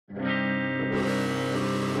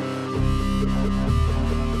Welcome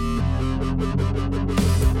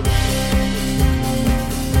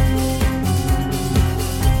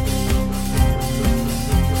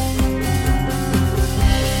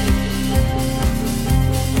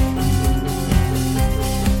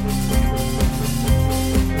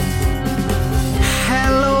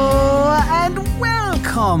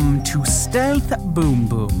to Stealth Boom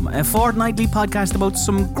Boom, a fortnightly podcast about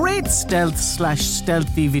some great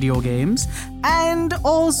stealthy video games and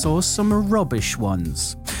also some rubbish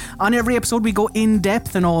ones. On every episode, we go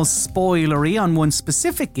in-depth and all spoilery on one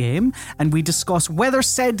specific game, and we discuss whether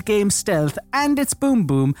said game's stealth and its boom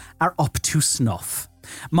boom are up to snuff.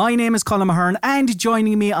 My name is Colin Mahern, and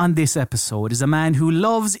joining me on this episode is a man who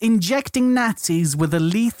loves injecting Nazis with a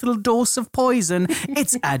lethal dose of poison.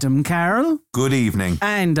 It's Adam Carroll. Good evening.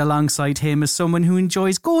 And alongside him is someone who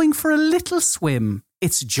enjoys going for a little swim.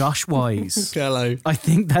 It's Josh Wise. Hello. I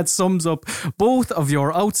think that sums up both of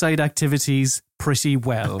your outside activities pretty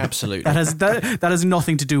well. Absolutely. That has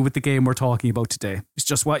nothing to do with the game we're talking about today. It's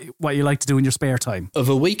just what you like to do in your spare time. Of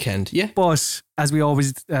a weekend, yeah. But as we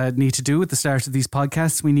always need to do at the start of these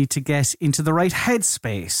podcasts, we need to get into the right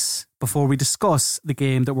headspace before we discuss the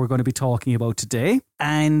game that we're going to be talking about today.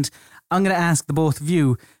 And I'm going to ask the both of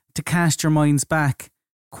you to cast your minds back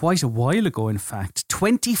quite a while ago, in fact,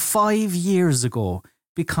 25 years ago,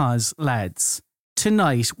 because, lads,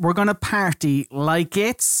 tonight we're going to party like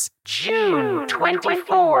it's June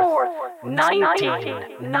 24th,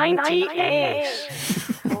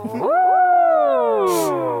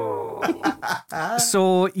 1998.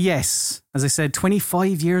 So, yes, as I said,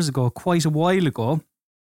 25 years ago, quite a while ago.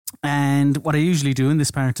 And what I usually do in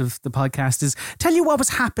this part of the podcast is tell you what was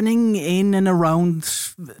happening in and around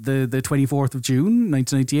the 24th of June,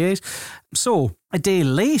 1998. So, a day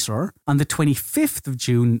later, on the 25th of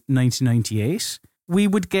June, 1998, we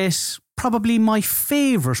would get probably my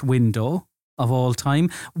favourite window of all time,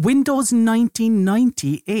 Windows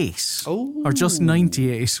 1998. Oh. Or just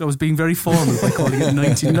 98. I was being very formal by calling it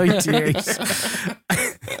 1998.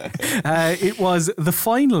 It was the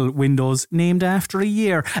final Windows named after a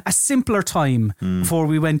year, a simpler time before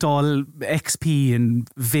we went all XP and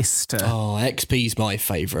Vista. Oh, XP's my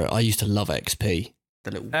favourite. I used to love XP.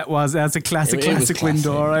 That's a classic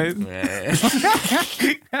window, all right? Yeah.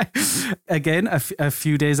 Again, a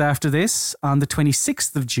few days after this, on the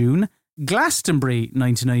 26th of June, Glastonbury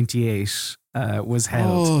 1998 was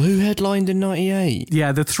held. Oh, who headlined in 98?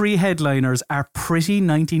 Yeah, the three headliners are pretty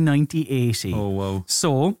 1990-80. Oh, wow.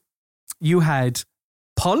 So, you had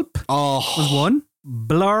Pulp was one,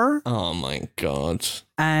 Blur. Oh, my God.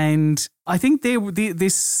 And I think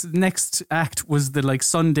this next act was the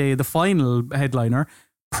Sunday, the final headliner,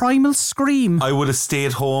 Primal Scream. I would have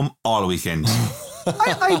stayed home all weekend.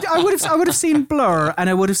 I would have seen Blur and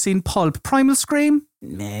I would have seen Pulp. Primal Scream?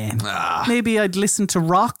 Nah. Maybe I'd listen to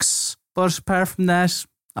Rocks, but apart from that,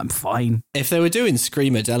 I'm fine. If they were doing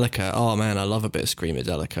Screamadelica, oh man, I love a bit of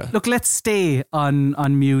Screamadelica. Look, let's stay on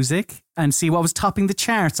music and see what was topping the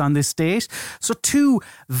charts on this date. So two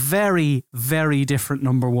very, very different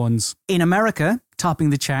number ones. In America, topping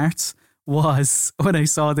the charts was, when I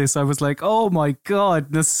saw this, I was like, oh my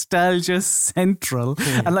God, nostalgia central.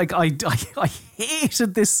 And I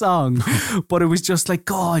hated this song, but it was just like,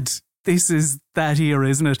 God, this is that era,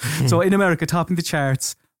 isn't it? So in America, topping the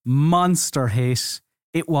charts, monster hit.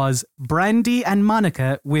 It was Brandy and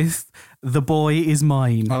Monica with The Boy Is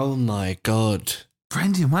Mine. Oh my God.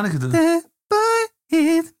 Brandy and Monica. The Boy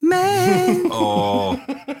Is Mine. Oh.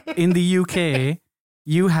 In the UK,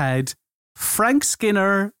 you had Frank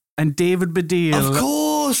Skinner and David Baddiel. Of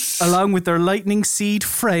course. Along with their Lightning Seed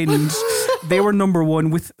friend. They were number one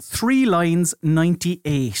with 3 lines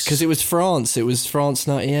 98. Because it was France. It was France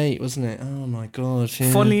 98, wasn't it? Oh my God.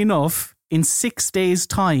 Yeah. Funnily enough, in 6 days'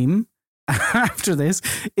 time, after this,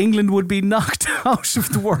 England would be knocked out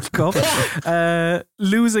of the World Cup,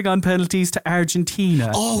 losing on penalties to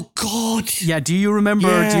Argentina. Oh God! Yeah, do you remember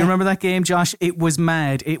that game, Josh? It was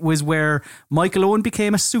mad. It was where Michael Owen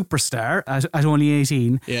became a superstar at only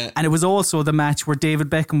 18. Yeah. And it was also the match where David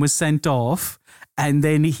Beckham was sent off. And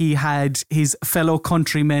then he had his fellow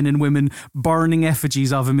countrymen and women burning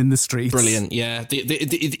effigies of him in the streets. Brilliant, yeah.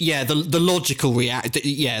 The logical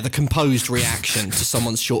the composed reaction to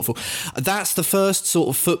someone's shortfall. That's the first sort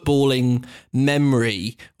of footballing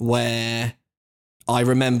memory where I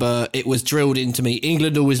remember it was drilled into me.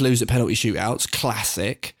 England always lose at penalty shootouts,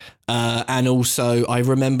 classic. And also I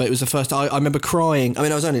remember it was the first, I remember crying. I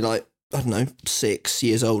mean, I was only like, I don't know, 6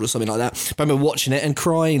 years old or something like that. But I remember watching it and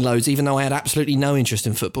crying loads, even though I had absolutely no interest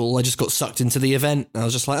in football. I just got sucked into the event. And I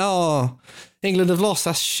was just like, oh, England have lost.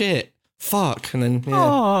 That's shit. fuck. And then, yeah.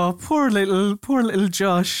 Oh, poor little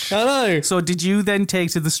Josh. I know. So did you then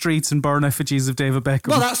take to the streets and burn effigies of David Beckham?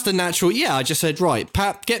 Well, that's the natural. Yeah, I just said, right,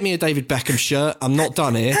 Pat, get me a David Beckham shirt. I'm not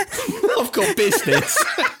done here. I've got business.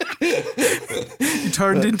 You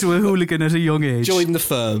turned into a hooligan at a young age. Join the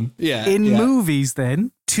firm. Yeah. In movies,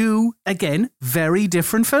 then, two, again, very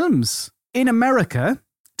different films. In America,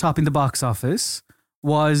 topping the box office,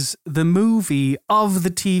 was the movie of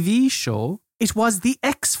the TV show. It was The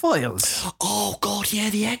X-Files. Oh, God,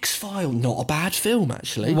 yeah, The X-Files. Not a bad film,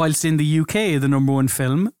 actually. Whilst in the UK, the number one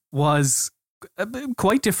film was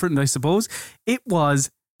quite different, I suppose. It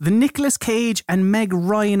was the Nicolas Cage and Meg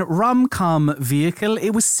Ryan rom-com vehicle.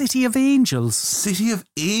 It was City of Angels. City of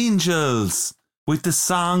Angels. With the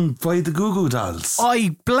song by the Goo Goo Dolls.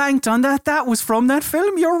 I blanked on that. That was from that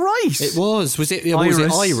film. You're right. It was. Was it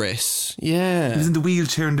Iris? Yeah. He was in the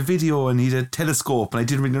wheelchair in the video and he had a telescope and I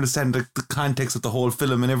didn't really understand the context of the whole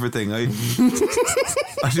film and everything. I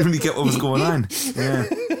didn't really get what was going on. Yeah.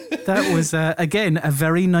 That was, again, a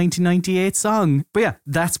very 1998 song. But yeah,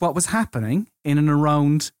 that's what was happening in and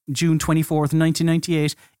around June 24th,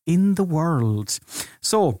 1998 in the world.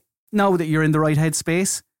 So, now that you're in the right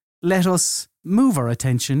headspace, let us move our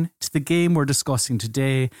attention to the game we're discussing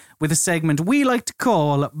today with a segment we like to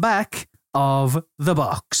call Back of the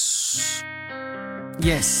Box.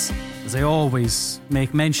 Yes, as I always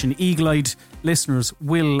make mention, eagle-eyed listeners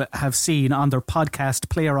will have seen on their podcast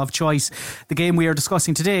player of choice the game we are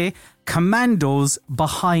discussing today, Commandos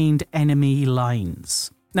Behind Enemy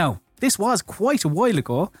Lines. Now, this was quite a while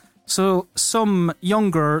ago, so some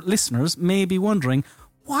younger listeners may be wondering,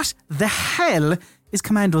 what the hell is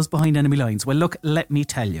Commandos Behind Enemy Lines? Well, look, let me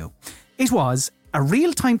tell you. It was a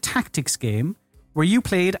real-time tactics game where you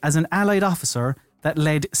played as an allied officer that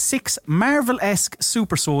led 6 Marvel-esque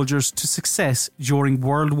super soldiers to success during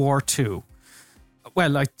World War II.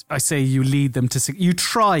 Well, I say you lead them to... You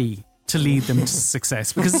try to lead them to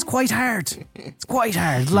success because it's quite hard. It's quite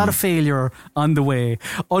hard. A lot of failure on the way.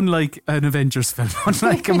 Unlike an Avengers film.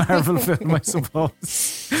 Unlike a Marvel film, I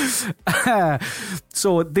suppose.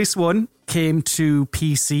 So this one came to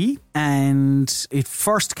PC and it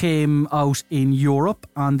first came out in Europe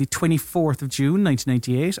on the 24th of June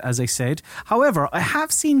 1998, as I said. However, I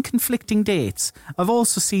have seen conflicting dates. I've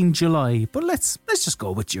also seen July, but let's just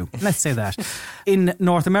go with you. Let's say that. In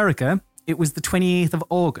North America, it was the 28th of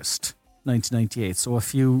August 1998, so a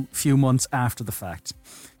few months after the fact.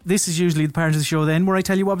 This is usually the part of the show then where I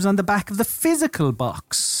tell you what was on the back of the physical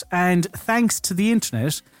box. And thanks to the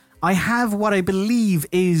internet, I have what I believe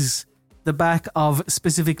is the back of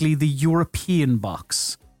specifically the European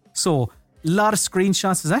box. So, a lot of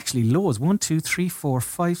screenshots. There's actually loads. 1, 2, 3, 4,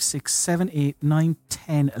 5, 6, 7, 8, 9,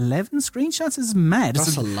 10, 11 screenshots. Is mad.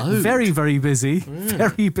 That's a load. Very, very busy.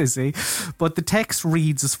 Very busy. But the text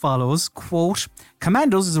reads as follows, quote,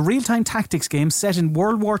 Commandos is a real-time tactics game set in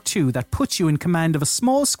World War II that puts you in command of a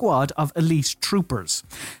small squad of elite troopers.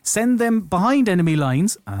 Send them behind enemy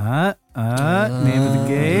lines, name of the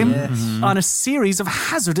game, on a series of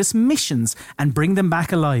hazardous missions and bring them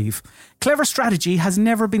back alive. Clever strategy has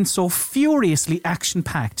never been so furiously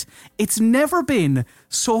action-packed. It's never been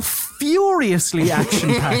so furiously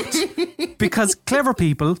action-packed because clever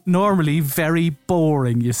people normally very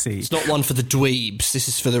boring, you see. It's not one for the dweebs. This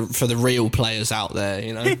is for the real players out there,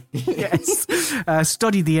 you know. Yes.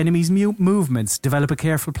 Study the enemy's movements, develop a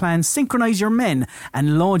careful plan, synchronize your men,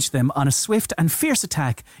 and launch them on a swift and fierce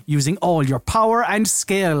attack using all your power and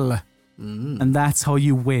skill. And that's how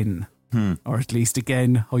you win. Or at least,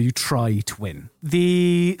 again, how you try to win.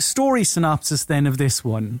 The story synopsis then of this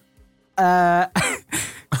one.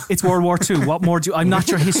 It's World War II. What more do I'm not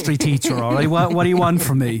your history teacher, all right? What do you want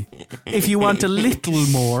from me? If you want a little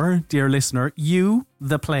more, dear listener, you,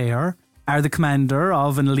 the player, are the commander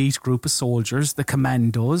of an elite group of soldiers, the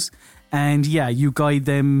Commandos. And yeah, you guide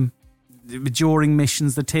them during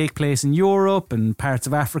missions that take place in Europe and parts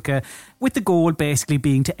of Africa, with the goal basically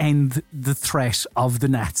being to end the threat of the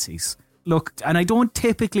Nazis. Look, and I don't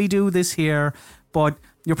typically do this here, but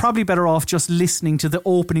you're probably better off just listening to the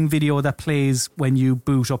opening video that plays when you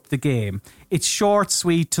boot up the game. It's short,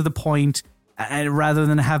 sweet, to the point, rather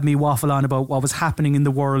than have me waffle on about what was happening in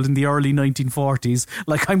the world in the early 1940s,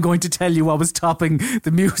 like I'm going to tell you what was topping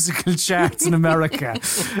the musical charts in America.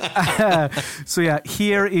 So yeah,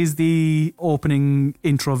 here is the opening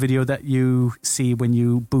intro video that you see when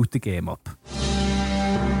you boot the game up.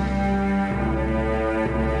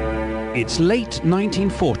 It's late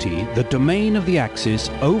 1940. The domain of the Axis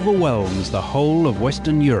overwhelms the whole of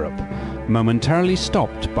Western Europe. Momentarily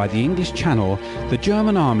stopped by the English Channel, the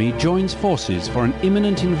German army joins forces for an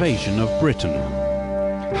imminent invasion of Britain.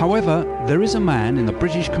 However, there is a man in the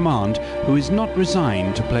British Command who is not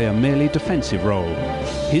resigned to play a merely defensive role.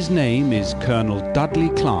 His name is Colonel Dudley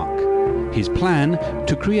Clark. His plan,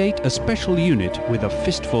 to create a special unit with a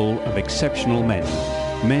fistful of exceptional men.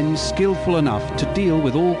 Men skillful enough to deal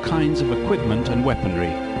with all kinds of equipment and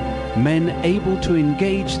weaponry. Men able to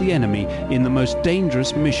engage the enemy in the most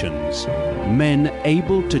dangerous missions. Men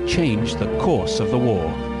able to change the course of the war.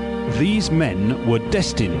 These men were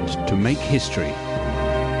destined to make history.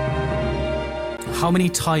 How many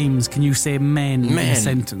times can you say men in a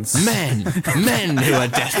sentence? Men who are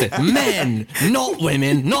destined. Men, not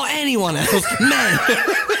women, not anyone else. Men.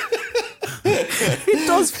 It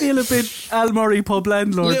does feel a bit Al Murray pub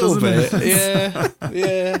landlord, doesn't it?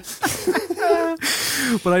 Yeah.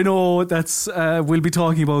 But I know that's we'll be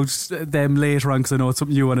talking about them later on, because I know it's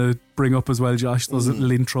something you want to bring up as well, Josh, those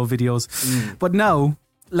little intro videos. But now,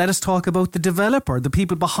 let us talk about the developer, the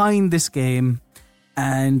people behind this game.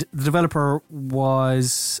 And the developer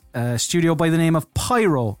was a studio by the name of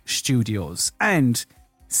Pyro Studios. And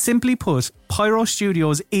simply put, Pyro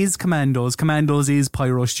Studios is Commandos. Commandos is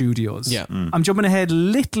Pyro Studios. Yeah. I'm jumping ahead a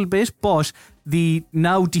little bit, but the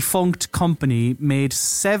now defunct company made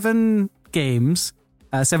 7 games,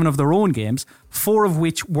 7 of their own games, 4 of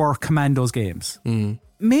which were Commandos games.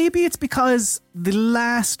 Maybe it's because the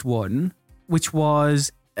last one, which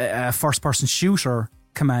was a first-person shooter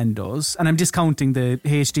Commandos, and I'm discounting the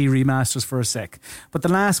HD remasters for a sec, but the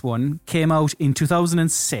last one came out in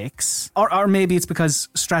 2006, or maybe it's because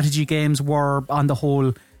strategy games were on the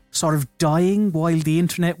whole sort of dying while the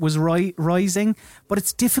internet was rising, but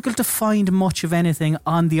it's difficult to find much of anything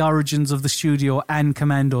on the origins of the studio and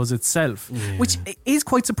Commandos itself, which is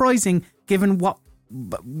quite surprising given what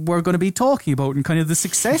we're going to be talking about and kind of the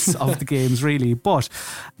success of the games, really. But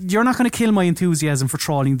you're not going to kill my enthusiasm for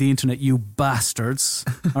trawling the internet, you bastards.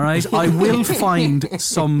 All right, I will find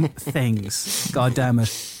some things. God damn it.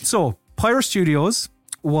 So, Pyro Studios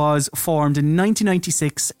was formed in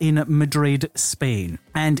 1996 in Madrid, Spain,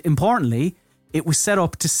 and importantly, it was set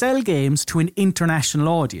up to sell games to an international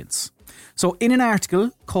audience. So in an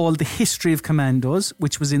article called The History of Commandos,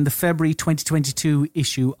 which was in the February 2022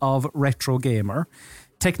 issue of Retro Gamer,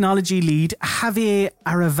 technology lead Javier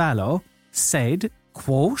Arevalo said,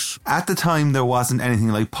 quote, "At the time, there wasn't anything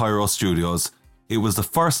like Pyro Studios. It was the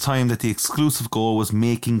first time that the exclusive goal was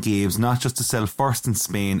making games not just to sell first in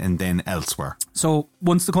Spain and then elsewhere." So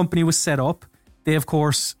once the company was set up, they of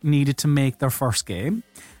course needed to make their first game.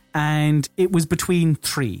 And it was between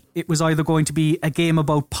 3. It was either going to be a game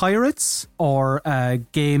about pirates, or a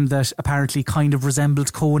game that apparently kind of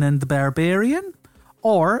resembled Conan the Barbarian,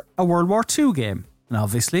 or a World War II game. And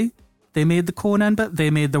obviously, they made the Conan, but they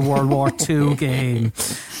made the World War II game.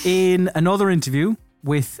 In another interview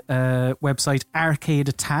with website Arcade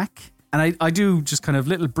Attack, and I do just kind of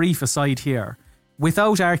little brief aside here.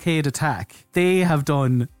 Without Arcade Attack, they have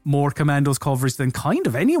done more Commandos coverage than kind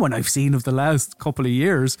of anyone I've seen of the last couple of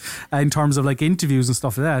years in terms of like interviews and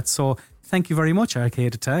stuff like that. So thank you very much,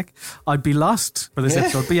 Arcade Attack. I'd be lost for this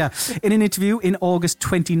episode. But yeah, in an interview in August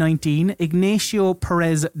 2019, Ignacio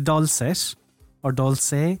Perez Dulce,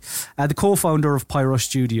 the co-founder of Pyro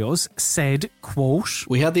Studios, said, quote,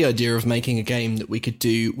 "We had the idea of making a game that we could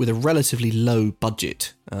do with a relatively low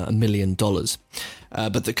budget, $1 million,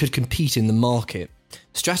 but that could compete in the market.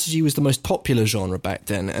 Strategy was the most popular genre back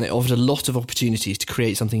then, and it offered a lot of opportunities to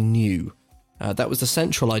create something new. That was the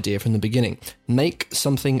central idea from the beginning. Make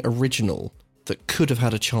something original that could have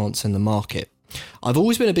had a chance in the market. I've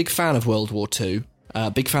always been a big fan of World War II,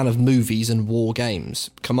 big fan of movies and war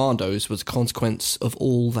games. Commandos was a consequence of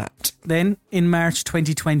all that." Then, in March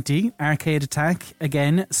 2020, Arcade Attack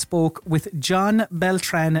again spoke with John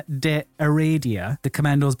Beltran de Heredia, the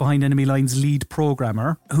Commandos Behind Enemy Lines lead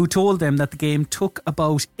programmer, who told them that the game took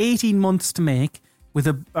about 18 months to make, with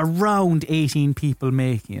around 18 people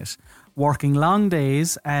making it, working long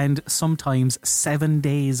days and sometimes 7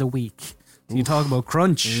 days a week. You talk about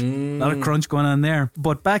crunch. A lot of crunch going on there.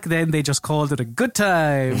 But back then, they just called it a good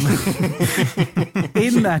time.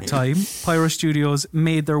 In that time, Pyro Studios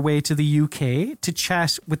made their way to the UK to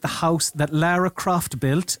chat with the house that Lara Croft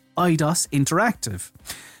built, Eidos Interactive.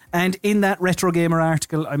 And in that Retro Gamer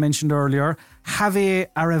article I mentioned earlier, Javier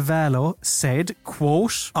Arevalo said,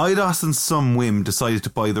 quote, "Eidos in some whim decided to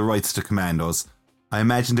buy the rights to Commandos. I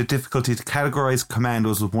imagine the difficulty to categorise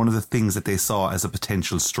Commandos was one of the things that they saw as a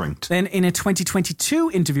potential strength." Then in a 2022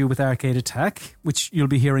 interview with Arcade Attack, which you'll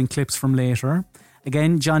be hearing clips from later,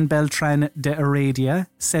 again, John Beltran de Heredia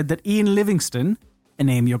said that Ian Livingston, a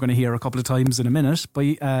name you're going to hear a couple of times in a minute, but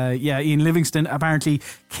Ian Livingston apparently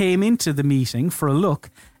came into the meeting for a look,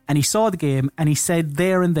 and he saw the game and he said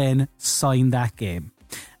there and then, sign that game.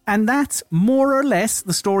 And that's more or less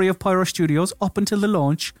the story of Pyro Studios up until the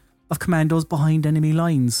launch of Commandos Behind Enemy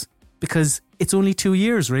Lines. Because it's only 2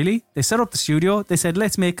 years, really. They set up the studio, they said,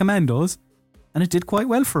 let's make Commandos, and it did quite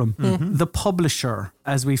well for them. Mm-hmm. The publisher,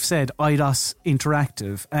 as we've said, Eidos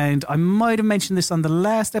Interactive, and I might have mentioned this on the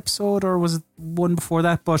last episode, or was it one before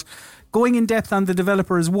that, but going in depth on the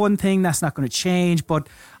developer is one thing, that's not going to change, but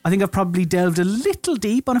I think I've probably delved a little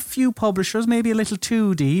deep on a few publishers, maybe a little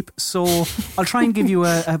too deep, so I'll try and give you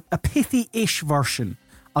a pithy-ish version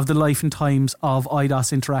of the life and times of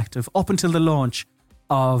Eidos Interactive up until the launch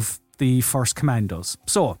of the first Commandos.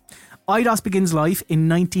 So, Eidos begins life in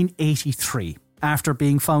 1983 after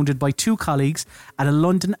being founded by two colleagues at a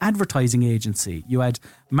London advertising agency. You had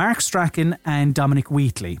Mark Strachan and Dominic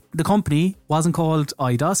Wheatley. The company wasn't called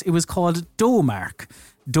Eidos, it was called Domark.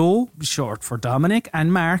 Do, short for Dominic,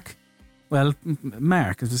 and Mark, well,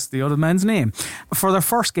 Mark is just the other man's name. For their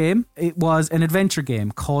first game, it was an adventure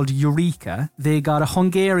game called Eureka. They got a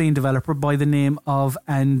Hungarian developer by the name of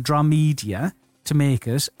Andromeda to make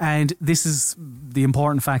it, and this is the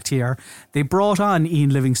important fact here. They brought on Ian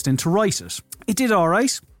Livingstone to write it. It did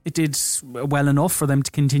alright. It did well enough for them to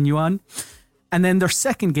continue on. And then their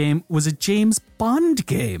second game was a James Bond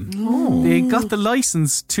game. Oh. They got the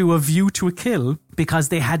license to A View to a Kill because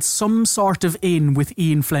they had some sort of in with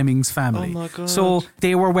Ian Fleming's family. Oh my God. So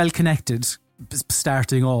they were well connected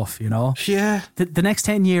starting off, you know. Yeah. The next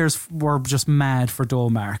 10 years were just mad for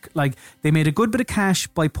Domark. Like, they made a good bit of cash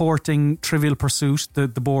by porting Trivial Pursuit, the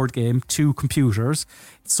board game, to computers.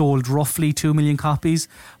 It sold roughly 2 million copies,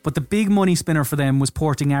 but the big money spinner for them was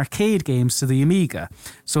porting arcade games to the Amiga.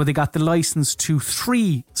 So they got the license to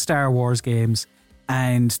 3 Star Wars games,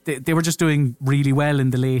 and they were just doing really well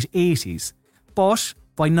in the late 80s. But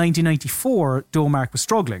by 1994, Domark was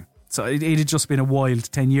struggling. So it had just been a wild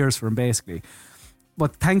 10 years for them, basically.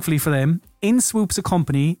 But thankfully for them, in swoops a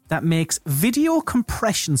company that makes video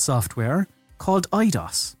compression software called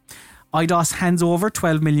Eidos. Eidos hands over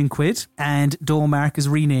 12 million quid and Domark is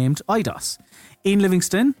renamed Eidos. Ian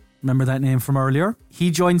Livingstone, remember that name from earlier, he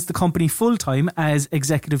joins the company full-time as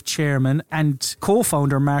executive chairman, and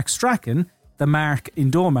co-founder Mark Strachan, the Mark in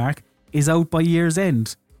Domark, is out by year's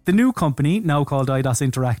end. The new company, now called Eidos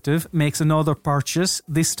Interactive, makes another purchase.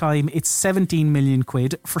 This time it's 17 million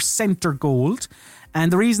quid for Centre Gold.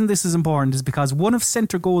 And the reason this is important is because one of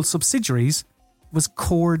Centre Gold's subsidiaries was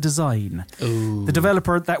Core Design, the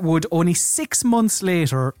developer that would only 6 months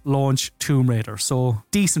later launch Tomb Raider. So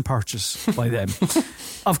decent purchase by them.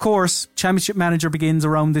 Of course, Championship Manager begins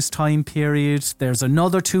around this time period. There's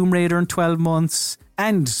another Tomb Raider in 12 months.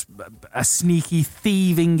 And a sneaky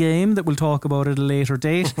thieving game that we'll talk about at a later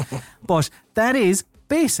date. But that is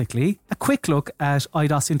basically a quick look at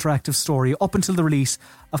Eidos Interactive's story up until the release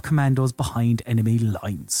of Commandos Behind Enemy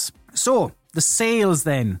Lines. So, the sales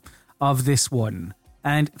then of this one.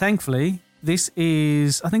 And thankfully, this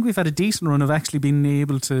is, I think we've had a decent run of actually being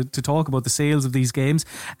able to talk about the sales of these games.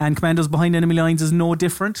 And Commandos Behind Enemy Lines is no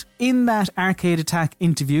different. In that Arcade Attack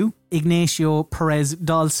interview, Ignacio Perez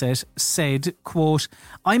Dalcet said, quote,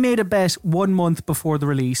 "I made a bet 1 month before the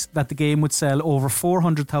release that the game would sell over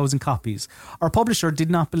 400,000 copies. Our publisher did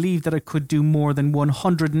not believe that it could do more than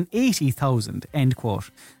 180,000, end quote.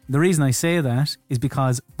 The reason I say that is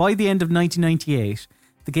because by the end of 1998,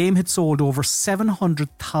 the game had sold over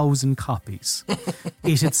 700,000 copies.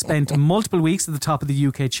 It had spent multiple weeks at the top of the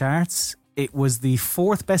UK charts. It was the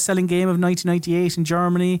 4th best-selling game of 1998 in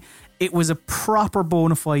Germany. It was a proper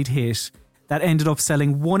bona fide hit that ended up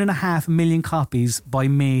selling 1.5 million copies by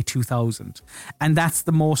May 2000. And that's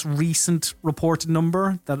the most recent reported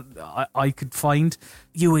number that I could find.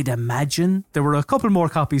 You would imagine there were a couple more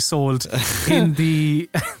copies sold in the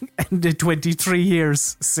 23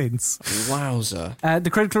 years since. Wowza. The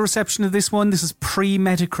critical reception of this one, this is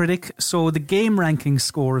pre-Metacritic, so the game ranking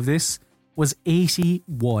score of this was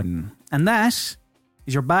 81. And that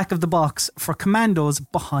is your back of the box for Commandos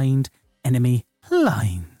Behind Enemy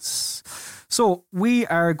Lines. So we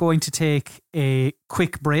are going to take a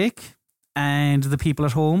quick break, and the people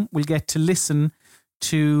at home will get to listen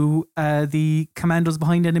to the Commandos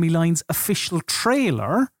Behind Enemy Lines official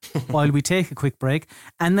trailer while we take a quick break,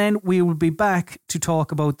 and then we will be back to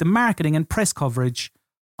talk about the marketing and press coverage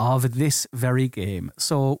of this very game.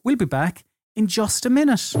 So we'll be back in just a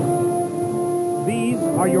minute. These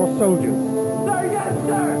are your soldiers. Sir, yes,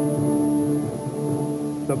 sir!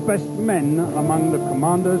 The best men among the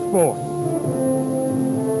commander's force.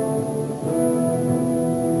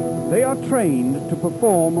 They are trained to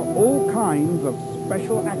perform all kinds of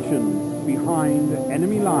special actions behind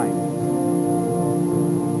enemy lines.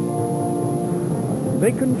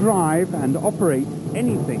 They can drive and operate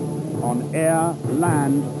anything on air,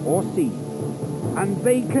 land, or sea. And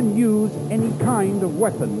they can use any kind of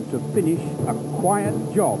weapon to finish a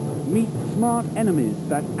quiet job. Meet smart enemies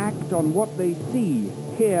that act on what they see,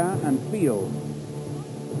 hear, and feel.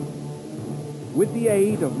 With the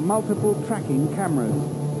aid of multiple tracking cameras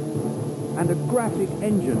and a graphic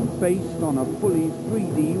engine based on a fully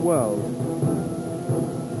 3D world.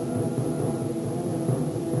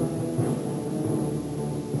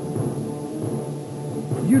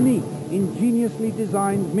 Unique, ingeniously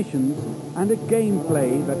designed missions and a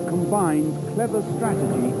gameplay that combines clever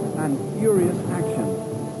strategy and furious action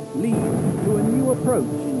lead to a new approach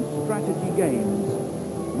in strategy games,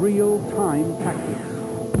 real-time tactics.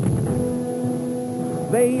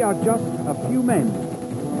 They are just a few men.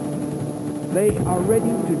 They are ready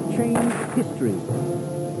to change history.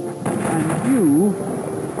 And you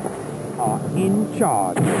are in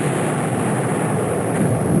charge.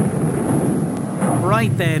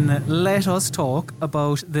 Right then, let us talk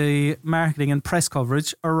about the marketing and press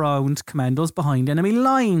coverage around Commandos Behind Enemy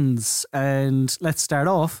Lines. And let's start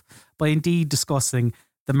off by indeed discussing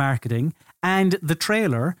the marketing and the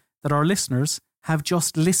trailer that our listeners have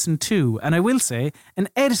just listened to. And I will say, an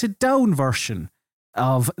edited down version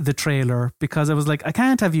of the trailer, because I was like, I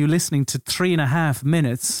can't have you listening to 3.5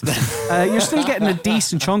 minutes. You're still getting a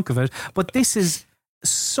decent chunk of it, but this is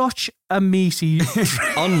such a meaty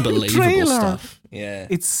unbelievable trailer. stuff. Yeah,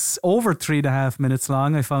 it's over 3.5 minutes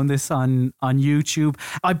long. I found this on YouTube.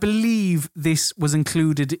 I believe this was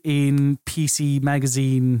included in PC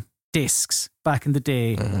Magazine discs back in the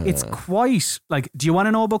day. It's quite like, do you want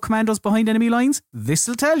to know about Commandos Behind Enemy Lines?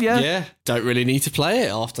 This'll tell you. Yeah, don't really need to play it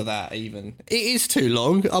after that even. It is too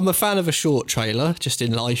long. I'm a fan of a short trailer, just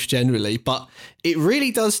in life generally, but it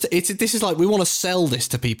really does, this is like, we want to sell this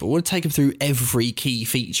to people. We want to take them through every key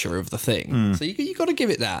feature of the thing. So you got to give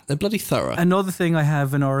it that. They're bloody thorough. Another thing I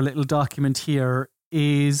have in our little document here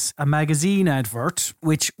is a magazine advert,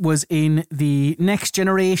 which was in the Next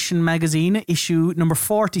Generation magazine, issue number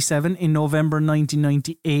 47 in November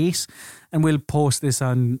 1998. And we'll post this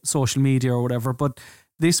on social media or whatever. But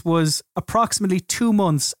this was approximately 2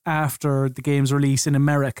 months after the game's release in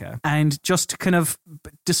America. And just to kind of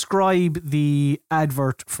describe the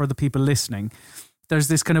advert for the people listening, there's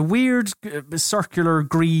this kind of weird circular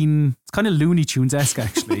green, it's kind of Looney Tunes-esque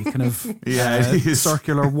actually, kind of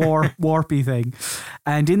circular warpy thing.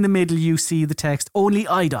 And in the middle you see the text, only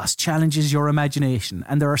IDOS challenges your imagination.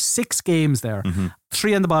 And there are 6 games there,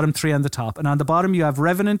 3 on the bottom, 3 on the top. And on the bottom you have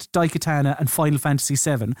Revenant, Daikatana and Final Fantasy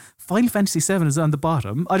VII. Final Fantasy VII is on the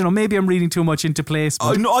bottom. I don't know, maybe I'm reading too much into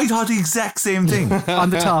placement. Oh, no, I thought the exact same thing. On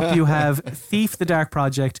the top you have Thief the Dark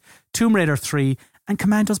Project, Tomb Raider 3, and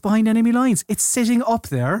Commandos Behind Enemy Lines. It's sitting up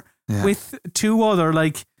there with 2 other,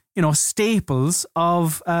 like, you know, staples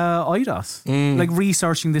of IDOS. Like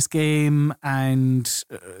researching this game and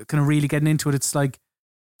kind of really getting into it. It's like,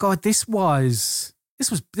 God, this was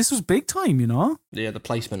big time, you know? Yeah, the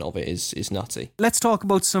placement of it is nutty. Let's talk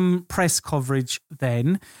about some press coverage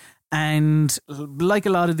then. And like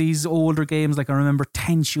a lot of these older games, like I remember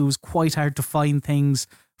Tenchu was quite hard to find things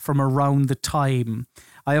from around the time.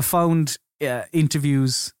 I have found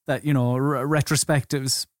interviews that, you know,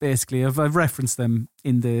 retrospectives, basically. I've referenced them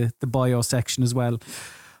in the bio section as well.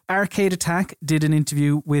 Arcade Attack did an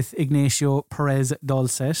interview with Ignacio Perez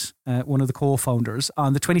Dulcet, one of the co-founders,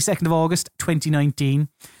 on the 22nd of August 2019.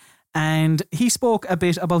 And he spoke a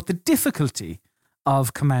bit about the difficulty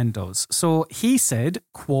of Commandos. So he said,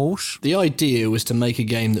 quote, "The idea was to make a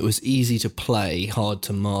game that was easy to play, hard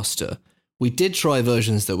to master. We did try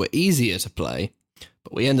versions that were easier to play,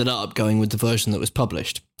 but we ended up going with the version that was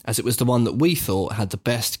published, as it was the one that we thought had the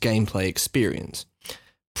best gameplay experience.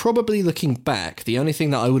 Probably looking back, the only thing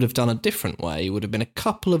that I would have done a different way would have been a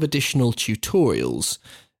couple of additional tutorials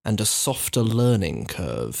and a softer learning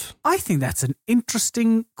curve." I think that's an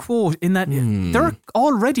interesting quote in that there are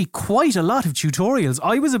already quite a lot of tutorials.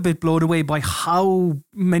 I was a bit blown away by how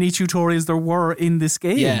many tutorials there were in this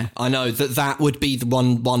game. Yeah, I know that would be the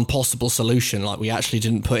one possible solution. Like, we actually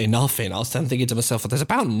didn't put enough in. I was then thinking to myself, well, there's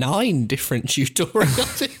about 9 different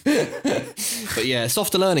tutorials. But yeah,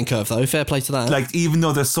 softer learning curve though. Fair play to that. Like, even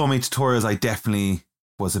though there's so many tutorials, I definitely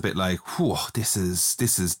was a bit like, whew, this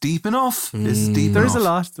is deep enough. This is deep There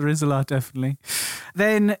enough. There is a lot, definitely.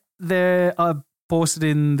 Then posted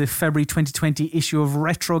in the February 2020 issue of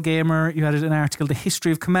Retro Gamer, you had an article, The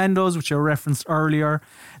History of Commandos, which I referenced earlier.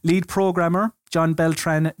 Lead programmer John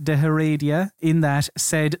Beltran de Heredia in that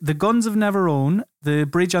said, "The Guns of Navarone, The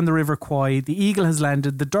Bridge on the River Kwai, The Eagle Has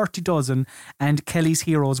Landed, The Dirty Dozen, and Kelly's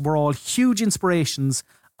Heroes were all huge inspirations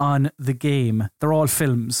on the game. They're all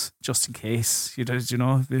films, just in case. You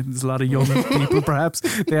know, there's a lot of young people, perhaps.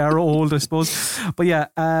 They are old, I suppose. But yeah,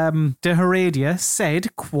 De Heredia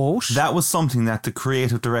said, quote, "That was something that the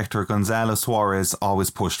creative director Gonzalo Suarez always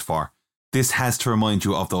pushed for. This has to remind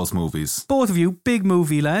you of those movies." Both of you, big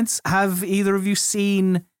movie lads. Have either of you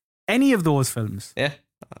seen any of those films? Yeah,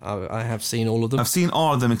 I have seen all of them. I've seen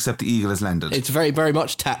all of them except The Eagle Has Landed. It's very, very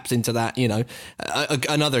much tapped into that, you know.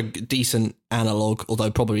 Another decent analogue,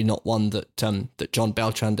 although probably not one that that John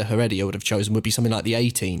Beltran de Heredia would have chosen, would be something like The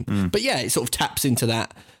A-Team. But yeah, it sort of taps into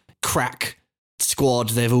that crack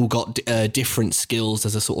squad. They've all got different skills.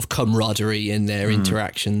 There's a sort of camaraderie in their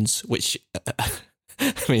interactions, which...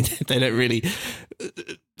 I mean, they don't really...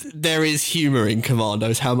 There is humour in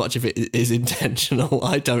Commandos. How much of it is intentional,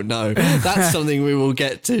 I don't know. That's something we will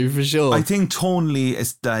get to for sure. I think tonally,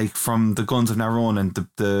 it's like from the Guns of Naron and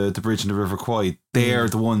the Bridge and the River Kwai, they're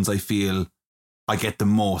the ones I feel I get the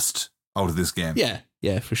most out of this game.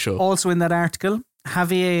 Yeah, for sure. Also in that article,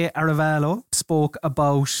 Javier Arevalo spoke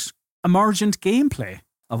about emergent gameplay,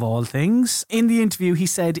 of all things. In the interview, he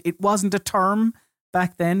said it wasn't a term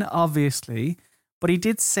back then, obviously, but he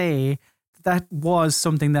did say that was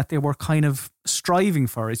something that they were kind of striving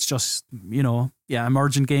for. It's just, you know,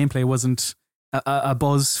 emergent gameplay wasn't a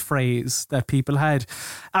buzz phrase that people had.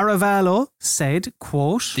 Arevalo said,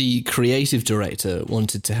 quote, "The creative director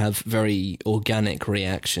wanted to have very organic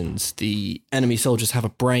reactions. The enemy soldiers have a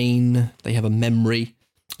brain, they have a memory,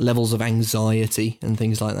 levels of anxiety and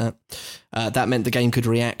things like that. That meant the game could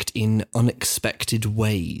react in unexpected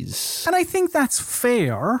ways." And I think that's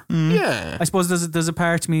fair. Yeah. I suppose there's a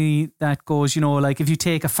part of me that goes, you know, like if you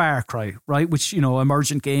take a Far Cry, right, which, you know,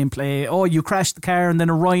 emergent gameplay, oh, you crash the car and then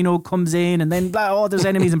a rhino comes in and then blah, oh, there's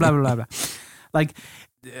enemies and blah, blah, blah, blah. Like,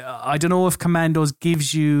 I don't know if Commandos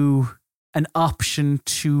gives you an option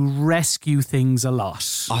to rescue things a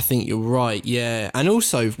lot. I think you're right, yeah. And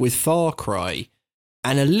also with Far Cry,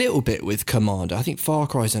 and a little bit with Commando, I think Far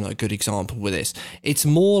Cry is a good example with this. It's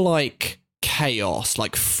more like chaos,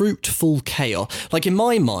 like fruitful chaos. Like in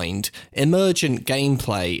my mind, emergent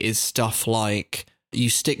gameplay is stuff like you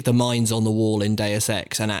stick the mines on the wall in Deus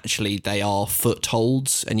Ex and actually they are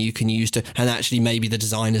footholds and you can use to, and actually maybe the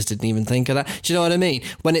designers didn't even think of that. Do you know what I mean?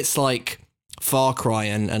 When it's like Far Cry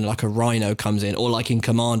and like a rhino comes in, or like in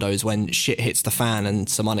Commandos when shit hits the fan and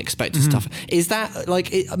some unexpected stuff. Is that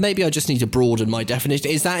like, maybe I just need to broaden my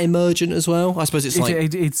definition. Is that emergent as well? I suppose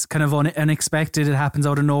it's kind of unexpected. It happens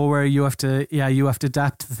out of nowhere. You have to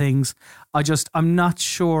adapt to things. I'm not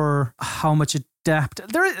sure how much adapt.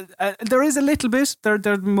 There is a little bit.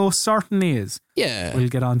 There most certainly is. Yeah. We'll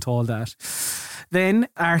get on to all that. Then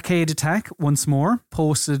Arcade Attack, once more,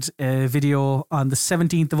 posted a video on the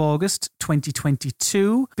 17th of August,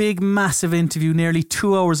 2022. Big, massive interview, nearly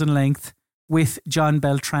 2 hours in length, with John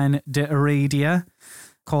Beltran de Heredia,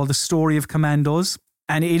 called The Story of Commandos.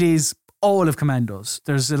 And it is all of Commandos.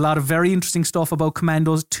 There's a lot of very interesting stuff about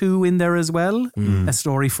Commandos 2 in there as well. A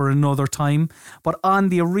story for another time. But on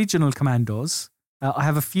the original Commandos, I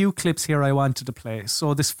have a few clips here I wanted to play.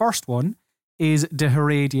 So this first one is de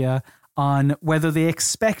Heredia on whether they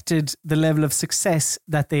expected the level of success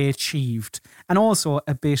that they achieved, and also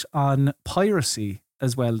a bit on piracy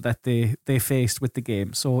as well that they faced with the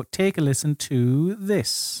game. So take a listen to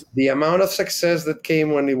this. The amount of success that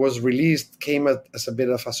came when it was released came as a bit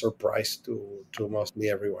of a surprise to mostly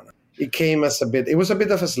everyone. It was a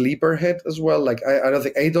bit of a sleeper hit as well. Like I don't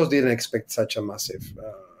think Eidos didn't expect such a massive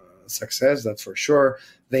success, that's for sure.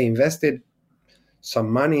 They invested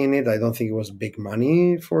some money in it. I don't think it was big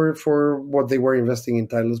money for what they were investing in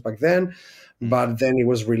titles back then. But then it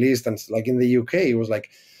was released, and like in the UK, it was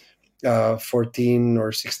like 14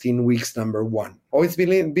 or 16 weeks number one. Oh, it's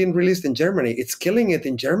been released in Germany. It's killing it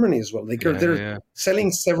in Germany as well. They're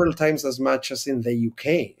selling several times as much as in the UK.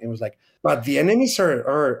 It was like, but the enemies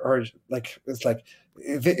are like, it's like,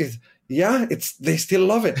 they still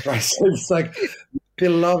love it, right? So it's like,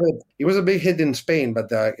 still love it. It was a big hit in Spain,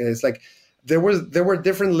 but it's like, there were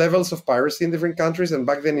different levels of piracy in different countries, and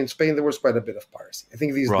back then in Spain there was quite a bit of piracy. I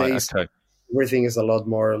think these days everything is a lot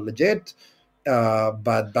more legit,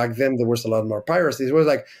 but back then there was a lot more piracy. It was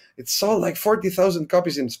like it sold like 40,000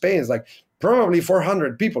 copies in Spain. It's like probably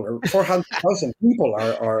 400 people or 400,000 people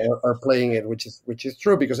are playing it, which is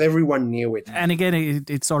true because everyone knew it. And again,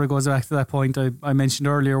 it sort of goes back to that point I mentioned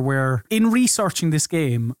earlier, where in researching this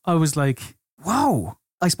game, I was like, wow.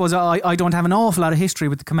 I suppose I don't have an awful lot of history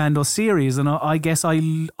with the Commando series, and I guess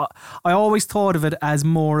I always thought of it as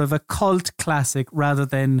more of a cult classic rather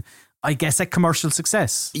than, I guess, a commercial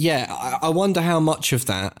success. Yeah, I wonder how much of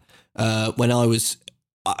that, when I was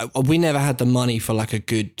we never had the money for like a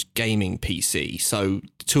good gaming PC. So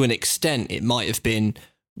to an extent, it might have been,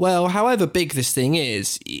 well, however big this thing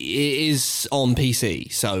is, it is on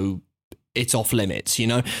PC. So it's off limits, you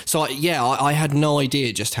know? So I had no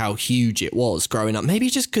idea just how huge it was growing up. Maybe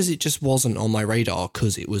just because it just wasn't on my radar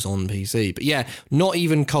because it was on PC. But yeah, not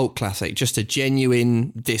even cult classic, just a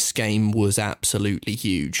genuine, this game was absolutely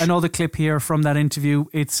huge. Another clip here from that interview.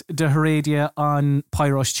 It's De Heredia on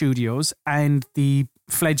Pyro Studios and the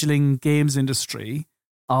fledgling games industry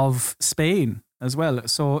of Spain as well.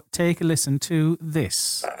 So take a listen to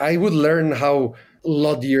this. I would learn how a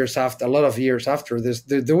lot of years after this,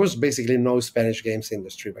 there was basically no Spanish games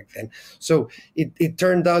industry back then. So it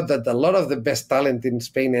turned out that a lot of the best talent in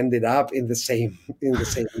Spain ended up in the same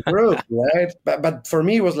group, right? But for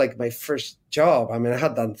me, it was like my first job. I mean, I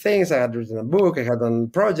had done things, I had written a book, I had done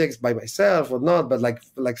projects by myself, whatnot, but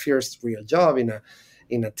like first real job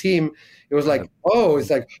in a team. It was like, oh,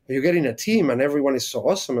 it's like you're getting a team and everyone is so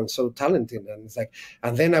awesome and so talented. And it's like,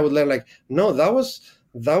 and then I would learn like, no, that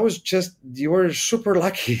was just, you were super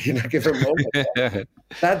lucky in a given moment.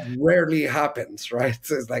 That rarely happens, right?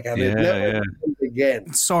 So it's like, and it never happens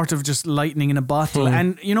again. Sort of just lightning in a bottle.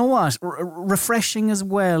 And you know what? Refreshing as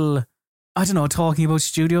well. I don't know, talking about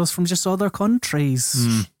studios from just other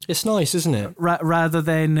countries. It's nice, isn't it? Rather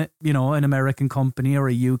than, you know, an American company or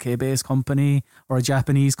a UK-based company or a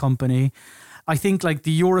Japanese company. I think like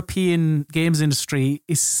the European games industry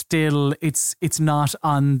is still, it's not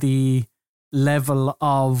on the level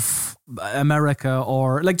of America,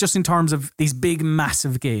 or like just in terms of these big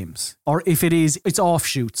massive games, or if it is, it's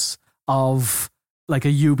offshoots of like a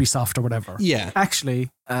Ubisoft or whatever. Yeah.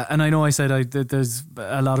 Actually, and I know I said there's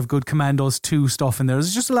a lot of good Commandos 2 stuff in there.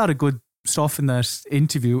 There's just a lot of good stuff in that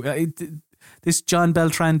interview. This John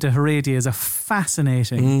Beltran de Heredia is a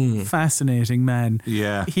fascinating man.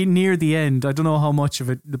 Yeah. He, near the end, I don't know how much of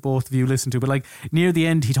it the both of you listen to, but like near the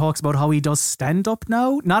end, he talks about how he does stand-up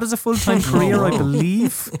now. Not as a full-time career, I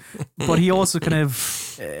believe, but he also kind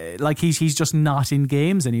of, like he's just not in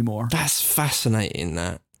games anymore. That's fascinating,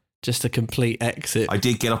 that. Just a complete exit. I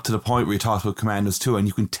did get up to the point where you talked about Commandos 2, and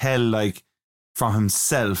you can tell like from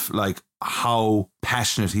himself like how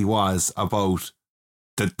passionate he was about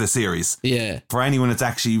the series. Yeah. For anyone that's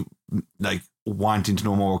actually like wanting to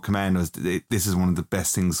know more Commandos, this is one of the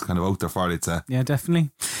best things kind of out there for it. Yeah,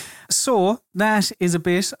 definitely. So that is a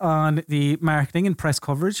bit on the marketing and press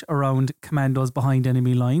coverage around Commandos Behind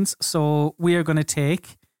Enemy Lines. So we are going to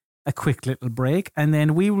take a quick little break, and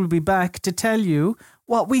then we will be back to tell you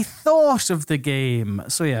what we thought of the game.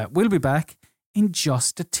 So yeah, we'll be back in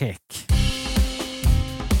just a tick.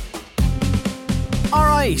 All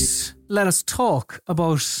right, let us talk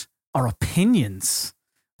about our opinions.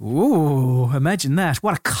 Ooh, imagine that.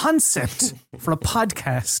 What a concept for a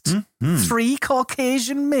podcast. 3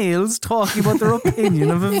 Caucasian males talking about their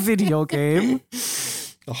opinion of a video game.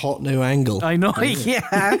 A hot new angle. I know,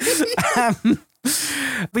 yeah.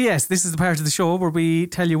 But yes, this is the part of the show where we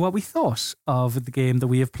tell you what we thought of the game that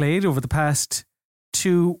we have played over the past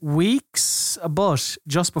 2 weeks. But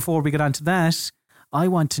just before we get on to that, I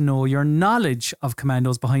want to know your knowledge of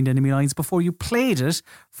Commandos Behind Enemy Lines before you played it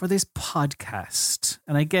for this podcast.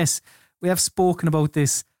 And I guess we have spoken about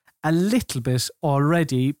this a little bit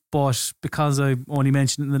already, but because I only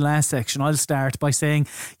mentioned it in the last section, I'll start by saying,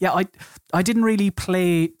 yeah, I didn't really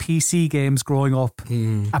play PC games growing up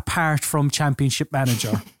apart from Championship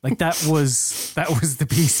Manager. Like that was the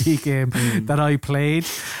PC game that I played.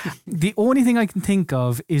 The only thing I can think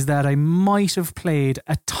of is that I might have played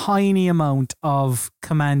a tiny amount of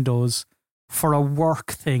Commandos for a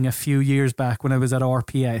work thing a few years back when I was at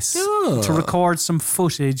RPS to record some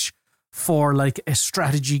footage for like a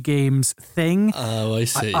strategy games thing. Oh, I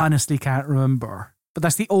see. I honestly can't remember, but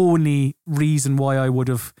that's the only reason why I would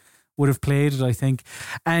have played it, I think.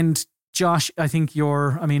 And Josh, I think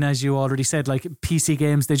as you already said, like PC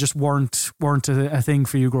games, they just weren't a thing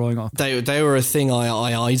for you growing up. They were a thing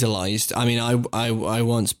I idolized. I mean, I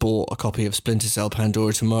once bought a copy of Splinter Cell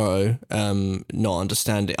Pandora Tomorrow, not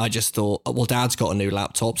understand it. I just thought, well, Dad's got a new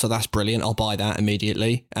laptop, so that's brilliant. I'll buy that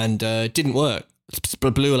immediately, and it didn't work.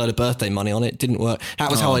 Blew a load of birthday money on it. Didn't work.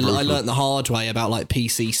 That was how I learned the hard way about like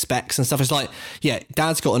PC specs and stuff. It's like, yeah,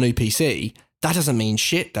 Dad's got a new PC. That doesn't mean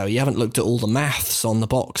shit though. You haven't looked at all the maths on the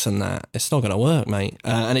box and that. It's not going to work, mate.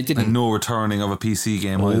 And it didn't. And no returning of a PC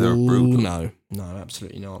game either. Brutal. No,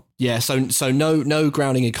 absolutely not. Yeah, so no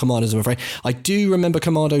grounding in Commandos, I'm afraid. I do remember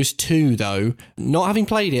Commandos 2 though, not having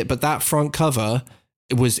played it, but that front cover,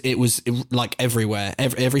 it was like everywhere,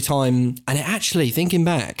 every time. And it actually, thinking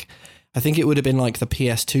back, I think it would have been like the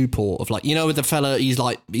PS2 port of like, you know, with the fella, he's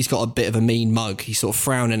got a bit of a mean mug. He's sort of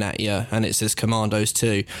frowning at you and it says Commandos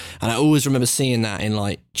 2. And I always remember seeing that in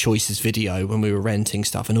like Choice's video when we were renting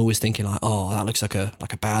stuff and always thinking like, oh, that looks like a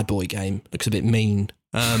bad boy game. Looks a bit mean.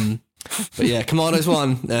 But yeah, Commandos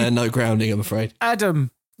 1, no grounding, I'm afraid.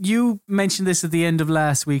 Adam, you mentioned this at the end of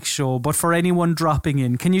last week's show, but for anyone dropping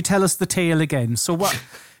in, can you tell us the tale again? So what...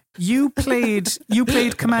 You played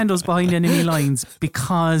Commandos Behind Enemy Lines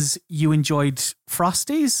because you enjoyed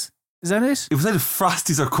Frosties? Is that it? It was either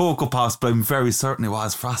Frosties or Cocoa Pops, but I'm very certain it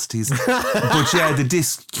was Frosties. But yeah, the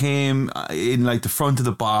disc came in like the front of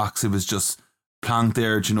the box. It was just planked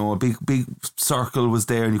there, you know, a big circle was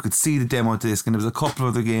there and you could see the demo disc, and there was a couple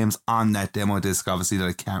of other games on that demo disc, obviously, that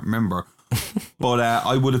I can't remember. But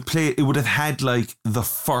I would have played, it would have had like the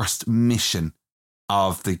first mission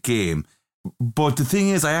of the game. But the thing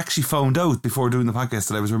is, I actually found out before doing the podcast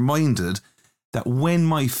that I was reminded that when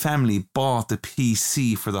my family bought the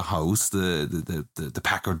PC for the house, the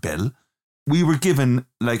Packard Bell, we were given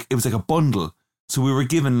like, it was like a bundle. So we were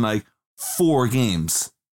given like 4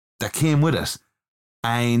 games that came with it.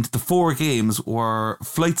 And the 4 games were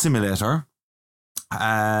Flight Simulator,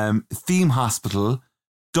 Theme Hospital,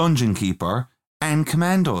 Dungeon Keeper, and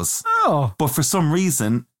Commandos. Oh. But for some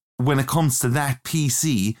reason, when it comes to that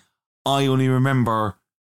PC, I only remember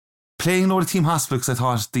playing Load of Team Hospital because I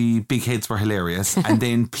thought the big heads were hilarious, and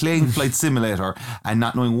then playing Flight Simulator and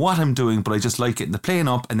not knowing what I'm doing, but I just like it, and the plane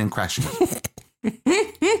up and then crashing it.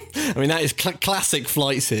 I mean, that is classic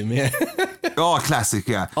flight sim, yeah. Oh, classic,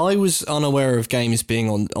 yeah. I was unaware of games being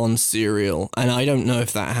on Serial, and I don't know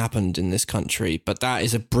if that happened in this country, but that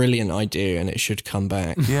is a brilliant idea and it should come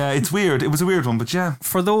back. Yeah, it's weird. It was a weird one, but yeah.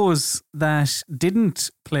 For those that didn't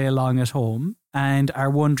play along at home and are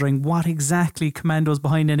wondering what exactly Commandos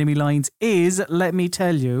Behind Enemy Lines is, let me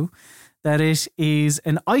tell you that it is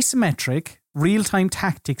an isometric real-time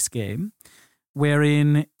tactics game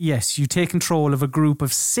wherein, yes, you take control of a group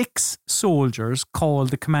of 6 soldiers called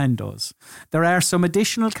the Commandos. There are some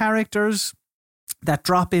additional characters that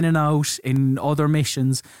drop in and out in other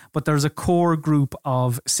missions, but there's a core group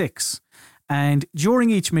of 6. And during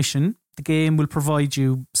each mission, the game will provide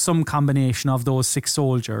you some combination of those 6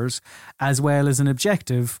 soldiers, as well as an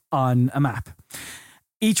objective on a map.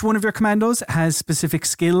 Each one of your commandos has specific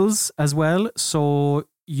skills as well. So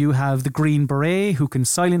you have the Green Beret, who can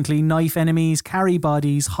silently knife enemies, carry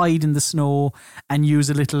bodies, hide in the snow, and use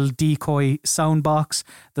a little decoy sound box.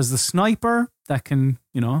 There's the Sniper that can,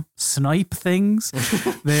 snipe things.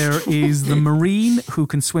 There is the Marine, who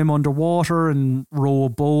can swim underwater and row a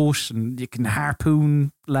boat, and you can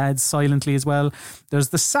harpoon lads silently as well. There's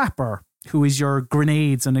the Sapper, who is your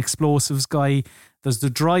grenades and explosives guy. There's the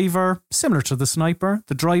Driver, similar to the Sniper.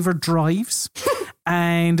 The Driver drives.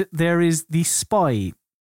 And there is the Spy.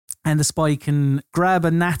 And the Spy can grab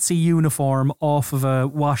a Nazi uniform off of a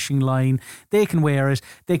washing line. They can wear it.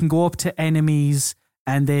 They can go up to enemies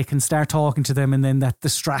and they can start talking to them, and then that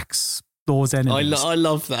distracts those enemies. I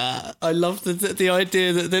love that. I love the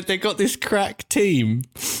idea that they got this crack team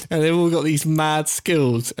and they've all got these mad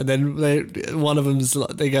skills, and then one of them's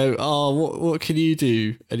like, they go, "Oh, what can you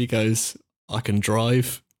do?" And he goes, "I can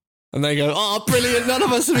drive." And they go, "Oh, brilliant! None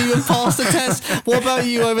of us have even passed the test. What about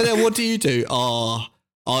you over there? What do you do?" "Oh,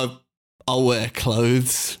 I'll wear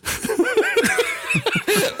clothes."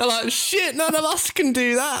 They're like, "Shit, none of us can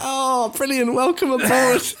do that. Oh, brilliant. Welcome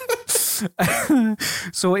aboard."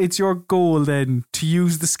 So it's your goal then to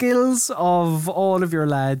use the skills of all of your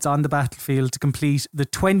lads on the battlefield to complete the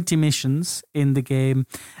 20 missions in the game.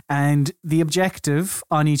 And the objective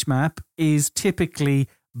on each map is typically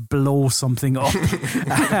blow something up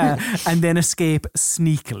and then escape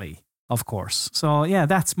sneakily, of course. So yeah,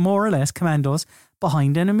 that's more or less Commandos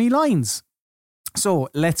Behind Enemy Lines. So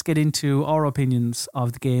let's get into our opinions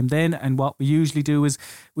of the game then. And what we usually do is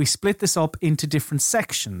we split this up into different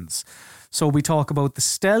sections. So we talk about the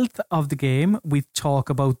stealth of the game. We talk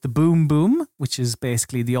about the boom boom, which is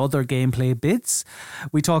basically the other gameplay bits.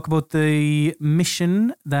 We talk about the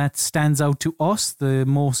mission that stands out to us, the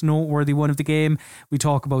most noteworthy one of the game. We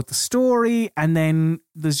talk about the story, and then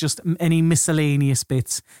there's just any miscellaneous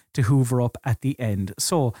bits to hoover up at the end.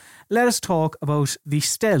 So let us talk about the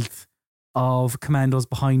stealth of Commandos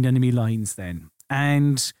Behind Enemy Lines then.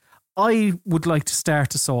 And I would like to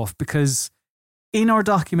start us off because in our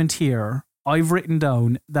document here, I've written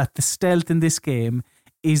down that the stealth in this game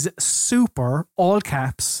is super, all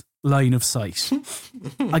caps, line of sight.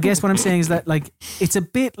 I guess what I'm saying is that it's a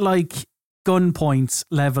bit like Gunpoint's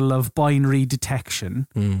level of binary detection.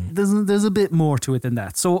 There's a bit more to it than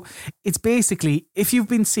that. So it's basically, if you've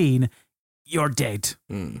been seen, you're dead,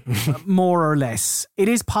 more or less. It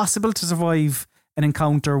is possible to survive an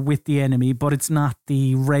encounter with the enemy, but it's not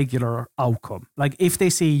the regular outcome. Like if they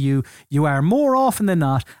see you, you are more often than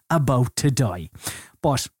not about to die.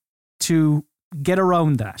 But to get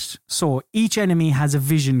around that, so each enemy has a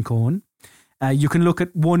vision cone. You can look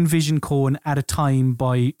at one vision cone at a time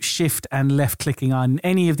by shift and left clicking on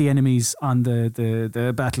any of the enemies on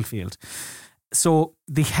the battlefield. So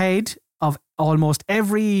the head of almost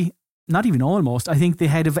every, not even almost, I think the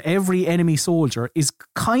head of every enemy soldier is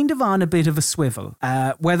kind of on a bit of a swivel.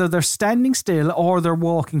 Whether they're standing still or they're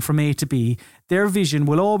walking from A to B, their vision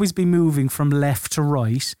will always be moving from left to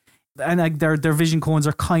right. And like their vision cones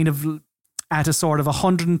are kind of at a sort of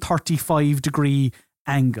 135 degree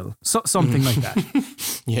angle, so something like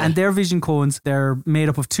that. Yeah. And their vision cones, they're made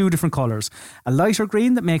up of two different colours. A lighter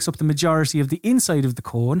green that makes up the majority of the inside of the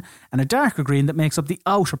cone, and a darker green that makes up the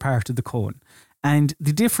outer part of the cone. And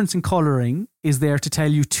the difference in colouring is there to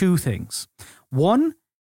tell you two things. One,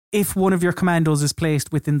 if one of your commandos is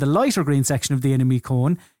placed within the lighter green section of the enemy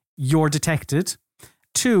cone, you're detected.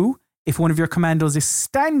 Two, if one of your commandos is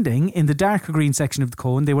standing in the darker green section of the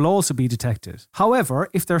cone, they will also be detected. However,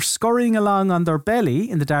 if they're scurrying along on their belly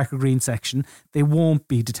in the darker green section, they won't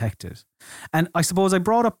be detected. And I suppose I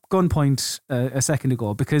brought up Gunpoint a second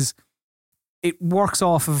ago because it works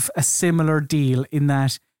off of a similar deal in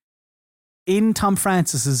that in Tom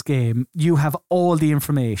Francis's game, you have all the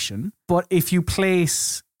information, but if you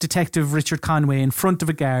place Detective Richard Conway in front of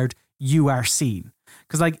a guard, you are seen.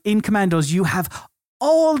 Because like in Commandos, you have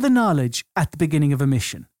all the knowledge at the beginning of a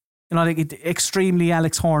mission. You know, like extremely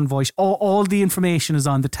Alex Horn voice. All the information is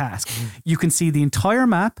on the task. You can see the entire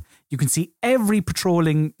map. You can see every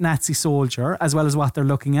patrolling Nazi soldier as well as what they're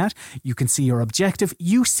looking at. You can see your objective.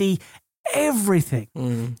 You see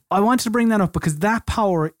everything. I wanted to bring that up because that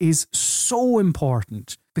power is so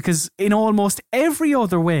important. Because in almost every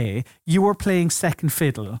other way, you are playing second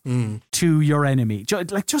fiddle to your enemy.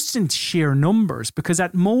 Like just in sheer numbers. Because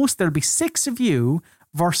at most, there'll be 6 of you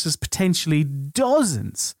versus potentially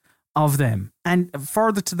dozens of them. And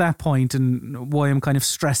further to that point, and why I'm kind of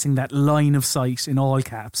stressing that line of sight in all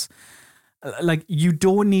caps, like you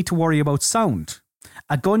don't need to worry about sound.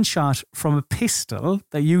 A gunshot from a pistol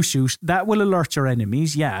that you shoot, that will alert your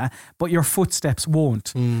enemies, yeah, but your footsteps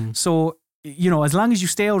won't. So, you know, as long as you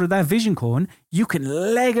stay out of that vision cone, you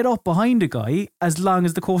can leg it up behind a guy as long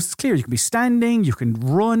as the coast is clear. You can be standing, you can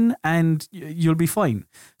run, and you'll be fine.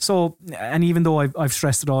 So, and even though I've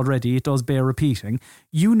stressed it already, it does bear repeating.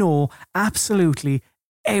 You know absolutely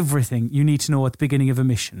everything you need to know at the beginning of a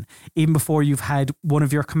mission, even before you've had one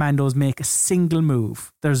of your commandos make a single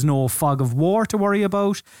move. There's no fog of war to worry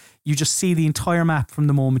about. You just see the entire map from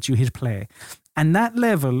the moment you hit play. And that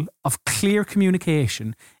level of clear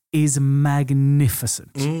communication is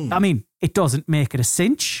magnificent. I mean, it doesn't make it a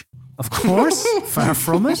cinch, of course, far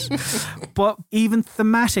from it. But even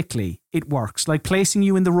thematically, it works. Like placing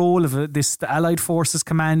you in the role of the Allied Forces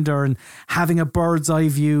commander and having a bird's eye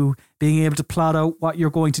view, being able to plot out what you're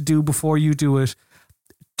going to do before you do it.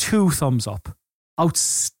 2 thumbs up.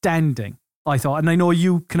 Outstanding, I thought. And I know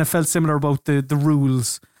you kind of felt similar about the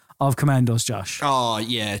rules of Commandos, Josh. Oh,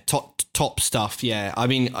 yeah. Top stuff. Yeah. I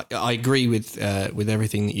mean, I agree with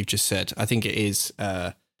everything that you've just said. I think it is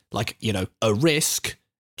like, you know, a risk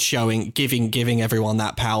giving everyone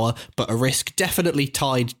that power, but a risk definitely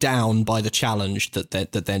tied down by the challenge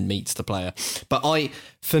that then meets the player. But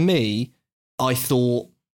for me, I thought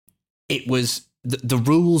it was the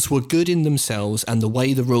rules were good in themselves, and the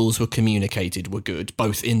way the rules were communicated were good,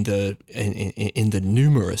 both in the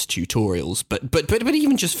numerous tutorials, but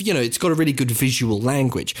even just, you know, it's got a really good visual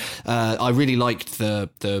language. I really liked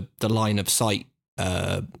the line of sight,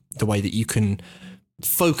 the way that you can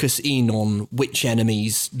focus in on which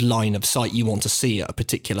enemy's line of sight you want to see at a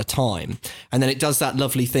particular time, and then it does that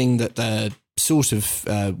lovely thing that sort of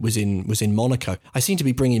was in Monaco. I seem to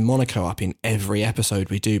be bringing Monaco up in every episode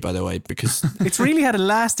we do, by the way, because it's really had a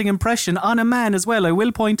lasting impression on a man as well. I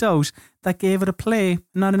will point out that gave it a play,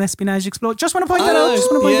 not an espionage explosion. Just want to point that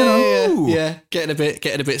out. Yeah. Getting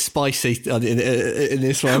a bit spicy in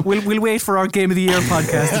this one. We'll wait for our Game of the Year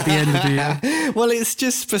podcast at the end of the year. Well, it's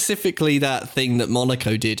just specifically that thing that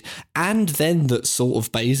Monaco did, and then that sort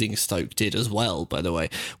of Basingstoke did as well, by the way,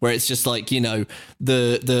 where it's just like, you know,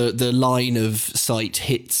 the line of sight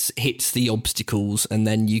hits the obstacles, and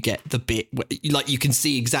then you get the bit where, like, you can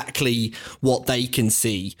see exactly what they can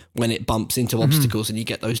see when it bumps into obstacles, and you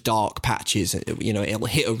get those dark patches. You know, it'll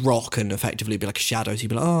hit a rock and effectively be like a shadow, so you'll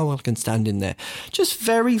be like, oh, well, I can stand in there. Just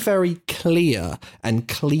very, very clear and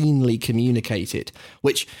cleanly communicated,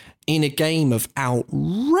 which in a game of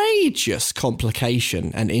outrageous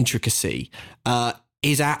complication and intricacy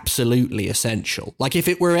is absolutely essential. Like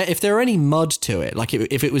if there were any mud to it, like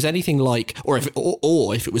if it was anything like, or if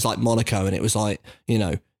it was like Monaco and it was like, you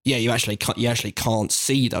know, yeah, you actually can't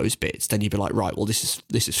see those bits, then you'd be like, right, well, this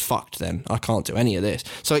is fucked then. I can't do any of this.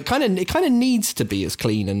 So it kind of needs to be as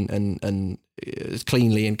clean and as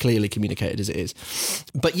cleanly and clearly communicated as it is.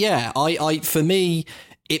 But yeah, I for me,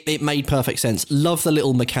 it made perfect sense. Love the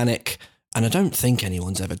little mechanic, and I don't think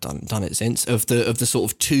anyone's ever done it since, of the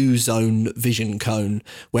sort of 2-zone vision cone,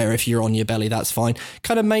 where if you're on your belly, that's fine.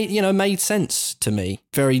 Kind of made sense to me.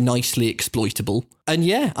 Very nicely exploitable. And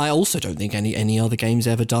yeah, I also don't think any other game's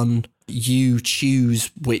ever done. You choose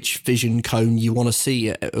which vision cone you want to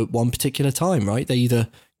see at one particular time, right? They either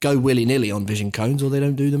go willy-nilly on vision cones or they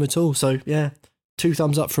don't do them at all. So yeah, 2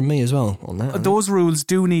 thumbs up from me as well on that. Those rules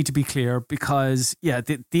do need to be clear because, yeah,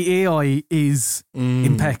 the AI is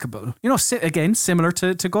impeccable. You know, again, similar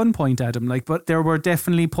to Gunpoint, Adam. Like, but there were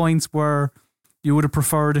definitely points where you would have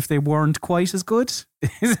preferred if they weren't quite as good.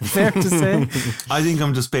 Is it fair to say? I think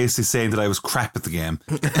I'm just basically saying that I was crap at the game.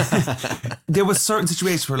 There was certain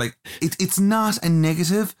situations where, like, it's not a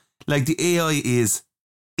negative. Like, the AI is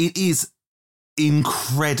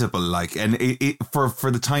incredible, like, and it for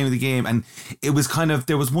the time of the game, and it was kind of,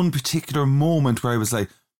 there was one particular moment where I was like,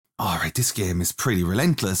 all right, this game is pretty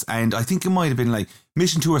relentless, and I think it might have been like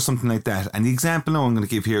Mission 2 or something like that. And the example now I'm going to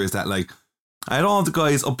give here is that, like, I had all the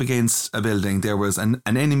guys up against a building. There was an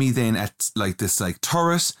enemy then at like this like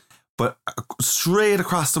turret, but straight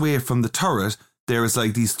across the way from the turret there was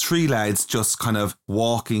like these 3 lads just kind of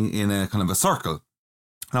walking in a kind of a circle.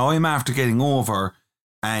 Now I'm after getting over,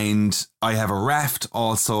 and I have a raft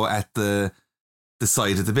also at the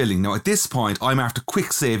side of the building. Now at this point I'm after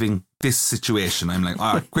quick saving this situation. I'm like,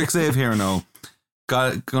 all right, quick save here now.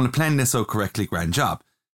 Gonna plan this out correctly, grand job.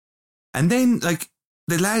 And then like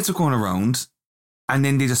the lads are going around, and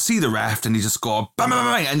then they just see the raft and they just go bam, bam,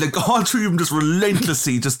 bam, and like all 3 of them just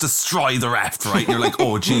relentlessly just destroy the raft, right? And you're like,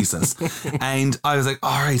 oh Jesus. And I was like,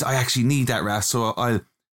 all right, I actually need that raft, so I'll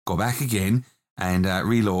go back again and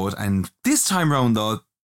reload. And this time round though,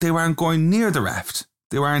 they weren't going near the raft.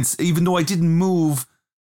 They weren't, even though I didn't move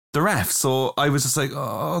the raft. So I was just like,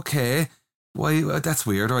 oh, okay, why? That's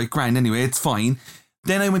weird. All right, grand. Anyway, it's fine.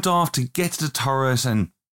 Then I went off to get to the turret,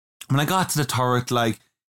 and when I got to the turret, like,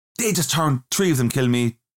 they just turned, 3 of them killed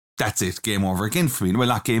me. That's it. Game over again for me. Well,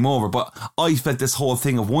 not game over, but I felt this whole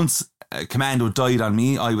thing of once Commando died on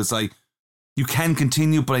me, I was like, you can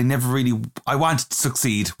continue, but I wanted to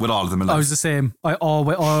succeed with all of them alive. I was the same. I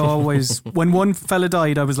always when one fella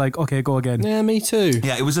died, I was like, okay, go again. Yeah, me too.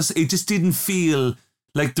 Yeah, it just didn't feel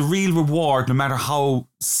like the real reward, no matter how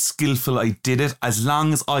skillful I did it. As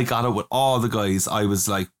long as I got it with all the guys, I was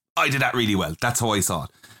like, I did that really well. That's how I saw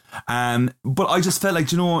it. But I just felt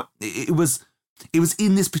like, you know, it was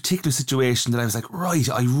in this particular situation that I was like, right,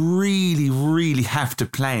 I really, really have to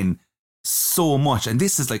plan so much. And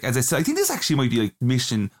this is like, as I said, I think this actually might be like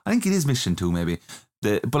I think it is mission 2 maybe.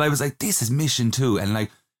 But I was like, this is mission 2, and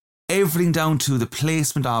like everything down to the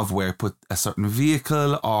placement of where put a certain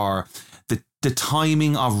vehicle, or the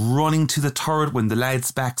timing of running to the turret when the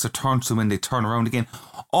lads' backs are turned to when they turn around again.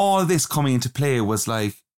 All of this coming into play was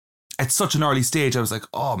like, at such an early stage, I was like,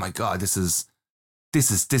 oh my God, this is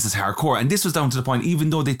hardcore. And this was down to the point,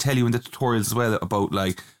 even though they tell you in the tutorials as well about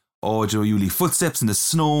like, oh, Joe, you leave footsteps in the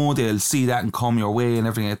snow, they'll see that and come your way and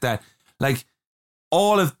everything like that. Like,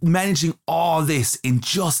 all of managing all this in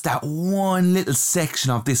just that one little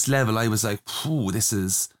section of this level, I was like, this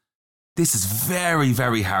is very,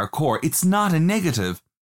 very hardcore. It's not a negative.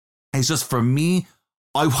 It's just, for me,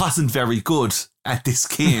 I wasn't very good at this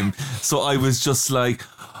game. So I was just like,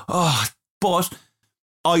 but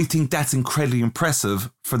I think that's incredibly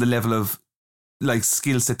impressive for the level of like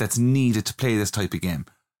skill set that's needed to play this type of game.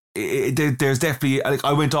 There's definitely, like,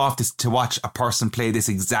 I went off this to watch a person play this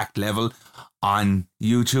exact level on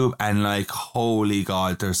YouTube, and like, holy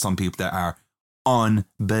God, there's some people that are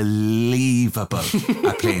unbelievable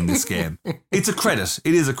at playing this game. It's a credit.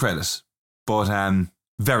 It is a credit, but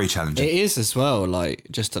very challenging. It is as well. Like,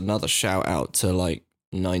 just another shout out to like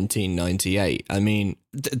 1998. I mean,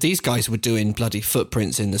 these guys were doing bloody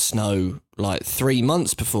footprints in the snow like 3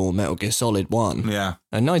 months before Metal Gear Solid 1. Yeah.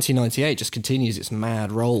 And 1998 just continues its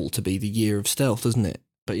mad role to be the year of stealth, doesn't it?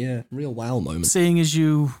 But yeah, real wow moment. Seeing as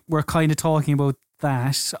you were kind of talking about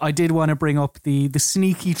that, I did want to bring up the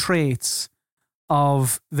sneaky traits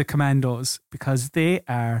of the Commandos, because they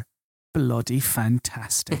are bloody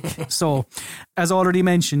fantastic. So, as already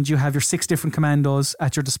mentioned, you have your 6 different commandos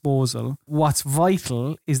at your disposal. What's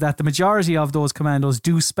vital is that the majority of those commandos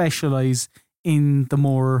do specialise in the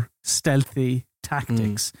more stealthy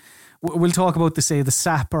tactics. We'll talk about the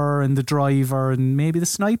sapper and the driver and maybe the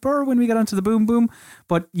sniper when we get onto the boom boom.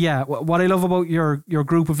 But yeah, what I love about your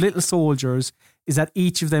group of little soldiers is that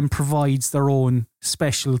each of them provides their own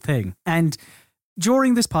special thing. And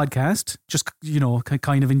during this podcast, just,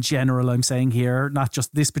 kind of in general, I'm saying here, not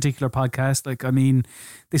just this particular podcast.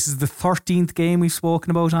 This is the 13th game we've spoken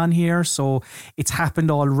about on here. So it's happened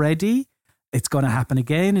already. It's going to happen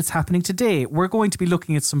again. It's happening today. We're going to be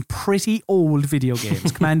looking at some pretty old video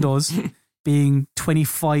games. Commandos being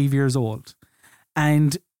 25 years old.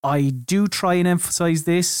 And I do try and emphasize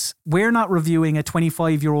this. We're not reviewing a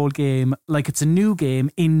 25-year-old game like it's a new game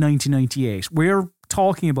in 1998. We're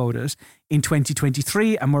talking about it in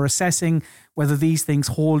 2023 and we're assessing whether these things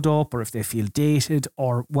hold up or if they feel dated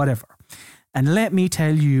or whatever. And let me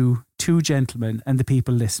tell you, two gentlemen and the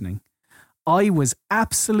people listening, I was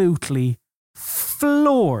absolutely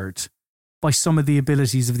floored by some of the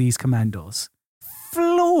abilities of these commandos.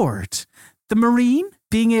 Floored. The Marine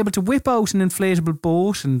being able to whip out an inflatable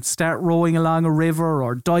boat and start rowing along a river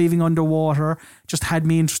or diving underwater just had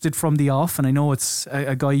me interested from the off. And I know it's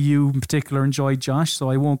a guy you in particular enjoyed, Josh, so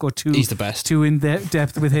I won't go He's the best. too in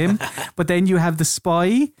depth with him. But then you have the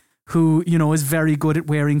spy who, is very good at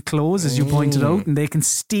wearing clothes, as you pointed out, and they can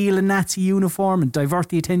steal a Nazi uniform and divert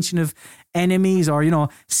the attention of enemies or,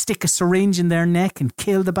 stick a syringe in their neck and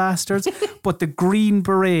kill the bastards. But the Green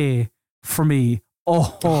Beret, for me,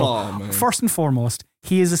 man. First and foremost,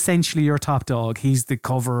 he is essentially your top dog. He's the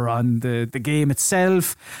cover on the game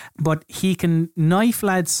itself, but he can knife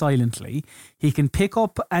lads silently. He can pick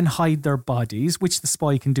up and hide their bodies, which the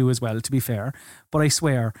spy can do as well, to be fair. But I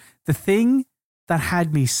swear, the thing that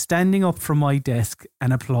had me standing up from my desk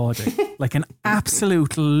and applauding like an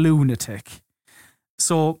absolute lunatic.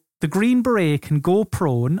 So the Green Beret can go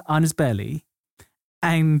prone on his belly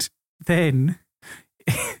and then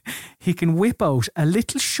he can whip out a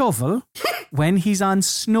little shovel when he's on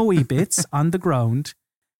snowy bits on the ground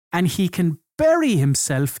and he can bury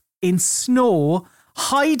himself in snow,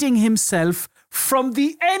 hiding himself from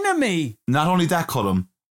the enemy. Not only that, Colm,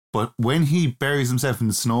 but when he buries himself in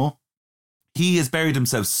the snow, he has buried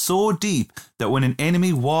himself so deep that when an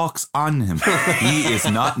enemy walks on him, he is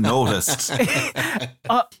not noticed.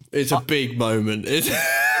 It's a big moment.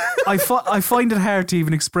 I find it hard to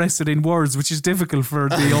even express it in words, which is difficult for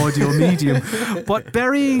the audio medium. But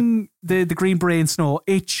burying the Green Beret in snow,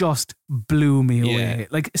 it just blew me away.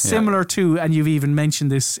 Like similar to, and you've even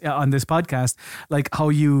mentioned this on this podcast, like how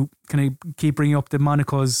you kind of keep bringing up the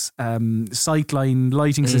Monaco's sightline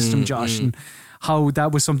lighting system, Josh, and how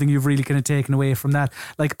that was something you've really kind of taken away from that.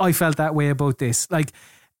 Like I felt that way about this. Like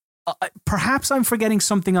perhaps I'm forgetting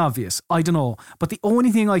something obvious. I don't know. But the only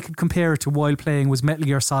thing I could compare it to while playing was Metal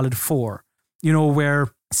Gear Solid 4, where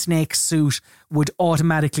Snake's suit would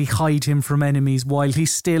automatically hide him from enemies while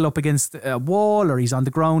he's still up against a wall or he's on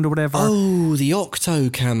the ground or whatever. Oh, the Octo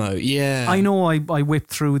camo, yeah. I know I whipped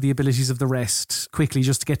through the abilities of the rest quickly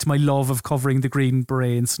just to get to my love of covering the Green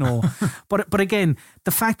Beret in snow. But again,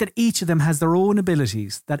 the fact that each of them has their own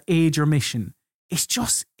abilities that aid your mission,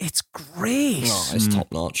 it's great. Oh, it's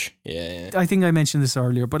top notch. Yeah. I think I mentioned this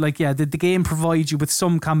earlier, but the game provides you with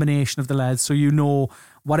some combination of the lads so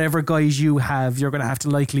whatever guys you have, you're going to have to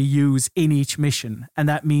likely use in each mission. And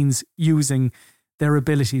that means using their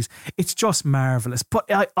abilities. It's just marvellous. But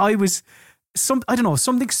I was...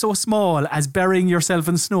 something so small as burying yourself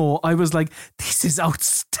in snow, I was like, this is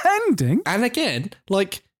outstanding. And again,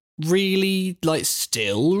 really,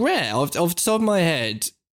 still rare. Off the top of my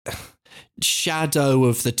head... Shadow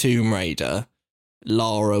of the Tomb Raider,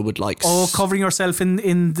 Lara would covering herself in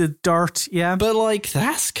the dirt, yeah. But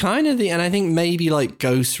that's kind of and I think maybe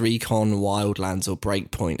Ghost Recon Wildlands or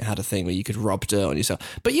Breakpoint had a thing where you could rub dirt on yourself.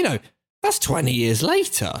 But that's 20 years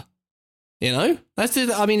later. That's it.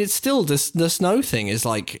 I mean, it's still the snow thing is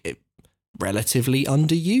relatively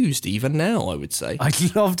underused even now, I would say. I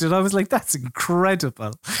loved it. I was like, that's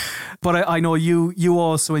incredible. But I know you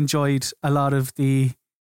also enjoyed a lot of the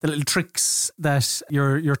little tricks that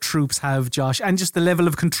your troops have, Josh, and just the level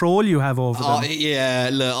of control you have over them. Yeah,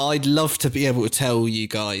 look, I'd love to be able to tell you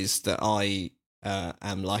guys that I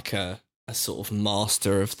am a sort of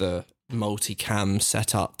master of the multicam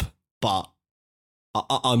setup, but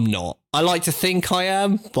I'm not. I like to think I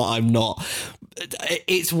am, but I'm not.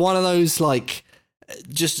 It's one of those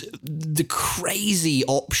just the crazy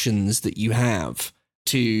options that you have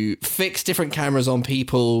to fix different cameras on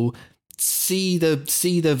people, see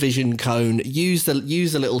the vision cone, use the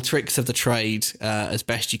little tricks of the trade as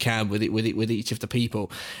best you can with each of the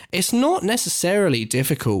people. It's not necessarily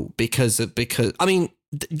difficult because I mean,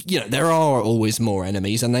 there are always more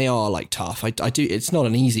enemies and they are like tough. I do. It's not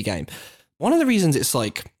an easy game. One of the reasons it's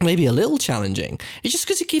like maybe a little challenging is just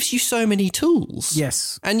because it gives you so many tools.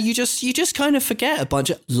 Yes. And you just kind of forget a bunch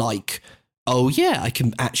of, like, oh yeah, I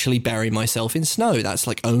can actually bury myself in snow. That's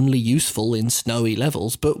like only useful in snowy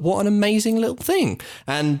levels, but what an amazing little thing.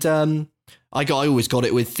 And I always got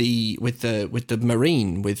it with the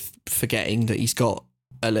Marine, with forgetting that he's got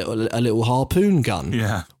a little harpoon gun.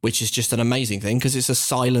 Yeah. Which is just an amazing thing because it's a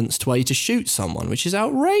silenced way to shoot someone, which is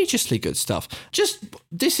outrageously good stuff.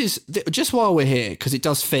 Just while we're here, because it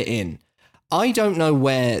does fit in. I don't know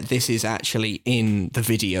where this is actually in the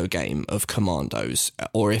video game of Commandos,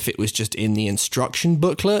 or if it was just in the instruction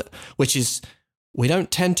booklet, which is, we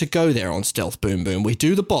don't tend to go there on Stealth Boom Boom. We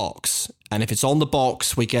do the box, and if it's on the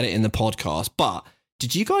box, we get it in the podcast. But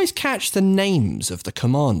did you guys catch the names of the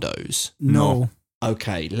Commandos? No.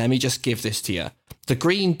 Okay, let me just give this to you. The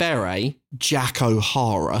Green Beret, Jack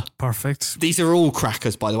O'Hara. Perfect. These are all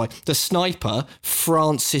crackers, by the way. The Sniper,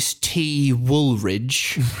 Francis T.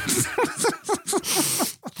 Woolridge.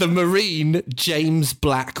 The Marine, James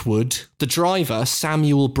Blackwood. The Driver,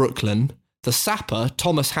 Samuel Brooklyn. The Sapper,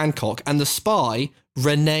 Thomas Hancock. And the Spy,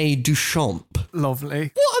 Rene Duchamp.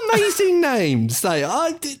 Lovely. What amazing names. They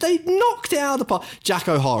knocked it out of the park. Jack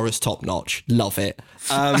O'Hara's top notch. Love it.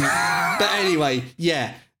 But anyway,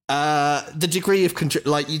 yeah. The degree of control,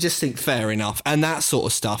 like, you just think fair enough. And that sort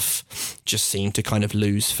of stuff just seemed to kind of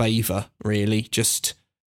lose favour, really. Just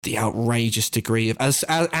the outrageous degree of,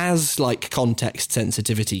 as like context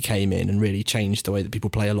sensitivity came in and really changed the way that people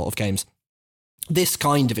play a lot of games. This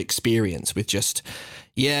kind of experience with just,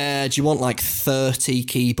 yeah, do you want like 30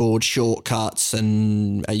 keyboard shortcuts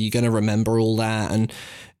and are you going to remember all that? And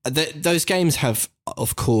those games have,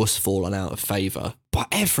 of course, fallen out of favour. But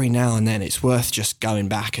every now and then it's worth just going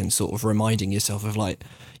back and sort of reminding yourself of like,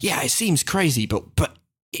 yeah, it seems crazy, but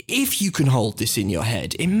if you can hold this in your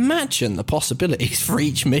head, imagine the possibilities for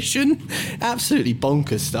each mission. Absolutely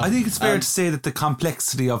bonkers stuff. I think it's fair to say that the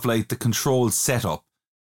complexity of like the control setup,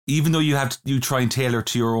 even though you try and tailor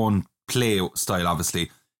to your own play style, obviously,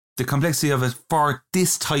 the complexity of it for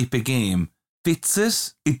this type of game fits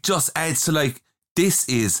it. It just adds to like, this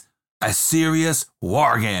is a serious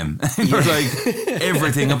war game. You're like,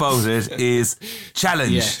 everything about it is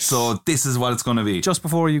challenge. Yes. So this is what it's going to be. Just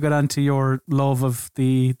before you got onto your love of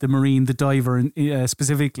the Marine, the Diver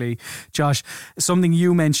specifically, Josh, something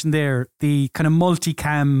you mentioned there, the kind of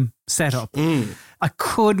multicam setup. I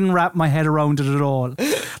couldn't wrap my head around it at all.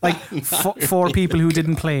 Like, for people who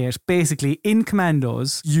didn't play it, basically in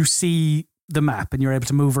Commandos, you see the map and you're able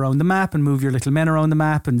to move around the map and move your little men around the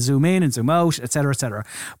map and zoom in and zoom out, etc., etc.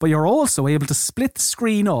 But you're also able to split the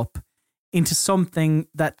screen up into something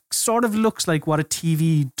that sort of looks like what a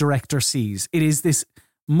TV director sees. It is this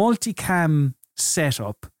multicam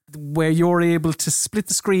setup where you're able to split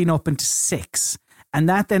the screen up into 6, and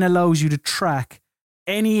that then allows you to track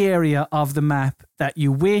any area of the map that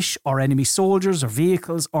you wish, or enemy soldiers or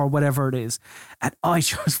vehicles or whatever it is. And I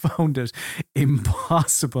just found it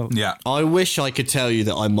impossible. Yeah. I wish I could tell you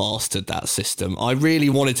that I mastered that system. I really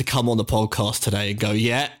wanted to come on the podcast today and go,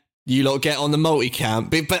 yeah, you lot get on the multicam,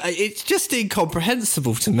 but it's just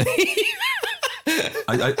incomprehensible to me.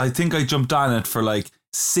 I think I jumped on it for like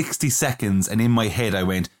 60 seconds and in my head I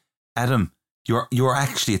went, Adam, you're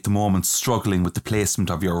actually at the moment struggling with the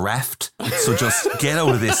placement of your raft, so just get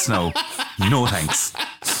out of this now. No thanks.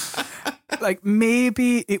 Like,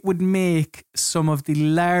 maybe it would make some of the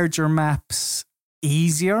larger maps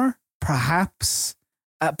easier, perhaps,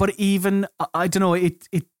 but even, I don't know, it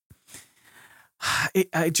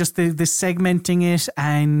just the segmenting it,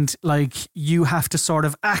 and like you have to sort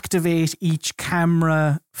of activate each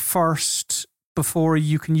camera first before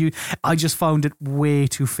you can use. I just found it way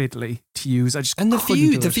too fiddly to use. And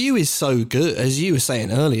the view is so good, as you were saying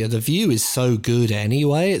earlier. The view is so good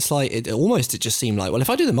anyway. It's like it just seemed like, well, if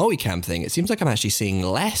I do the multicam thing, it seems like I'm actually seeing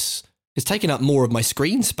less. It's taking up more of my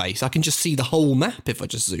screen space. I can just see the whole map if I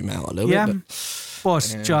just zoom out a little bit.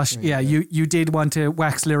 But Josh, you did want to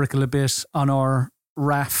wax lyrical a bit on our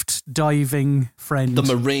raft diving friend.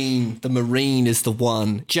 The Marine is the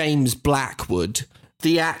one. James Blackwood.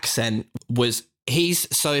 The accent was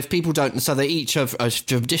so if people don't, so they each have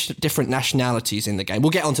different nationalities in the game. We'll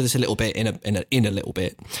get onto this a little bit in a little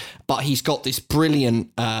bit, but he's got this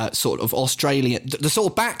brilliant sort of Australian, the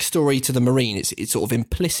sort of backstory to the Marine. It's sort of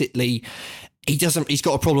implicitly, he's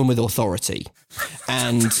got a problem with authority,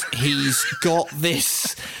 and he's got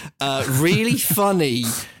this really funny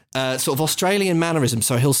sort of Australian mannerism.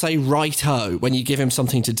 So he'll say righto when you give him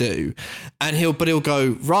something to do, and he'll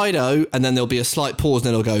go righto, and then there'll be a slight pause, and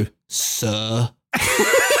then he'll go sir.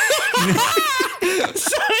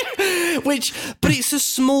 But it's a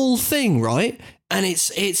small thing, right? And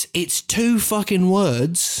it's 2 fucking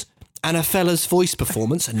words and a fella's voice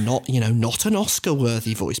performance, and not an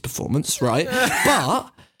Oscar-worthy voice performance, right?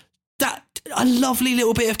 But that a lovely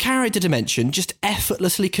little bit of character dimension, just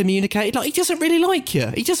effortlessly communicated. Like, he doesn't really like you.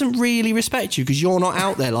 He doesn't really respect you because you're not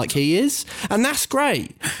out there like he is. And that's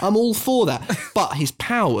great. I'm all for that. But his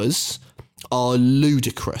powers are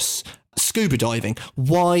ludicrous. Scuba diving.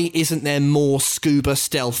 Why isn't there more scuba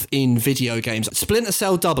stealth in video games? Splinter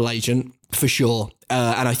Cell Double Agent, for sure.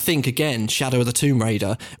 And I think, again, Shadow of the Tomb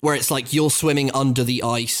Raider, where it's like you're swimming under the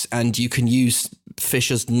ice and you can use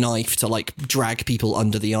Fisher's knife to like drag people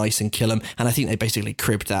under the ice and kill them. And I think they basically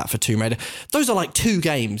cribbed that for Tomb Raider. Those are like 2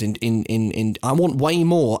 games in I want way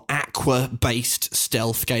more aqua-based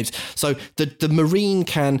stealth games. So the Marine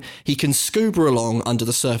can scuba along under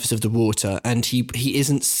the surface of the water, and he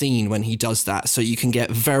isn't seen when he does that. So you can get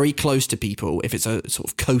very close to people if it's a sort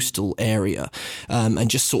of coastal area, and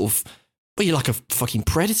just sort of, well, you're like a fucking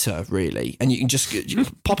predator, really. And you can just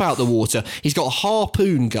pop out the water. He's got a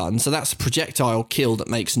harpoon gun, so that's a projectile kill that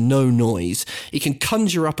makes no noise. He can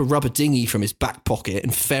conjure up a rubber dinghy from his back pocket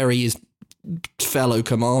and ferry his fellow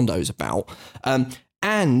commandos about.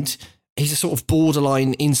 And he's a sort of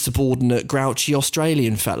borderline, insubordinate, grouchy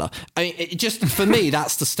Australian fella. I mean, for me,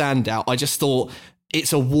 that's the standout. I just thought,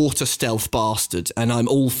 it's a water stealth bastard, and I'm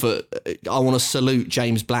all for... I want to salute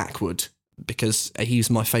James Blackwood, because he's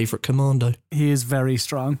my favourite commando. He is very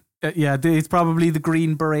strong. Yeah, it's probably the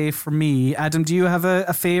Green Beret for me. Adam, do you have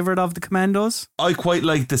a favourite of the Commandos? I quite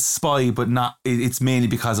like the spy, but not. It's mainly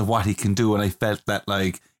because of what he can do, and I felt that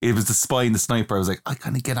like it was the spy and the sniper. I was like, I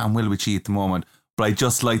kind of get on well with you at the moment, but I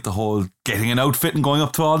just like the whole getting an outfit and going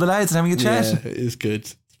up to all the lads and having a chat. Yeah, it is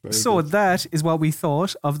good. So that is what we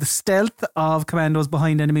thought of the stealth of Commandos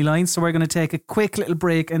behind enemy lines. So we're going to take a quick little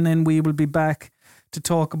break, and then we will be back to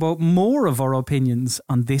talk about more of our opinions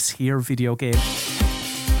on this here video game.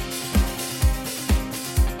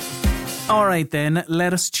 All right then,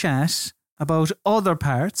 let us chat about other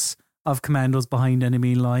parts of Commandos behind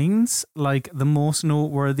enemy lines, like the most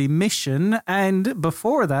noteworthy mission, and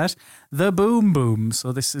before that, the boom boom.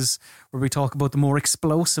 So this is where we talk about the more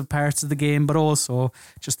explosive parts of the game, but also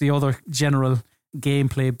just the other general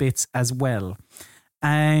gameplay bits as well.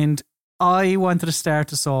 And I wanted to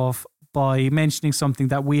start us off by mentioning something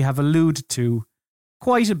that we have alluded to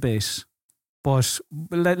quite a bit, but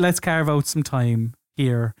let's carve out some time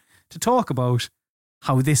here to talk about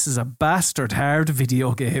how this is a bastard hard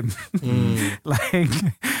video game. Like,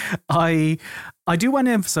 I do want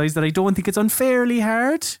to emphasize that I don't think it's unfairly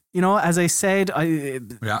hard. You know, as I said,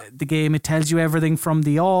 the game, it tells you everything from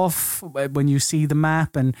the off when you see the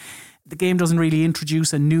map, and the game doesn't really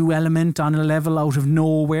introduce a new element on a level out of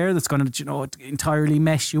nowhere that's going to, entirely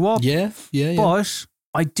mess you up. Yeah. But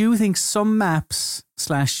I do think some maps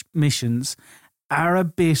 / missions are a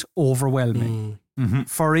bit overwhelming. Mm-hmm.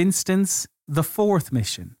 For instance, the 4th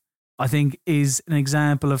mission, I think, is an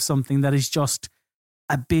example of something that is just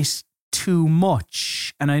a bit too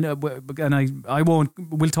much. And I know, and I won't.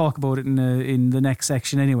 We'll talk about it in the next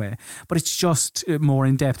section anyway. But it's just more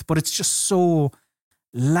in depth. But it's just so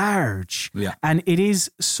large. Yeah. And it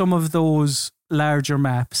is some of those larger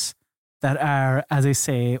maps that are, as I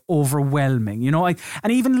say, overwhelming.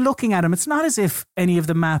 And even looking at them, it's not as if any of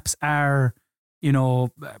the maps are,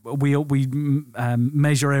 we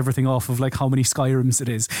measure everything off of like how many Skyrims it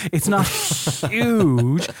is. It's not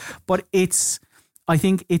huge, but I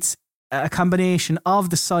think it's a combination of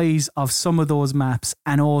the size of some of those maps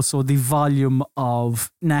and also the volume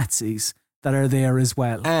of Nazis that are there as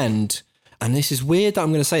well. And this is weird that I'm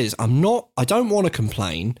going to say this. I don't want to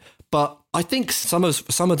complain, but I think some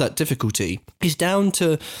of that difficulty is down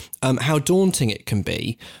to how daunting it can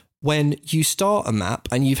be when you start a map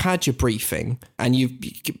and you've had your briefing and you've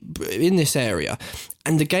in this area,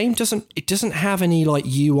 and the game doesn't have any like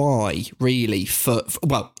UI really for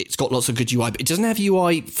well, it's got lots of good UI, but it doesn't have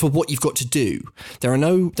UI for what you've got to do. There are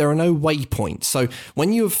no waypoints. So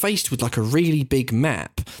when you're faced with like a really big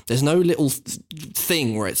map, there's no little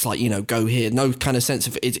thing where it's like, go here. No kind of sense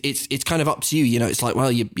of it's kind of up to you. It's like,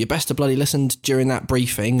 well, you best have bloody listened during that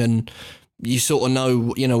briefing and you sort of know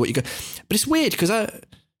what you go. But it's weird because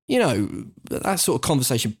that sort of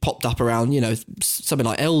conversation popped up around, something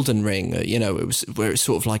like Elden Ring, it was where it's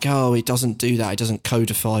sort of like, oh, it doesn't do that. It doesn't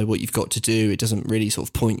codify what you've got to do. It doesn't really sort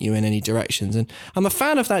of point you in any directions. And I'm a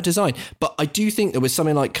fan of that design, but I do think that with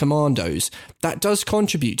something like Commandos, that does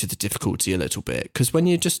contribute to the difficulty a little bit, because when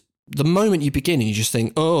you're just the moment you begin and you just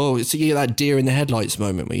think, oh, it's that deer in the headlights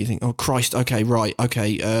moment where you think, oh Christ, okay, right,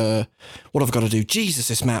 okay, what have I got to do? Jesus,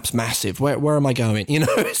 this map's massive. Where am I going? You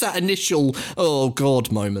know, it's that initial, oh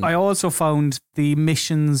God moment. I also found the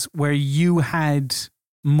missions where you had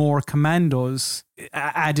more commandos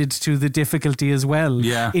added to the difficulty as well.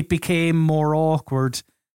 Yeah. It became more awkward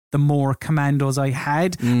the more commandos I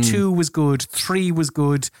had. 2 was good, 3 was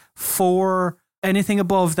good, 4, anything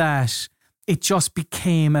above that, it just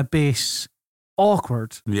became a bit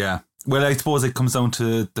awkward. Yeah. Well, I suppose it comes down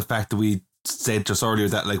to the fact that we said just earlier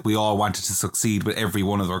that like we all wanted to succeed with every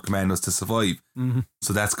one of our commandos to survive. Mm-hmm.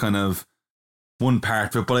 So that's kind of one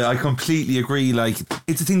part of it. But I completely agree. Like,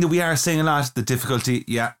 it's a thing that we are saying a lot, the difficulty,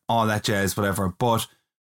 yeah, all that jazz, whatever. But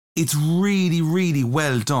it's really, really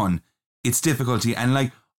well done. It's difficulty. And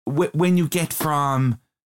like, when you get from,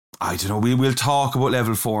 I don't know, we'll talk about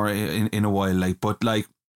level 4 in a while, like, but like,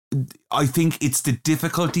 I think it's the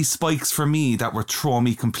difficulty spikes for me that were throwing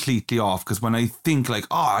me completely off. Because when I think like,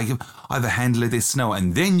 oh, I have a handle of this now,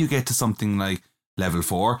 and then you get to something like level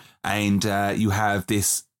 4, and you have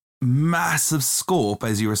this massive scope,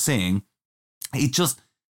 as you were saying,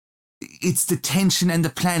 it's the tension and the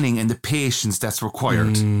planning and the patience that's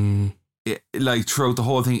required. Like throughout the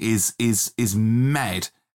whole thing is mad,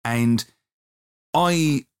 and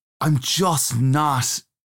I'm just not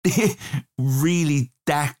really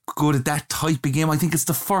that good at that type of game. I think it's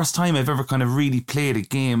the first time I've ever kind of really played a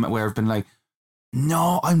game where I've been like,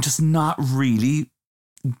 no, I'm just not really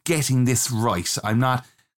getting this right. I'm not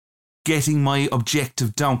getting my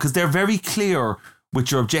objective down, because they're very clear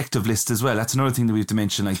with your objective list as well. That's another thing that we have to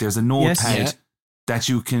mention. Like, there's a notepad that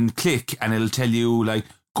you can click and it'll tell you like,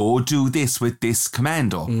 go do this with this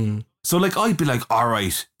commando. So like, I'd be like, all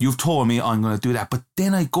right, you've told me I'm going to do that. But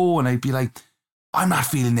then I go and I'd be like, I'm not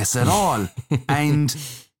feeling this at all. And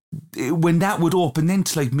when that would open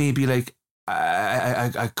into like maybe like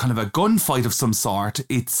a kind of a gunfight of some sort,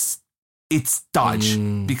 it's dodge.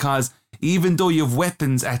 Because even though you have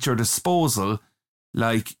weapons at your disposal,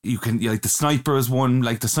 like you can, like the sniper is one,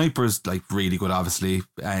 like the sniper is like really good, obviously.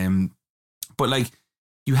 But like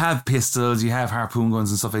you have pistols, you have harpoon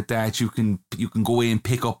guns and stuff like that. You can go in and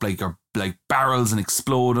pick up like your like barrels and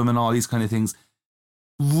explode them and all these kind of things.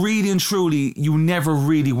 Really and truly, you never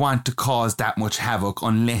really want to cause that much havoc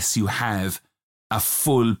unless you have a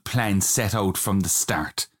full plan set out from the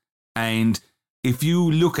start. And if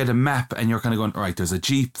you look at a map and you're kind of going, all right, there's a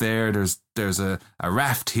jeep there, there's a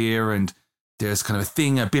raft here, and there's kind of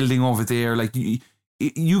a building over there. Like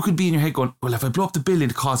you could be in your head going, well, if I blow up the building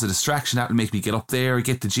to cause a distraction, that will make me get up there,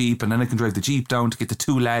 get the jeep, and then I can drive the jeep down to get the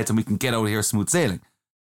 2 lads and we can get out of here smooth sailing.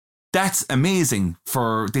 That's amazing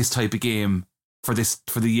for this type of game, for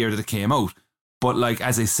the year that it came out. But like,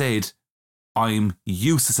 as I said, I'm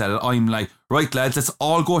useless at it. I'm like, right lads, let's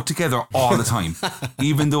all go together all the time.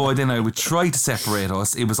 Even though I would try to separate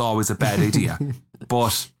us, it was always a bad idea.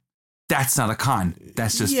 But that's not a con.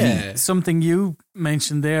 That's just me. Something you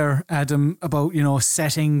mentioned there, Adam, about,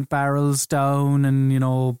 setting barrels down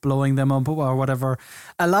and, blowing them up or whatever.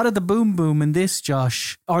 A lot of the boom boom in this,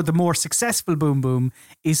 Josh, or the more successful boom boom,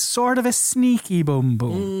 is sort of a sneaky boom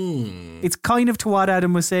boom. It's kind of to what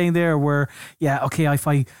Adam was saying there, where, if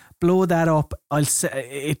I blow that up,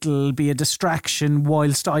 it'll be a distraction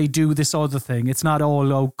whilst I do this other thing. It's not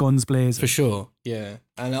all out guns blazing. For sure, yeah.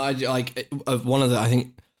 And I like one of the, I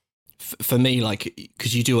think, for me, like,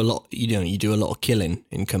 because you do a lot, you do a lot of killing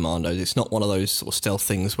in Commandos. It's not one of those sort of stealth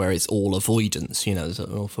things where it's all avoidance. There's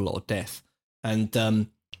an awful lot of death, and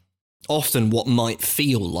often what might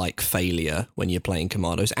feel like failure when you're playing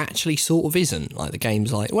Commandos actually sort of isn't. Like the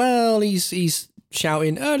game's like, well, he's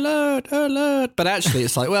shouting alert, alert, but actually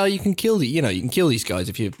it's like, well, you can kill these guys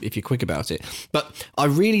if you're quick about it. But I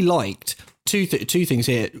really liked two things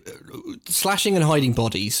here. Slashing and hiding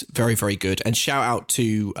bodies, very, very good. And shout out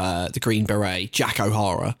to the Green Beret, Jack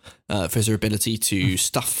O'Hara, for his ability to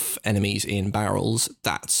stuff enemies in barrels.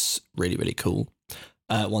 That's really, really cool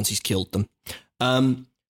once he's killed them.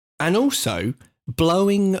 And also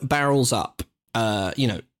blowing barrels up,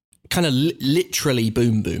 kind of literally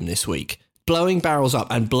boom boom this week. Blowing barrels up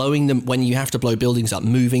and blowing them when you have to blow buildings up,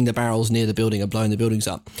 moving the barrels near the building and blowing the buildings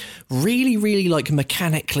up. Really, really like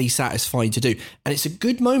mechanically satisfying to do. And it's a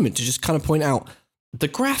good moment to just kind of point out the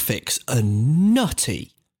graphics are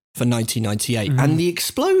nutty for 1998. And the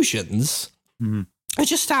explosions are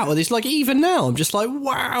just out of this. Like even now, I'm just like,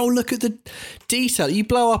 wow, look at the detail. You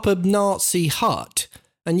blow up a Nazi hut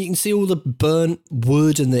and you can see all the burnt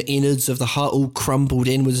wood and the innards of the hut all crumbled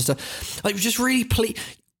inwards and stuff. Like just really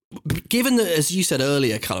given that, as you said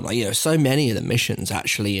earlier, Callum, like, you know, so many of the missions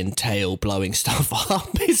actually entail blowing stuff up.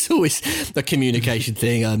 It's always the communication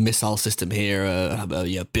thing, a missile system here,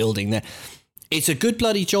 a building there. It's a good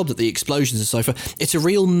bloody job that the explosions are so far. It's a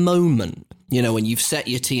real moment, you know, when you've set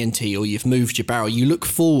your TNT or you've moved your barrel, you look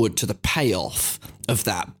forward to the payoff of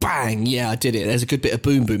that. Bang, yeah, I did it. There's a good bit of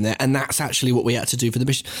boom boom there. And that's actually what we had to do for the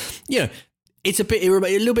mission. You know, it's a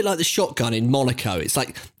little bit like the shotgun in Monaco. It's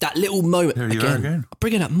like that little moment. Here you are again.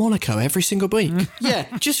 Bringing up Monaco every single week. Yeah,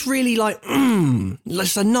 just really like,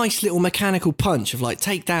 just a nice little mechanical punch of like,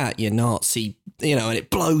 take that, you Nazi, you know, and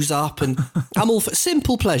it blows up, and I'm all for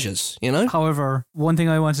simple pleasures, you know? However, one thing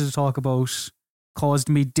I wanted to talk about caused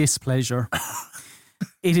me displeasure.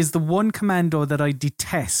 It is the one commando that I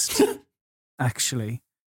detest, actually.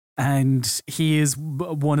 And he is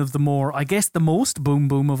one of the more, I guess, the most boom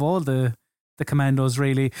boom of all the commandos,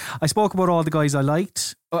 really. I spoke about all the guys I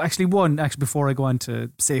liked. Oh, actually, before I go on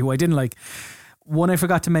to say who I didn't like, one I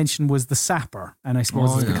forgot to mention was the Sapper. And I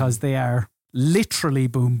suppose it's because they are literally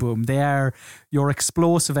boom boom. They are your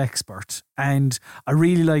explosive expert. And I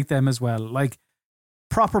really like them as well. Like,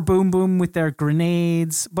 proper boom boom with their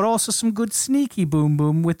grenades, but also some good sneaky boom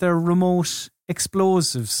boom with their remote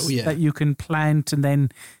explosives that you can plant and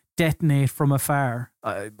then detonate from afar.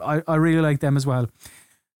 I really like them as well.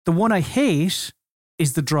 The one I hate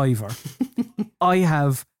is the driver. I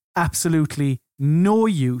have absolutely no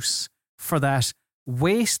use for that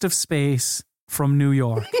waste of space from New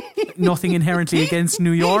York. Nothing inherently against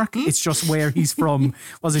New York. It's just where he's from.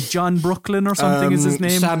 Was it John Brooklyn or something is his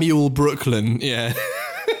name? Samuel Brooklyn, yeah.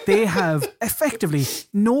 They have effectively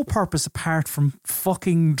no purpose apart from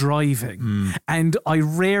fucking driving. And I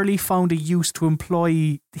rarely found a use to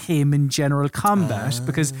employ him in general combat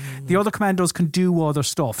because the other commandos can do other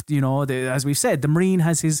stuff. You know, as we've said, the Marine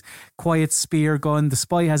has his quiet spear gun, the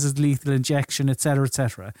spy has his lethal injection, etc.,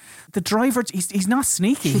 etc. The driver, he's not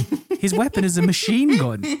sneaky. His weapon is a machine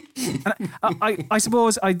gun. And I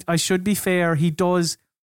suppose I should be fair. He does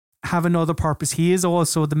have another purpose. He is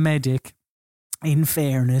also the medic, in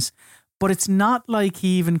fairness, but it's not like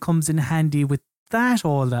he even comes in handy with that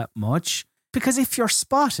all that much, because if you're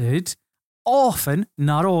spotted, often,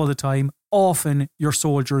 not all the time, often your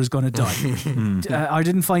soldier is going to die. I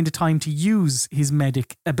didn't find the time to use his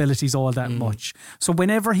medic abilities all that much. So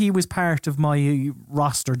whenever he was part of my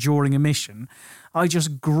roster during a mission, I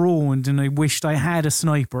just groaned and I wished I had a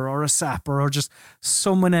sniper or a sapper or just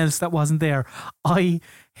someone else that wasn't there. I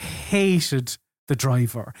hated the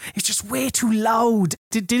driver. It's just way too loud.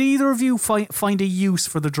 Did either of you find a use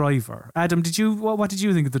for the driver? Adam, what did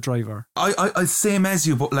you think of the driver? I same as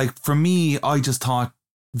you, but like for me, I just thought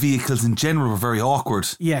vehicles in general were very awkward.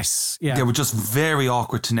 Yes, yeah. They were just very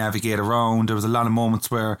awkward to navigate around. There was a lot of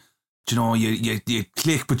moments where, you know, you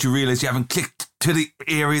click, but you realise you haven't clicked to the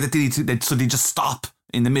area that they need to, so they just stop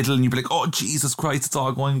in the middle and you'd be like, oh, Jesus Christ, it's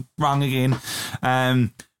all going wrong again.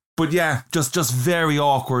 But yeah, just very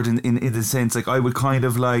awkward in the sense, like I would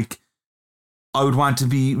want to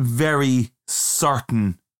be very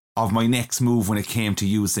certain of my next move when it came to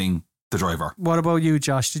using the driver. What about you,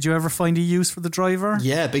 Josh? Did you ever find a use for the driver?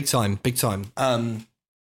 Yeah, big time. And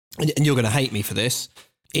you're going to hate me for this.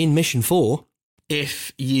 In Mission 4,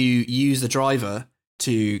 if you use the driver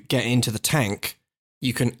to get into the tank,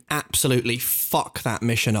 you can absolutely fuck that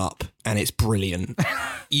mission up, and it's brilliant.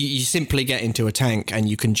 You simply get into a tank and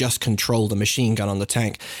you can just control the machine gun on the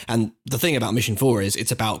tank. And the thing about Mission 4 is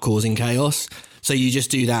it's about causing chaos. So you just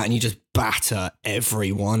do that and you just batter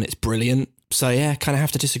everyone. It's brilliant. So yeah, kind of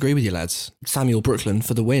have to disagree with you, lads. Samuel Brooklyn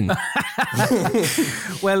for the win.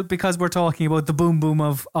 Well, because we're talking about the boom boom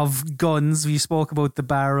of guns, we spoke about the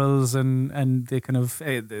barrels and the kind of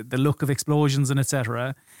the look of explosions and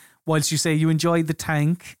etc. Whilst you say you enjoyed the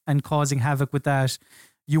tank and causing havoc with that,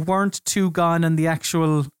 you weren't too gone on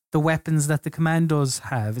the weapons that the commandos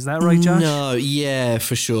have. Is that right, Josh? No, yeah,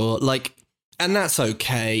 for sure. Like, and that's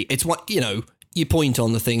okay. It's what, you know, you point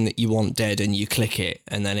on the thing that you want dead and you click it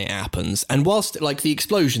and then it happens. And whilst like the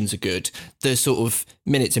explosions are good, the sort of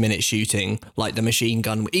minute to minute shooting, like the machine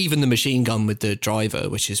gun, even the machine gun with the driver,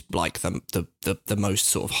 which is like the most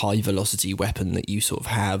sort of high velocity weapon that you sort of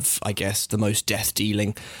have, I guess, the most death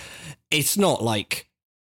dealing. It's not like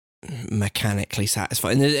mechanically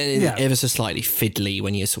satisfying. And it's ever so slightly fiddly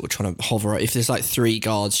when you're sort of trying to hover. If there's like 3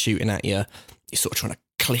 guards shooting at you, you're sort of trying to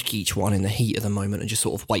click each one in the heat of the moment and just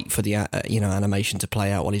sort of wait for the animation to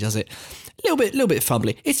play out while he does it. A little bit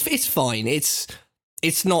fumbly. It's fine.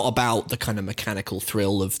 It's not about the kind of mechanical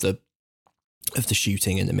thrill of the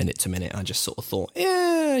shooting in the minute to minute. I just sort of thought,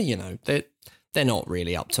 yeah, you know, they're not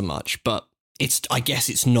really up to much, but I guess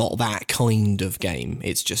it's not that kind of game.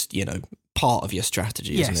 It's just, you know, part of your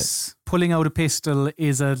strategy, isn't it? Yes. Pulling out a pistol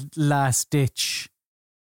is a last-ditch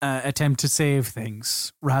attempt to save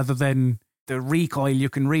things rather than the recoil. You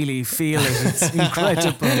can really feel it. It's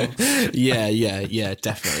incredible. Yeah,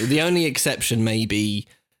 definitely. The only exception may be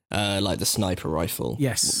like the sniper rifle.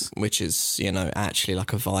 Yes. Which is, actually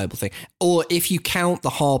like a viable thing. Or if you count the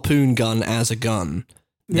harpoon gun as a gun,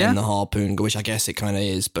 then the harpoon, which I guess it kind of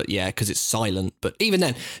is, but yeah, because it's silent. But even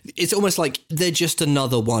then, it's almost like they're just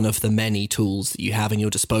another one of the many tools that you have in your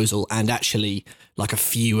disposal. And actually, like a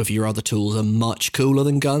few of your other tools are much cooler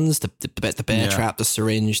than guns. The bear trap, the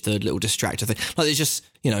syringe, the little distractor thing. Like it's just,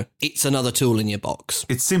 it's another tool in your box.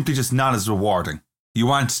 It's simply just not as rewarding. You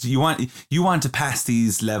want to pass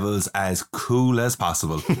these levels as cool as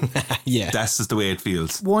possible. Yeah, that's just the way it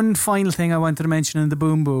feels. One final thing I wanted to mention in the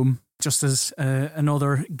Boom Boom, just as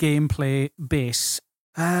another gameplay bit.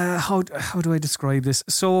 How do I describe this?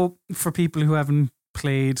 So for people who haven't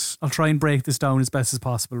played, I'll try and break this down as best as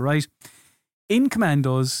possible, right? In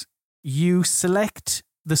Commandos, you select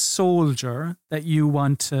the soldier that you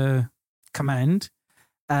want to command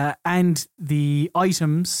and the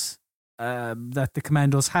items that the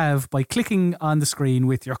Commandos have by clicking on the screen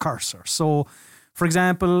with your cursor. So, for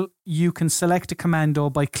example, you can select a commando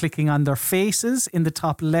by clicking on their faces in the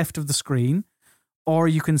top left of the screen, or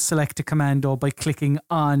you can select a commando by clicking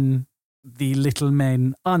on the little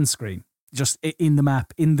men on screen, just in the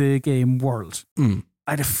map, in the game world. I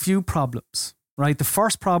had a few problems, right? The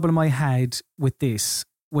first problem I had with this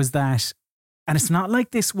was that, and it's not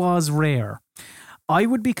like this was rare, I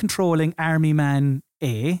would be controlling Army Man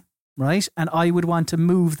A, right? And I would want to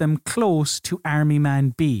move them close to Army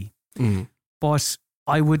Man B. But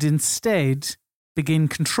I would instead begin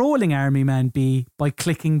controlling Army Man B by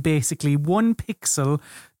clicking basically 1 pixel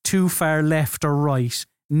too far left or right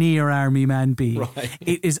near Army Man B. Right.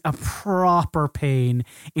 It is a proper pain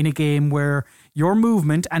in a game where your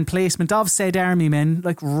movement and placement of said Army men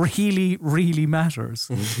really, really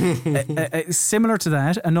matters. Similar to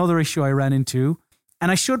that, another issue I ran into,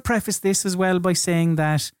 and I should preface this as well by saying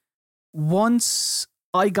that once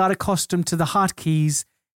I got accustomed to the hotkeys,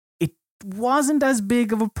 it wasn't as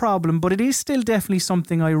big of a problem, but it is still definitely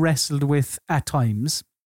something I wrestled with at times.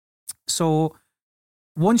 So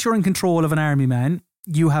once you're in control of an army man,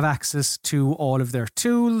 you have access to all of their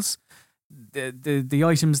tools, the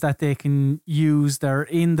items that they can use. They're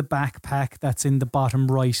in the backpack that's in the bottom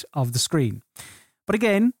right of the screen. But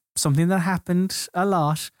again, something that happened a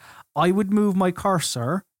lot, I would move my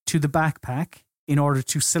cursor to the backpack in order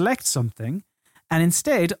to select something, and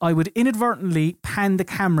instead I would inadvertently pan the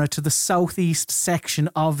camera to the southeast section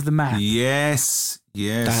of the map. Yes.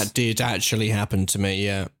 That did actually happen to me,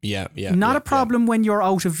 yeah. Not a problem when you're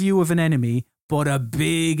out of view of an enemy, but a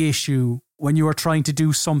big issue when you are trying to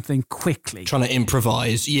do something quickly. Trying to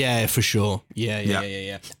improvise, yeah, for sure.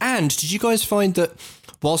 Yeah. And did you guys find that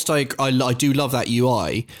whilst I do love that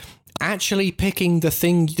UI, actually picking the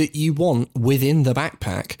thing that you want within the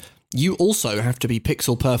backpack, you also have to be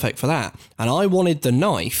pixel perfect for that. And I wanted the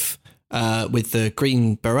knife with the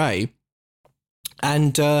green beret,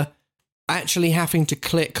 and actually having to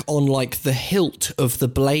click on the hilt of the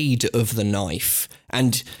blade of the knife.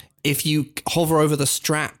 And if you hover over the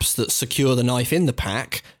straps that secure the knife in the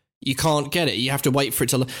pack, you can't get it. You have to wait for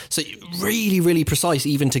it to... So really, really precise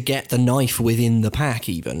even to get the knife within the pack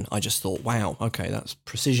even. I just thought, wow, okay, that's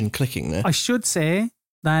precision clicking there. I should say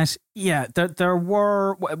that, yeah, there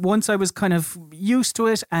were... Once I was kind of used to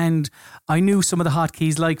it and I knew some of the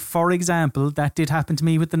hotkeys, for example, that did happen to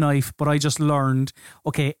me with the knife, but I just learned,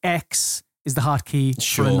 okay, X is the hotkey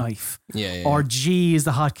for a knife. Yeah. Or G is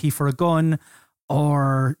the hotkey for a gun.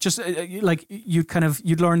 Or just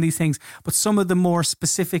you'd learn these things. But some of the more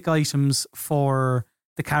specific items for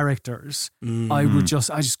the characters, I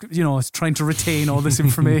just, I was trying to retain all this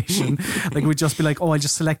information. It would just be I'll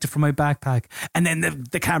just select it from my backpack. And then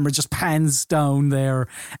the camera just pans down there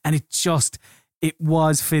and it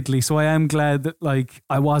was fiddly. So I am glad that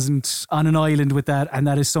I wasn't on an island with that, and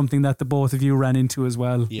that is something that the both of you ran into as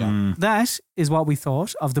well. Yeah. That is what we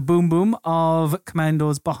thought of the Boom Boom of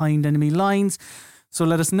Commandos Behind Enemy Lines. So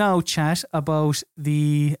let us now chat about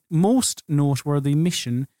the most noteworthy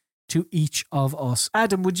mission to each of us.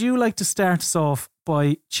 Adam, would you like to start us off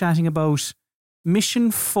by chatting about Mission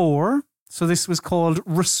 4? So this was called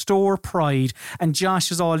Restore Pride, and Josh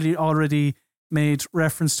has already made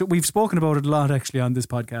reference to. We've spoken about it a lot actually on this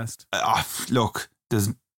podcast. Look, there's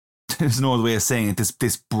no other way of saying it.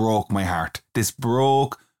 This broke my heart. This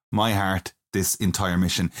broke my heart. This entire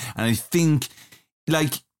mission, and I think,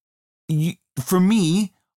 for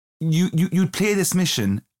me, you'd play this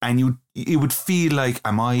mission, and it would feel like,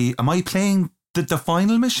 am I playing the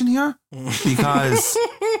final mission here, because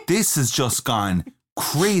this has just gone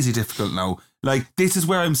crazy difficult now. Like, this is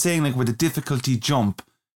where I'm saying, like, with the difficulty jump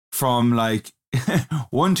from like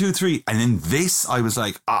 1, 2, 3, and then this, I was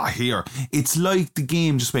like, here. It's like the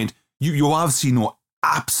game just went, you obviously know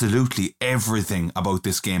absolutely everything about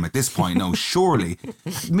this game at this point now, surely.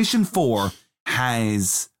 Mission 4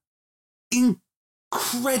 has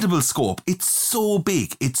incredible scope. It's so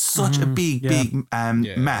big. It's such a big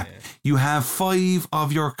map. You have 5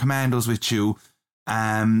 of your commandos with you,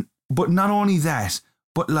 but not only that,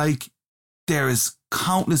 but like there is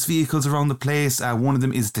countless vehicles around the place. One of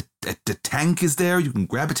them is the tank is there. You can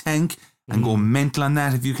grab a tank and go mental on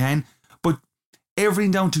that if you can. But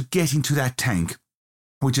everything down to getting to that tank,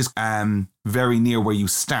 which is very near where you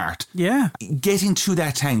start. Yeah. Getting to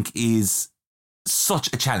that tank is such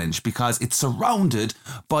a challenge because it's surrounded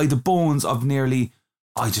by the bones of nearly,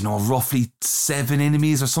 I don't know, roughly 7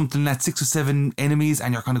 enemies or something like that, 6 or 7 enemies,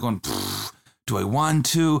 and you're kind of going, do I want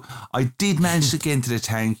to? I did manage to get into the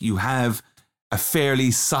tank. You have a fairly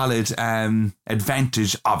solid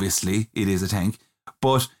advantage, obviously, it is a tank.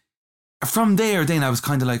 But from there, then I was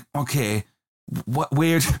kind of like, okay,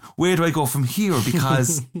 where do I go from here?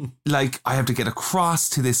 Because like I have to get across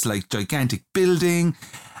to this like gigantic building.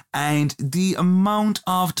 And the amount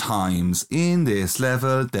of times in this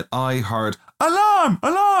level that I heard alarm,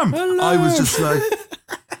 I was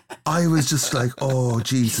just like, oh,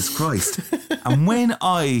 Jesus Christ. And when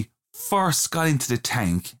I first got into the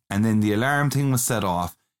tank and then the alarm thing was set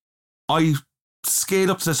off, I scaled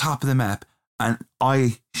up to the top of the map and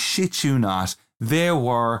I shit you not, there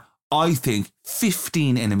were, I think,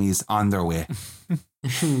 15 enemies on their way.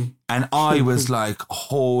 And I was like,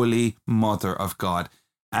 holy mother of God.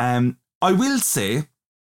 I will say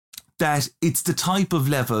that it's the type of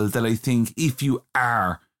level that I think if you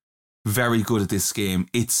are very good at this game,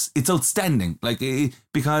 it's outstanding. Like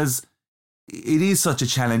because it is such a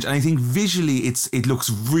challenge, and I think visually it looks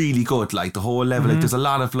really good. Like the whole level, like there's a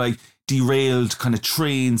lot of like derailed kind of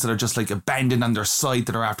trains that are just like abandoned on their side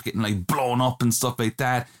that are after getting like blown up and stuff like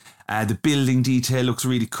that. The building detail looks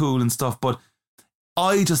really cool and stuff, but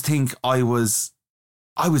I just think I was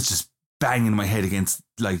just banging my head against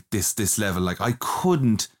like this level. Like I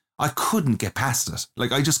couldn't get past it.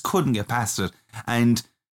 Like I just couldn't get past it. And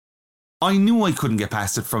I knew I couldn't get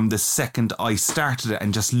past it from the second I started it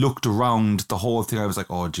and just looked around the whole thing. I was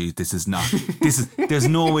like, oh gee, there's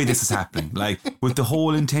no way this is happening. Like with the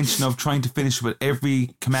whole intention of trying to finish with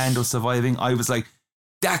every commando surviving, I was like,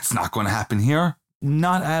 that's not going to happen here.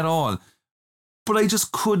 Not at all. But I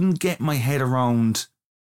just couldn't get my head around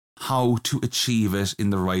how to achieve it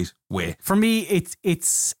in the right way. For me,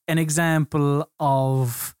 it's an example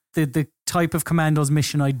of the type of Commandos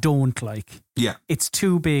mission I don't like. Yeah. It's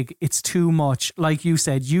too big. It's too much. Like you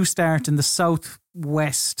said, you start in the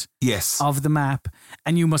southwest of the map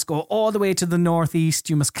and you must go all the way to the northeast.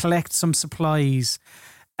 You must collect some supplies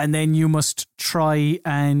and then you must try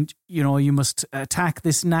and, you must attack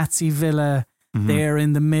this Nazi villa there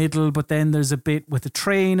in the middle, but then there's a bit with a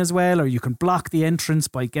train as well, or you can block the entrance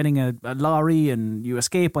by getting a lorry and you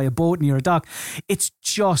escape by a boat near a dock. It's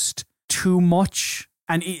just too much.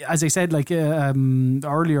 And as I said, like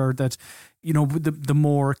earlier, that, the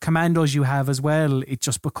more commandos you have as well, it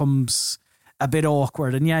just becomes a bit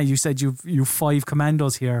awkward. And yeah, you said you've 5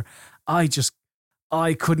 commandos here. I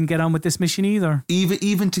couldn't get on with this mission either.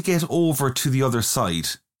 Even to get over to the other side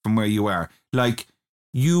from where you are, like,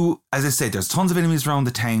 as I said, there's tons of enemies around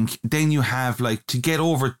the tank. Then you have like to get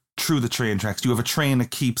over through the train tracks. You have a train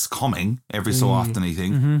that keeps coming every so often, I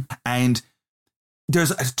think. And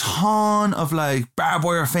there's a ton of like barbed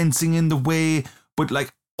wire fencing in the way. But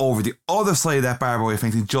like over the other side of that barbed wire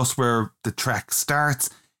fencing, just where the track starts,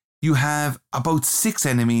 you have about 6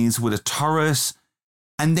 enemies with a turret.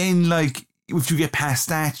 And then like if you get past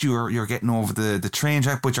that, you're getting over the train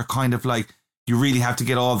track, but you're kind of like, you really have to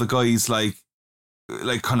get all the guys like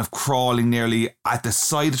kind of crawling nearly at the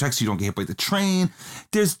side of the track so you don't get hit by the train.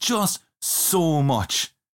 There's just so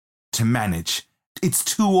much to manage. It's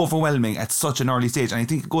too overwhelming at such an early stage. And I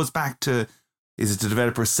think it goes back to, is it the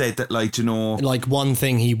developer said that like, like one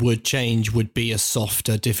thing he would change would be a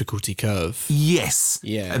softer difficulty curve. Yes.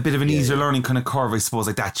 Yeah. A bit of an easier learning kind of curve, I suppose,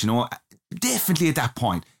 like that, definitely at that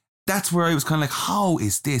point. That's where I was kind of like, how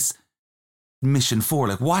is this mission 4?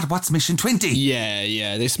 Like, what's mission 20?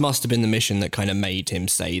 Yeah. This must have been the mission that kind of made him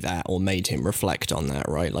say that or made him reflect on that,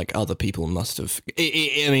 right? Like other people must have.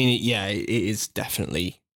 It is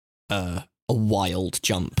definitely a wild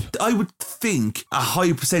jump. I would think a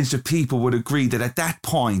high percentage of people would agree that at that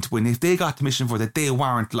point, if they got to mission 4, that they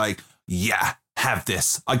weren't like, yeah, have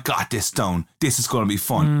this. I got this down. This is going to be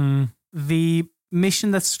fun. the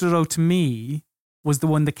mission that stood out to me was the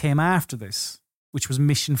one that came after this, which was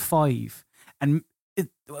Mission 5. And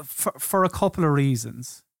for a couple of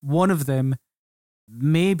reasons. One of them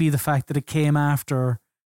may be the fact that it came after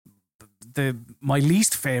my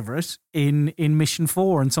least favourite in Mission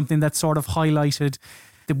 4, and something that sort of highlighted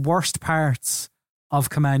the worst parts of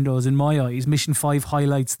Commandos in my eyes. Mission 5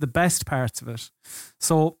 highlights the best parts of it.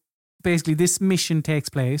 So basically this mission takes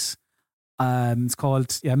place, it's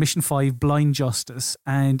called Mission 5 Blind Justice,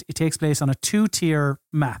 and it takes place on a 2-tier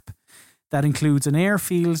map that includes an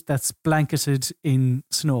airfield that's blanketed in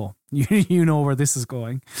snow. You know where this is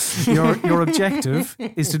going. Your objective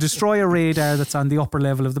is to destroy a radar that's on the upper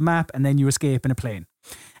level of the map, and then you escape in a plane.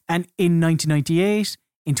 And in 1998,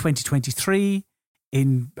 in 2023,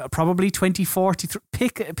 in probably 2043,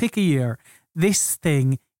 pick a year, this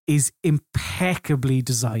thing is impeccably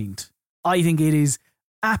designed. I think it is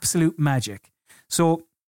absolute magic. So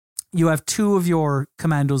you have two of your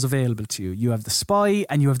commandos available to you. You have the spy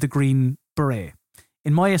and you have the green beret.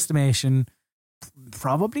 In my estimation,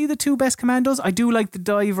 probably the two best commandos. I do like the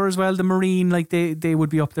diver as well, the marine, like they would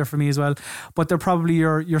be up there for me as well, but they're probably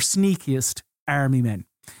your sneakiest army men.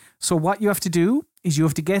 So what you have to do is you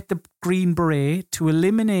have to get the green beret to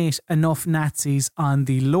eliminate enough Nazis on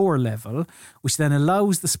the lower level, which then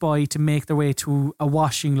allows the spy to make their way to a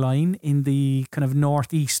washing line in the kind of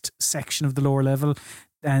northeast section of the lower level,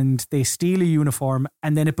 and they steal a uniform,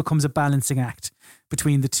 and then it becomes a balancing act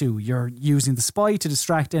between the two. You're using the spy to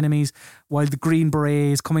distract enemies while the green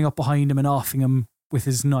beret is coming up behind him and offing him with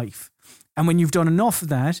his knife. And when you've done enough of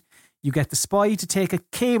that, you get the spy to take a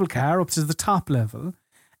cable car up to the top level,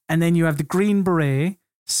 and then you have the green beret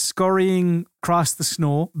scurrying across the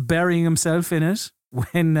snow, burying himself in it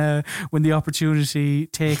when the opportunity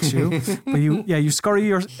takes you. But you scurry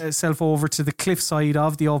yourself over to the cliffside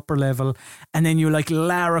of the upper level, and then you like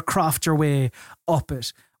Lara Croft your way up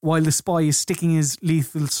it, while the spy is sticking his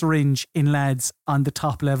lethal syringe in lads on the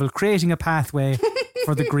top level, creating a pathway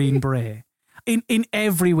for the green beret. In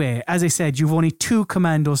every way, as I said, you've only two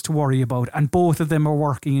commandos to worry about, and both of them are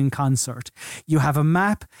working in concert. You have a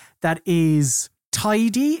map that is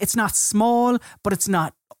tidy. It's not small, but it's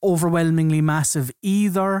not overwhelmingly massive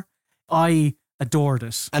either. I adored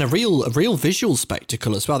it. And a real visual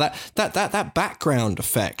spectacle as well. That background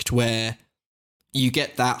effect where you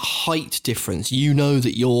get that height difference. You know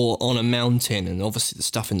that you're on a mountain, and obviously the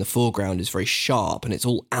stuff in the foreground is very sharp and it's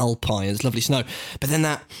all alpine, there's lovely snow. But then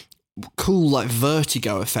that cool like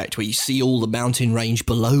vertigo effect where you see all the mountain range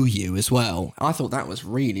below you as well. I thought that was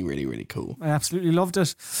really, really, really cool. I absolutely loved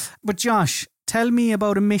it. But Josh, tell me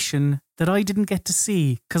about a mission that I didn't get to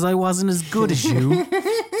see because I wasn't as good as you.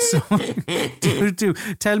 So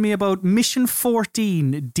tell me about Mission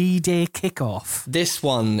 14, D-Day Kickoff. This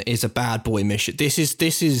one is a bad boy mission. This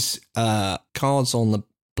is cards on the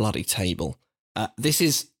bloody table. This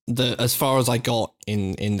is as far as I got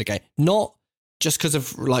in the game. Not just because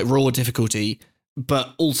of like raw difficulty,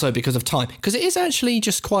 but also because of time. Because it is actually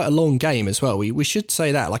just quite a long game as well. We should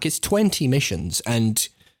say that. Like, it's 20 missions, and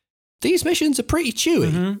these missions are pretty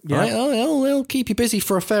chewy, right? They'll keep you busy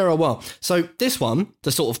for a fair while. So this one,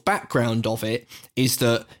 the sort of background of it is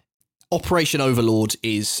that Operation Overlord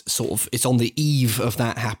is it's on the eve of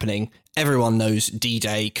that happening. Everyone knows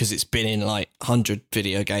D-Day because it's been in like 100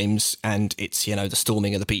 video games, and it's, the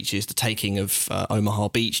storming of the beaches, the taking of Omaha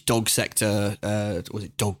Beach, Dog Sector, was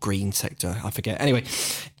it Dog Green Sector? I forget. Anyway,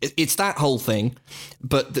 it's that whole thing.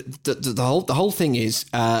 But the whole thing is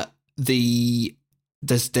there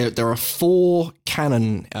are 4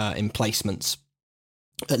 cannon emplacements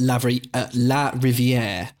at La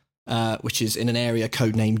Rivière, which is in an area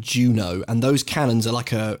codenamed Juno, and those cannons are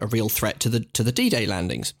like a real threat to the D-Day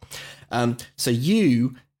landings. So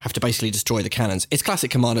you have to basically destroy the cannons. It's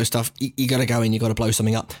classic Commando stuff. You got to go in, you got to blow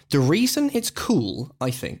something up. The reason it's cool,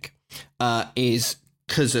 I think, is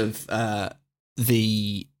because of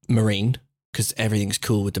the Marine. Because everything's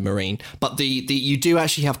cool with the Marine, but the you do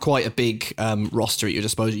actually have quite a big roster at your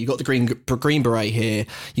disposal. You got the green beret here.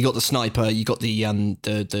 You got the sniper. You got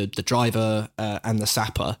the driver and the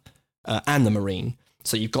sapper and the Marine.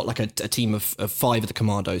 So you've got like a team of 5 of the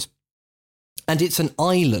commandos, and it's an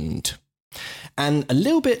island, and a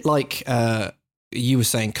little bit like you were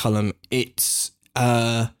saying, Cullum. It's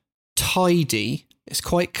tidy. It's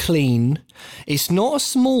quite clean. It's not a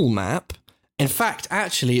small map. In fact,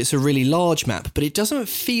 actually, it's a really large map, but it doesn't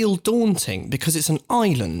feel daunting because it's an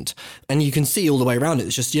island and you can see all the way around it.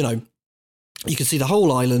 It's just, you can see the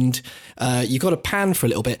whole island. You've got to pan for a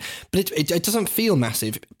little bit, but it doesn't feel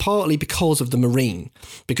massive, partly because of the Marine,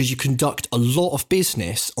 because you conduct a lot of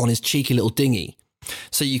business on his cheeky little dinghy.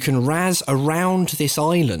 So you can razz around this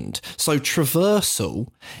island. So traversal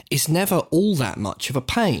is never all that much of a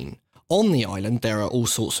pain. On the island, there are all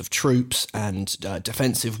sorts of troops and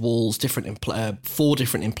defensive walls, 4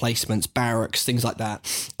 different emplacements, barracks, things like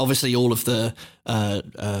that. Obviously, all of the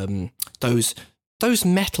those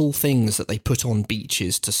metal things that they put on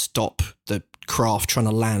beaches to stop the craft trying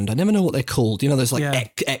to land. I never know what they're called. You know, there's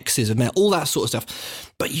like X's of metal, all that sort of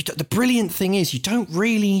stuff. But the brilliant thing is you don't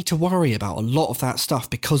really need to worry about a lot of that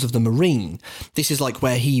stuff because of the marine. This is like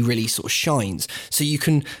where he really sort of shines. So you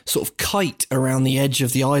can sort of kite around the edge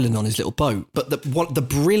of the island on his little boat. But the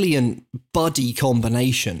brilliant buddy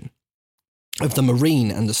combination of the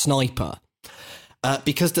marine and the sniper.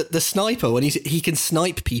 Because the sniper, when he can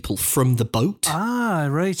snipe people from the boat. Ah,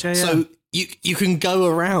 right. Yeah, so you can go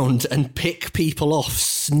around and pick people off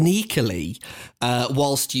sneakily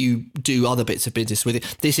whilst you do other bits of business with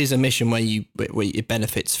it. This is a mission where it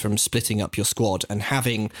benefits from splitting up your squad and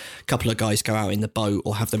having a couple of guys go out in the boat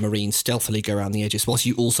or have the Marines stealthily go around the edges whilst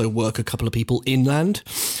you also work a couple of people inland.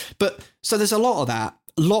 But so there's a lot of that.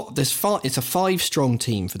 It's a 5-strong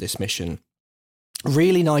team for this mission.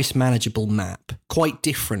 Really nice, manageable map. Quite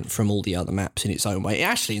different from all the other maps in its own way.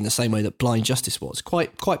 Actually, in the same way that Blind Justice was.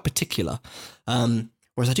 Quite particular.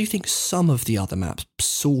 Whereas I do think some of the other maps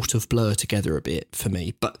sort of blur together a bit for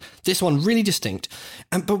me. But this one, really distinct.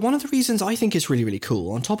 But one of the reasons I think it's really, really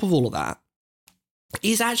cool, on top of all of that,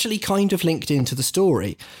 is actually kind of linked into the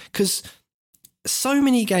story. Because so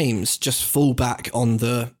many games just fall back on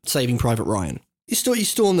the Saving Private Ryan. You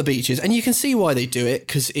storm the beaches, and you can see why they do it,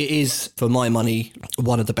 because it is, for my money,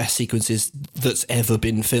 one of the best sequences that's ever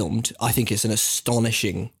been filmed. I think it's an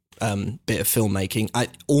astonishing bit of filmmaking.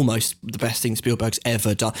 Almost the best thing Spielberg's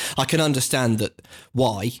ever done. I can understand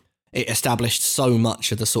why it established so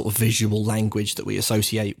much of the sort of visual language that we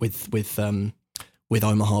associate with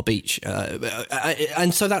Omaha Beach.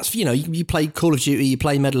 And so that's, you play Call of Duty, you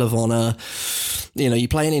play Medal of Honor, you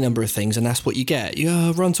play any number of things, and that's what you get.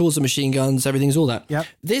 You run towards the machine guns, everything's all that. Yep.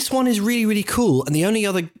 This one is really, really cool, and the only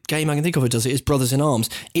other game I can think of that does it is Brothers in Arms.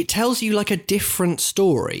 It tells you like a different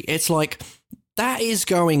story. It's like, that is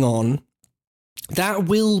going on, that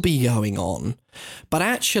will be going on, but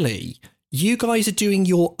actually, you guys are doing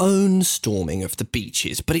your own storming of the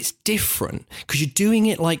beaches, but it's different because you're doing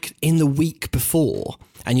it like in the week before,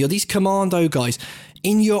 and you're these commando guys.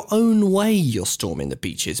 In your own way, you're storming the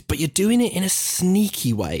beaches, but you're doing it in a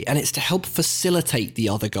sneaky way, and it's to help facilitate the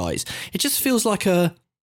other guys. It just feels like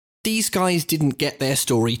these guys didn't get their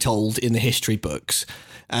story told in the history books,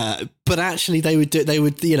 but actually they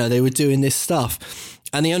were doing this stuff.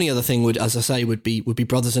 And the only other thing would be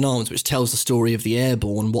Brothers in Arms, which tells the story of the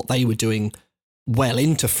airborne, what they were doing well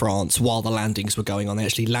into France while the landings were going on. They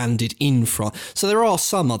actually landed in France. So there are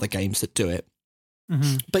some other games that do it.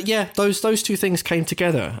 Mm-hmm. But yeah, those 2 things came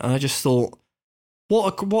together, and I just thought, what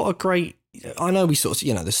a great. I know we sort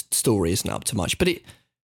of, the story isn't up to much, but it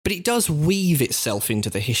does weave itself into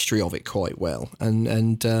the history of it quite well,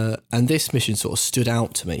 and this mission sort of stood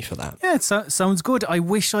out to me for that. Yeah, it sounds good. I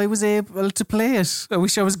wish I was able to play it. I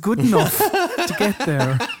wish I was good enough to get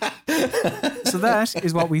there. So that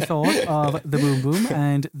is what we thought of the Boom Boom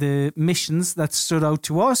and the missions that stood out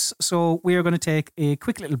to us. So we are going to take a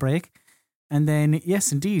quick little break. And then,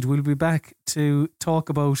 yes, indeed, we'll be back to talk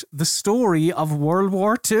about the story of World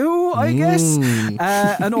War II, I guess,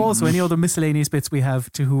 and also any other miscellaneous bits we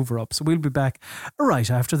have to hoover up. So we'll be back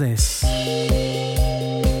right after this.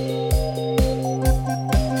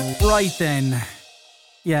 Right then.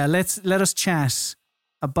 Yeah, let us chat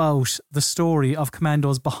about the story of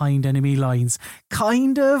Commandos behind enemy lines.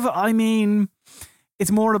 Kind of, I mean,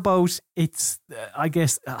 it's more about I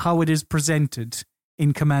guess, how it is presented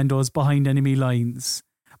in Commandos behind enemy lines.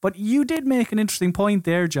 But you did make an interesting point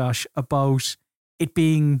there, Josh, about it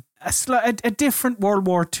being a different World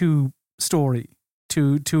War II story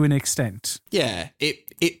to an extent. Yeah,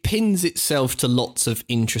 it pins itself to lots of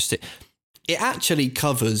interesting. It actually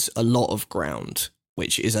covers a lot of ground,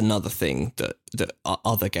 which is another thing that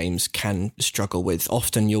other games can struggle with.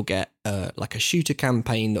 Often you'll get like a shooter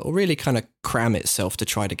campaign that will really kind of cram itself to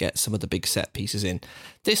try to get some of the big set pieces in.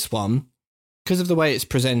 This one, because of the way it's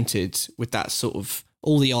presented with that sort of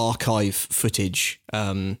all the archive footage,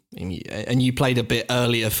 and you played a bit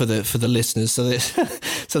earlier for the listeners,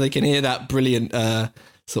 so they can hear that brilliant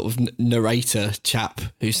sort of narrator chap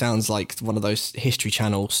who sounds like one of those History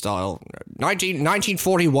Channel style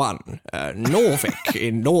 1941 Norvik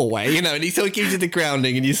in Norway, and he sort of gives you the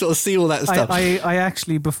grounding, and you sort of see all that stuff. I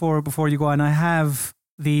actually before you go on, I have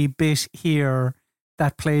the bit here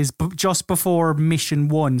that plays just before mission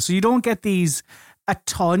 1. So you don't get these a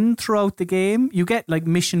ton throughout the game. You get like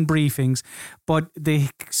mission briefings, but the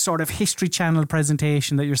sort of History Channel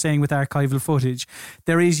presentation that you're saying with archival footage,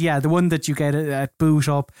 there is, the one that you get at boot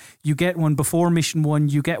up. You get one before mission 1.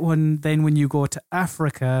 You get one then when you go to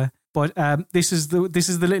Africa. But this is the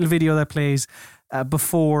little video that plays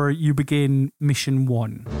before you begin mission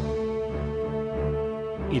 1.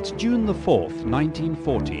 It's June the 4th,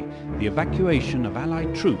 1940. The evacuation of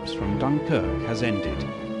Allied troops from Dunkirk has ended.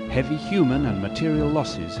 Heavy human and material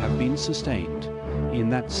losses have been sustained. In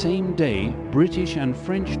that same day, British and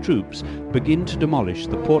French troops begin to demolish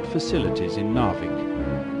the port facilities in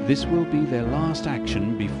Narvik. This will be their last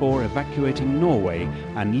action before evacuating Norway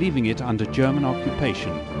and leaving it under German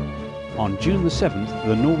occupation. On June the 7th,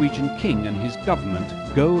 the Norwegian king and his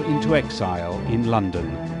government go into exile in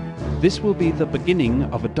London. This will be the beginning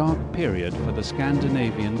of a dark period for the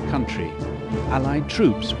Scandinavian country. Allied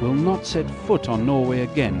troops will not set foot on Norway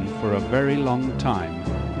again for a very long time,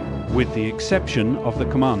 with the exception of the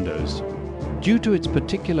Commandos. Due to its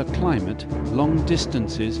particular climate, long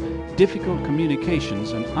distances, difficult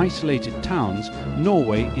communications and isolated towns,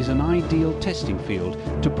 Norway is an ideal testing field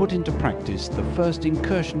to put into practice the first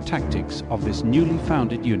incursion tactics of this newly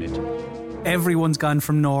founded unit. Everyone's gone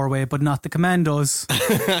from Norway, but not the Commandos.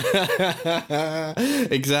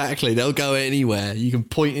 Exactly. They'll go anywhere. You can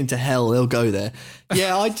point into hell, they'll go there.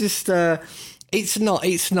 Yeah, I just... it's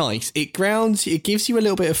nice. It grounds... It gives you a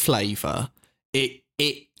little bit of flavour. It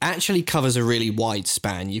actually covers a really wide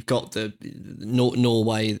span. You've got the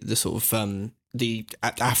Norway, the sort of... the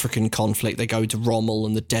African conflict. They go to Rommel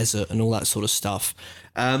and the desert and all that sort of stuff.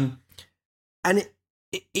 And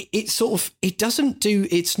it sort of... It doesn't do...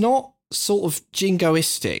 It's not... sort of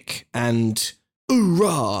jingoistic and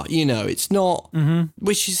hoorah, it's not,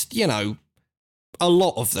 which is, a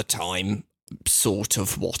lot of the time sort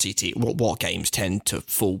of what games tend to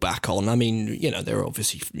fall back on. I mean, there are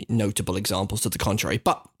obviously notable examples to the contrary,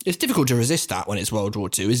 but it's difficult to resist that when it's World War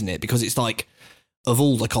II, isn't it? Because it's like, of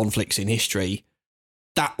all the conflicts in history,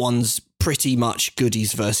 that one's pretty much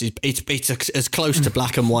goodies versus... It's as close to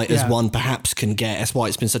black and white as one perhaps can get. That's why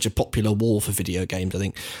it's been such a popular war for video games, I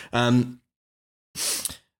think.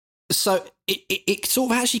 So it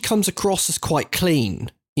sort of actually comes across as quite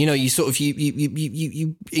clean. You sort of...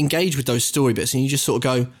 You engage with those story bits and you just sort of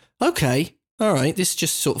go, okay, all right, this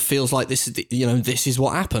just sort of feels like this is, this is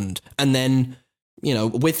what happened. And then...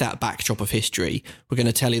 with that backdrop of history, we're going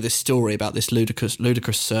to tell you this story about this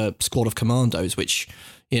ludicrous squad of commandos, which,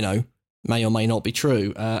 may or may not be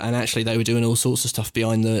true. And actually, they were doing all sorts of stuff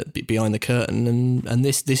behind the curtain, and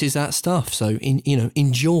this is that stuff. So,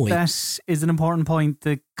 enjoy. That is an important point.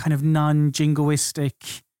 The kind of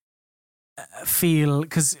non-jingoistic feel,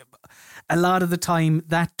 because a lot of the time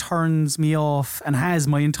that turns me off, and has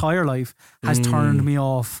my entire life has turned me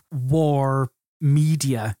off war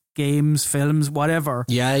media. Games, films, whatever.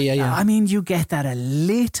 Yeah. I mean, you get that a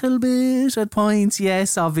little bit at points,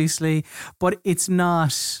 yes, obviously, but it's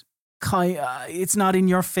not in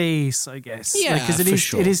your face, I guess. Yeah, because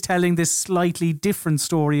it is telling this slightly different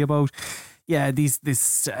story about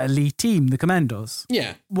this elite team, the Commandos.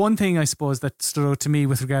 Yeah. One thing I suppose that stood out to me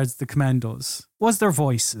with regards to the Commandos was their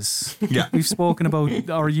voices. Yeah. We've spoken about,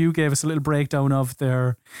 or you gave us a little breakdown of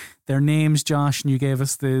their names, Josh, and you gave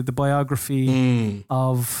us the biography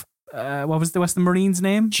of what was the Marines'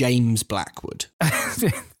 name? James Blackwood.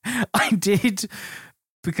 I did,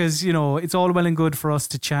 because it's all well and good for us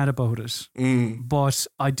to chat about it, but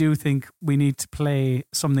I do think we need to play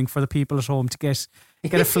something for the people at home to get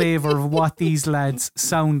a flavour of what these lads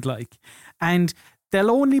sound like. And they'll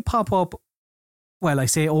only pop up, well, I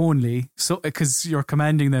say only, so because you're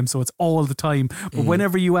commanding them, so it's all the time. But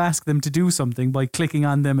whenever you ask them to do something by clicking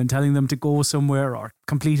on them and telling them to go somewhere or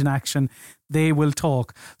complete an action, they will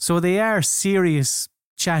talk. So they are serious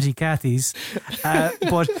chatty Cathys.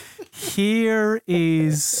 But here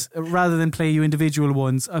is, rather than play you individual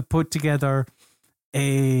ones, I put together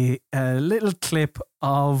a little clip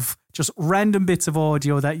of just random bits of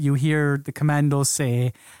audio that you hear the Commandos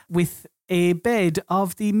say, with a bed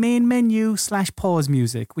of the main menu / pause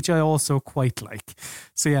music, which I also quite like.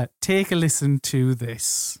 So yeah, take a listen to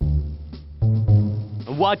this.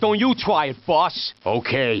 Why don't you try it, boss?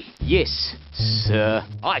 Okay. Yes, sir.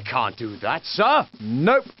 I can't do that, sir.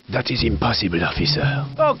 Nope. That is impossible, officer.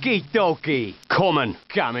 Okie dokie.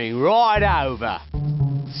 Coming right over.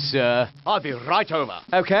 Sir, I'll be right over.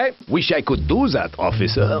 Okay? Wish I could do that,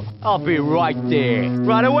 officer. I'll be right there.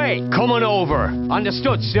 Right away. Come on over.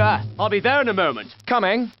 Understood, sir. I'll be there in a moment.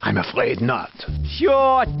 Coming? I'm afraid not.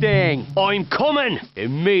 Sure thing. I'm coming.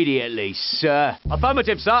 Immediately, sir.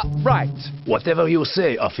 Affirmative, sir. Right. Whatever you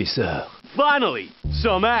say, officer. Finally,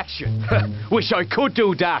 some action. Wish I could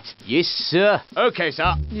do that. Yes, sir. Okay,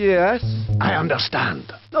 sir. Yes, I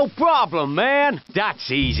understand. No problem, man. That's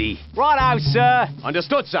easy. Right out, sir.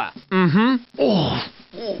 Understood, sir. Oh,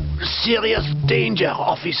 serious danger,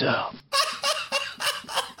 officer.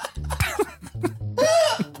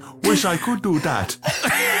 Wish I could do that.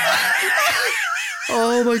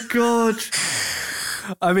 Oh my God.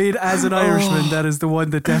 I mean, as an Irishman, that is the one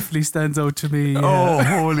that definitely stands out to me. Oh,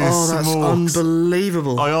 holy Oh, that's smokes.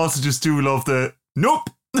 unbelievable. I also just do love the nope.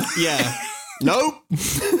 Yeah. Nope.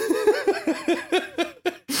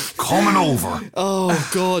 Coming over. Oh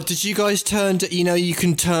God! Did you guys turn to? You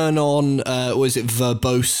can turn on. Was it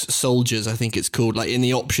verbose soldiers? I think it's called. Like in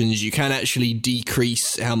the options, you can actually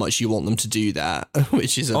decrease how much you want them to do that,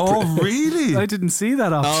 which is Really? I didn't see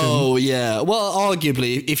that option. Oh yeah. Well,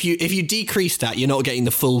 arguably, if you decrease that, you're not getting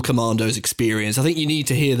the full Commandos experience. I think you need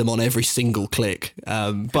to hear them on every single click.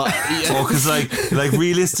 But Oh, because like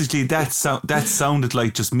realistically, that sounded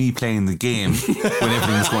like just me playing the game when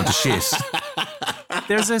everything was going to shit.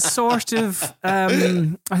 There's a sort of, I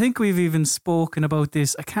think we've even spoken about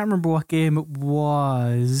this. I can't remember what game it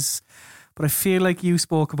was, but I feel like you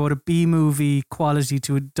spoke about a B-movie quality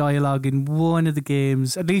to a dialogue in one of the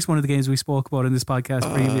games, at least one of the games we spoke about in this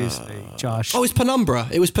podcast previously, Josh. Oh, it's Penumbra.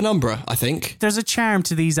 It was Penumbra, I think. There's a charm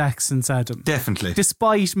to these accents, Adam. Definitely.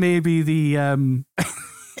 Despite maybe the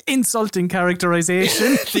insulting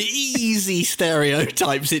characterization. The easy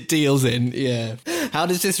stereotypes it deals in, yeah. How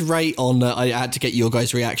does this rate on, I had to get your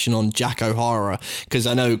guys' reaction on Jack O'Hara, because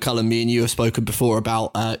I know, Cullen, me and you have spoken before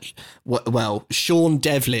about, Sean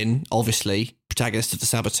Devlin, obviously, protagonist of The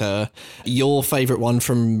Saboteur. Your favourite one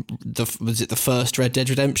from, was it the first Red Dead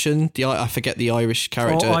Redemption? I forget the Irish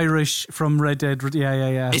character. Oh, Irish from Red Dead,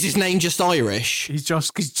 yeah. Is his name just Irish? He's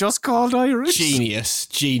just called Irish. Genius.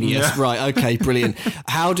 Yeah. Right, okay, brilliant.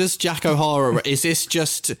 How does Jack O'Hara, is this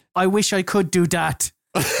just... I wish I could do that.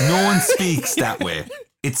 No one speaks that way.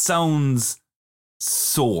 It sounds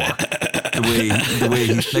sore. The way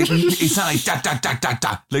he, like, it's not like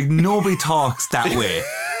da. Like nobody talks that way.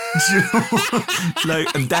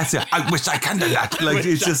 Like, and that's it. I wish I can do that. Like,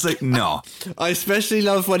 it's just like, no. I especially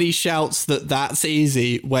love when he shouts that's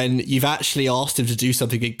easy when you've actually asked him to do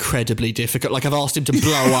something incredibly difficult. Like I've asked him to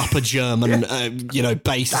blow up a German,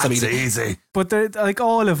 base or something. That's easy. But like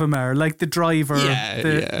all of them are like the driver.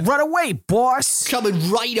 Yeah. Run away, boss.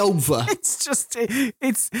 Coming right over.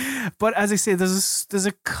 It's. But as I say, there's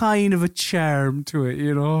a kind of a charm to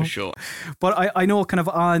it, For sure. But I know, kind of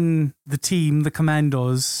on the team, the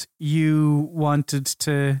Commandos, you wanted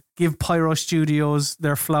to give Pyro Studios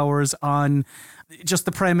their flowers on just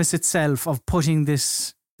the premise itself of putting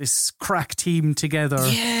this crack team together.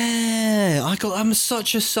 Yeah, I'm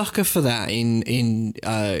such a sucker for that in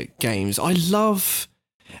games. I love,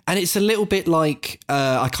 and it's a little bit like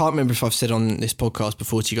I can't remember if I've said on this podcast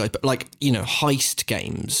before to you guys, but like heist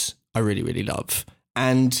games, I really really love,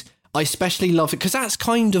 and I especially love it because that's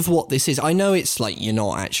kind of what this is. I know it's like you're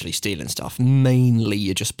not actually stealing stuff; mainly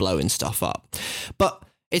you're just blowing stuff up, but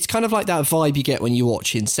it's kind of like that vibe you get when you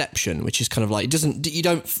watch Inception, which is kind of like you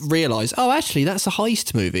don't realise, oh, actually that's a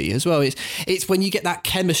heist movie as well. It's when you get that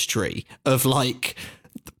chemistry of like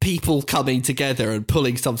people coming together and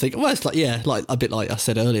pulling something. Well, it's like a bit like I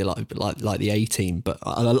said earlier, like the A-Team. But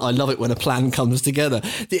I love it when a plan comes together.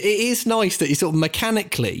 It is nice that you sort of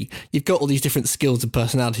mechanically you've got all these different skills and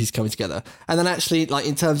personalities coming together, and then actually like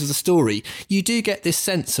in terms of the story, you do get this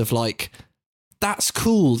sense of like, that's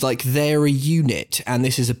cool, like they're a unit and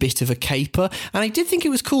this is a bit of a caper. And I did think it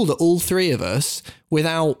was cool that all three of us,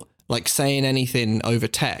 without like saying anything over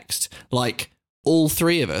text, like all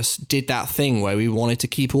three of us did that thing where we wanted to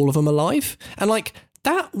keep all of them alive. And like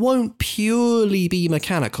that won't purely be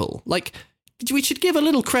mechanical. Like we should give a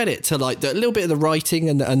little credit to like a little bit of the writing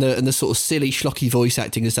and the sort of silly schlocky voice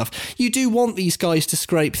acting and stuff. You do want these guys to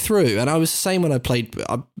scrape through, and I was the same when I played.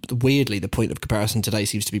 Weirdly, the point of comparison today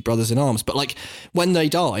seems to be Brothers in Arms, but like when they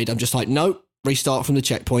died, I'm just like, nope, restart from the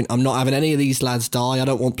checkpoint. I'm not having any of these lads die. I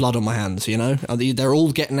don't want blood on my hands. They're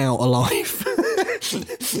all getting out alive.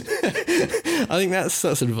 I think that's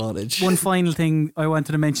an advantage. One final thing I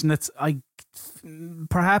wanted to mention that's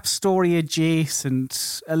perhaps story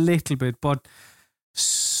adjacent a little bit, but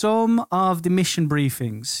some of the mission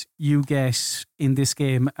briefings you get in this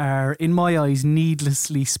game are, in my eyes,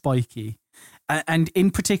 needlessly spiky. And in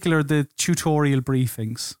particular, the tutorial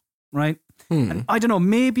briefings, right? And I don't know,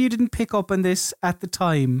 maybe you didn't pick up on this at the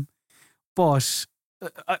time, but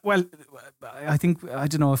well, I think, I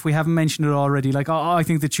don't know if we haven't mentioned it already. Like, I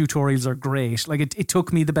think the tutorials are great. Like, it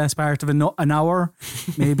took me the best part of an hour,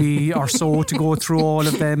 maybe or so, to go through all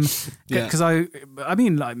of them. Because I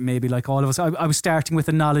mean, like, maybe like all of us, I was starting with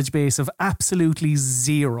a knowledge base of absolutely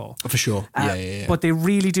zero. For sure. Yeah. But they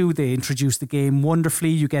really do. They introduce the game wonderfully.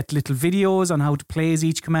 You get little videos on how to play as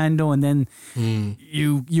each commando, and then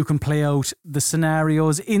you can play out the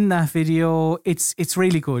scenarios in that video. It's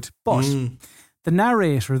really good. But the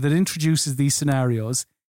narrator that introduces these scenarios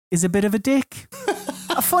is a bit of a dick.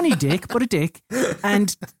 A funny dick, but a dick.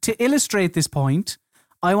 And to illustrate this point,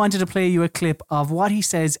 I wanted to play you a clip of what he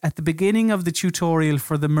says at the beginning of the tutorial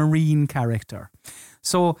for the Marine character.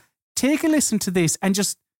 So take a listen to this and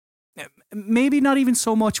just maybe not even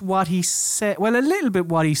so much what he said, well, a little bit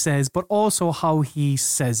what he says, but also how he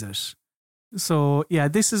says it. So yeah,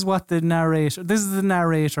 this is the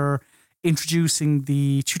narrator introducing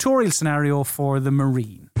the tutorial scenario for the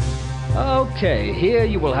Marine. Okay, here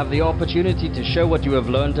you will have the opportunity to show what you have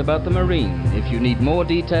learned about the Marine. If you need more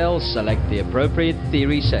details, select the appropriate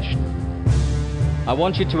theory session. I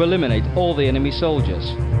want you to eliminate all the enemy soldiers.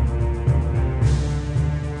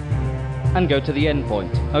 And go to the end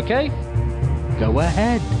point, okay? Go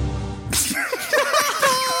ahead.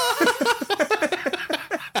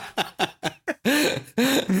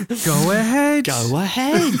 Go ahead. Go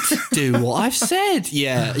ahead. Do what I've said.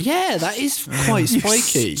 Yeah, that is quite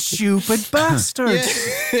spiky. You stupid bastard.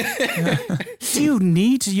 Do you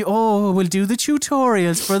need to? We'll do the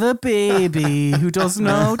tutorials for the baby who doesn't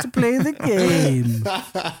know how to play the game.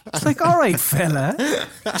 It's like, all right, fella,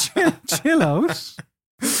 chill out.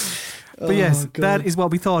 But yes, that is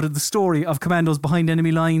what we thought of the story of Commandos Behind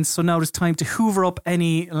Enemy Lines. So now it's time to hoover up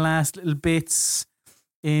any last little bits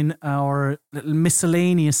in our little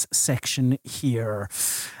miscellaneous section here.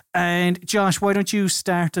 And Josh, why don't you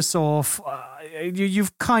start us off?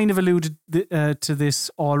 You've kind of alluded to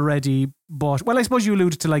this already, but, well, I suppose you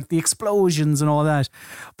alluded to like the explosions and all that,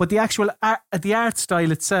 but the actual the art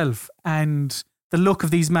style itself and the look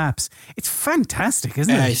of these maps, it's fantastic,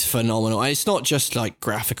 isn't it? It's phenomenal. It's not just like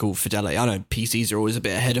graphical fidelity. I know PCs are always a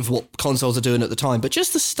bit ahead of what consoles are doing at the time, but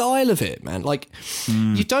just the style of it, man. Like,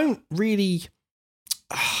 you don't really...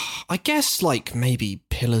 I guess like maybe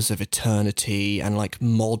Pillars of Eternity and like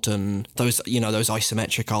modern, those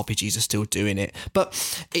isometric RPGs are still doing it,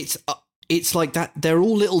 but it's like that. They're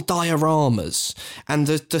all little dioramas, and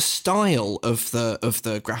the style of the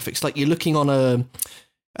graphics, like you're looking on a.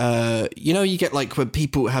 You get like when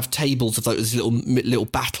people have tables of those little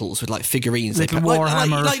battles with like figurines, like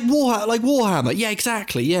Warhammer, like Warhammer. Yeah,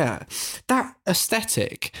 exactly. Yeah, that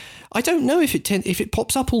aesthetic. I don't know if it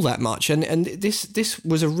pops up all that much, and this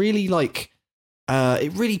was a really like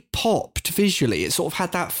it really popped visually. It sort of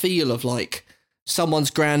had that feel of like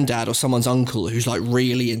someone's granddad or someone's uncle who's like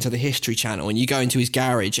really into the History Channel, and you go into his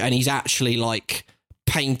garage and he's actually like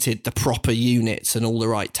painted the proper units and all the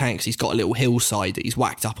right tanks. He's got a little hillside that he's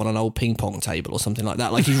whacked up on an old ping pong table or something like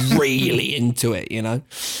that. Like he's really into it, you know?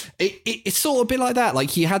 It's sort of a bit like that. Like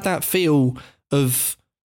he had that feel of,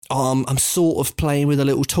 I'm sort of playing with a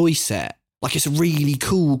little toy set. Like it's really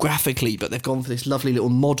cool graphically, but they've gone for this lovely little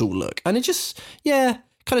model look. And it just, kind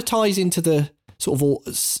of ties into the sort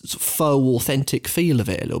of faux authentic feel of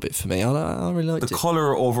it a little bit for me. I really liked it. The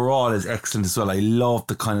colour overall is excellent as well. I love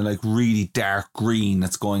the kind of like really dark green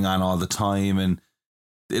that's going on all the time, and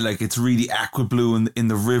like it's really aqua blue in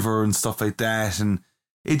the river and stuff like that, and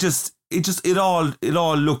it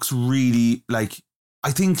all looks really like, I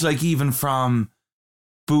think like even from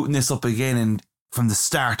booting this up again and from the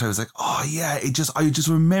start I was like, oh yeah, I just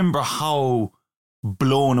remember how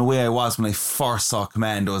blown away I was when I first saw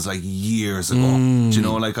Commandos like years ago. Do you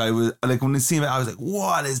know, like I was like, when I seen it, I was like,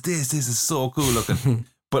 what is this? This is so cool looking.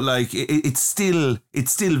 But like it still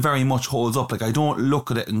very much holds up. Like I don't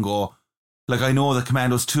look at it and go, like I know that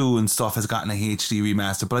Commandos 2 and stuff has gotten a HD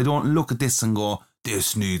remaster, but I don't look at this and go,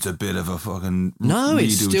 this needs a bit of a fucking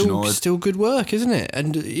redo. It's still good work, isn't it?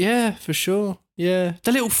 And yeah, for sure. Yeah,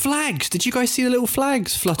 the little flags. Did you guys see the little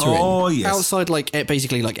flags fluttering? Oh, yes. Outside, like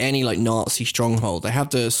basically like any like Nazi stronghold, they have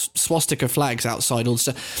the swastika flags outside all the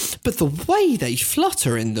stuff. But the way they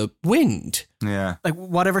flutter in the wind, yeah, like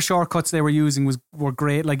whatever shortcuts they were using were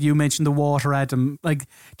great. Like you mentioned the water atom, like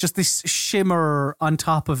just this shimmer on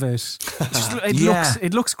top of it.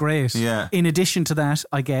 It looks great. Yeah. In addition to that,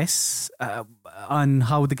 I guess on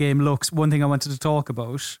how the game looks, one thing I wanted to talk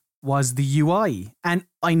about was the UI. And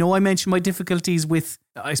I know I mentioned my difficulties with,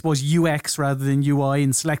 I suppose, UX rather than UI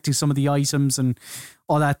and selecting some of the items and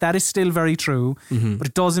all that. That is still very true, but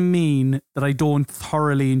it doesn't mean that I don't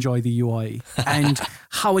thoroughly enjoy the UI and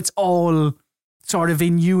how it's all sort of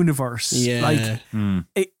in universe. Yeah. Like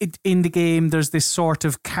in the game, there's this sort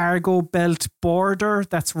of cargo belt border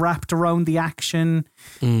that's wrapped around the action.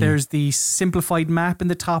 There's the simplified map in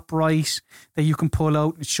the top right that you can pull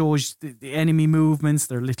out. It shows the enemy movements.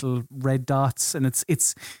 They're little red dots, and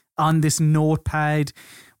it's on this notepad.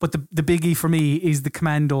 But the biggie for me is the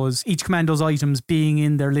Commandos. Each Commandos items being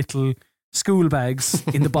in their little school bags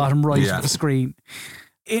in the bottom right of the screen.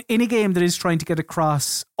 In a game that is trying to get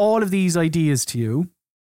across all of these ideas to you,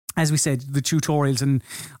 as we said, the tutorials, and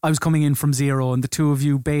I was coming in from zero, and the two of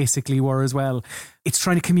you basically were as well. It's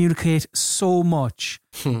trying to communicate so much,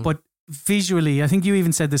 but visually, I think you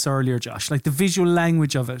even said this earlier, Josh, like the visual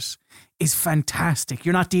language of it is fantastic.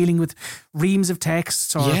 You're not dealing with reams of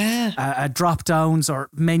texts or drop downs or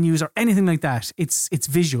menus or anything like that. It's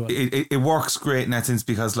visual. It works great in that sense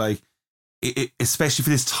because, like, especially for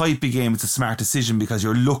this type of game, it's a smart decision because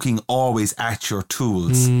you're looking always at your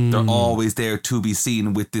tools. They're always there to be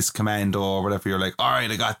seen with this commando or whatever. You're like, all right,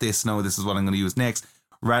 I got this. No, this is what I'm going to use next.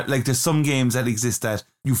 Like, there's some games that exist that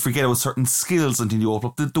you forget about certain skills until you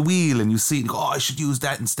open up the wheel and you see it and go, oh, I should use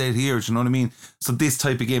that instead here. Do you know what I mean? So this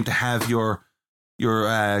type of game, to have your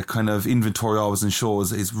kind of inventory always in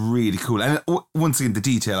shows is really cool. And once again, the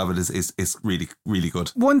detail of it is really, really good.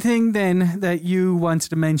 One thing then that you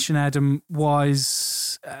wanted to mention, Adam,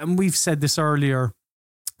 was, and we've said this earlier,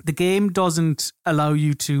 the game doesn't allow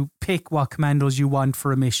you to pick what commandos you want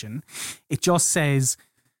for a mission. It just says,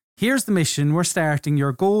 here's the mission, we're starting,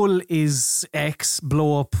 your goal is X,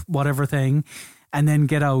 blow up whatever thing, and then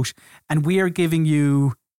get out. And we're giving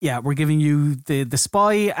you the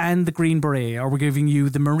spy and the green beret, or we're giving you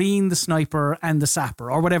the marine, the sniper, and the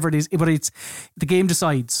sapper, or whatever it is. But the game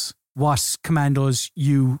decides what commandos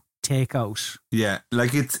you take out. Yeah,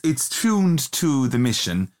 like it's tuned to the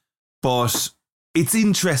mission, but it's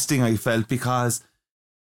interesting, I felt, because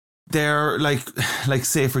they're like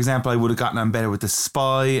say, for example, I would have gotten on better with the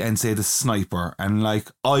spy and say the sniper, and like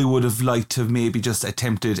I would have liked to have maybe just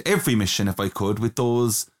attempted every mission if I could with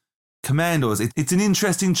those commandos. It's an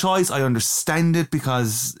interesting choice. I understand it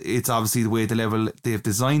because it's obviously the way they've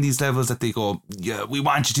designed these levels, that they go, yeah, we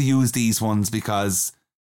want you to use these ones because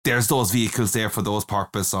there's those vehicles there for those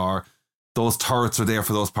purpose, or those turrets are there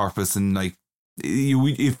for those purpose, and like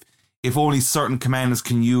if only certain commanders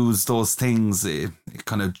can use those things, it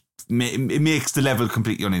kind of it makes the level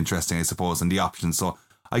completely uninteresting, I suppose, and the options. So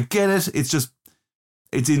I get it. It's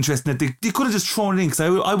interesting that they could have just thrown it in,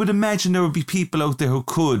 because I would imagine there would be people out there who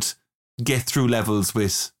could get through levels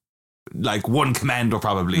with like one commando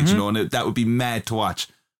probably, you know, and that would be mad to watch.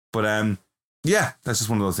 But yeah, that's just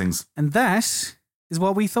one of those things. And that is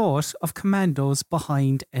what we thought of commandos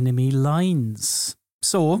behind enemy lines.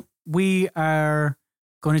 So we are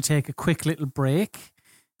going to take a quick little break,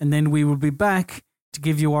 and then we will be back to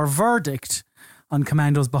give you our verdict on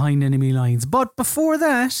commandos behind enemy lines. But before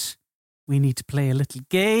that, we need to play a little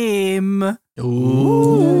game.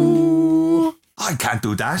 Ooh. I can't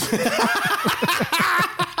do that.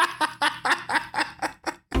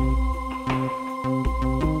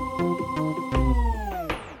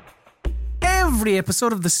 Every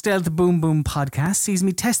episode of the Stealth Boom Boom podcast sees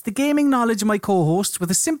me test the gaming knowledge of my co-hosts with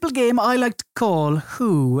a simple game I like to call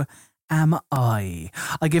Who Am I?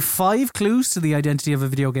 I give 5 clues to the identity of a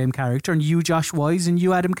video game character, and you, Josh Wise, and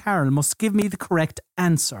you, Adam Carroll, must give me the correct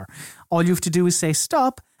answer. All you have to do is say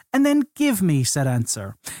stop and then give me said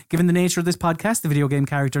answer. Given the nature of this podcast, the video game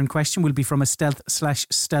character in question will be from a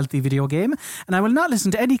stealth/stealthy video game, and I will not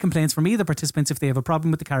listen to any complaints from either participants if they have a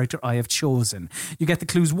problem with the character I have chosen. You get the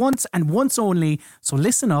clues once and once only, so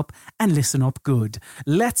listen up and listen up good.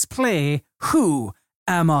 Let's play Who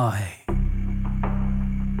Am I?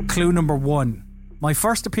 Clue number 1. My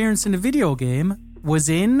first appearance in a video game was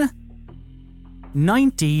in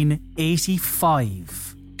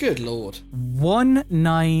 1985. Good Lord.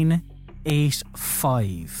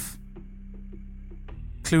 1985.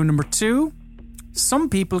 Clue number 2. Some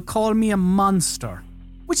people call me a monster,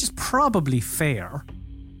 which is probably fair,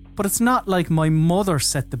 but it's not like my mother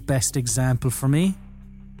set the best example for me.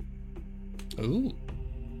 Ooh.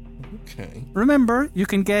 Okay. Remember, you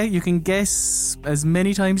can guess as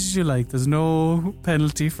many times as you like. There's no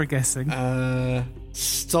penalty for guessing.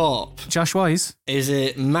 Stop. Josh Wise. Is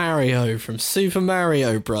it Mario from Super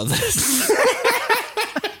Mario Brothers?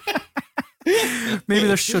 Maybe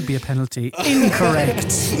there should be a penalty. Incorrect.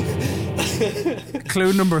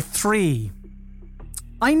 Clue number 3.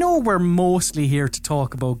 I know we're mostly here to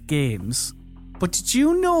talk about games, but did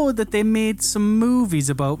you know that they made some movies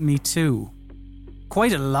about me too?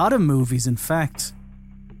 Quite a lot of movies, in fact.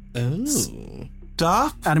 Oh.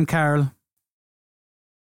 Stop. Adam Carroll.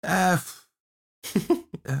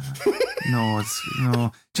 No.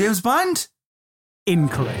 James Bond?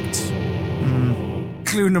 Incorrect.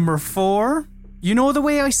 Clue number 4. You know the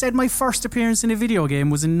way I said my first appearance in a video game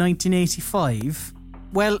was in 1985?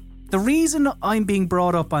 Well, the reason I'm being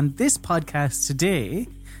brought up on this podcast today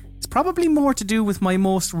is probably more to do with my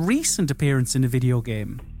most recent appearance in a video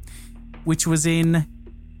game, which was in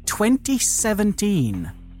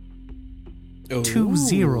 2017.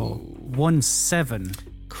 2017.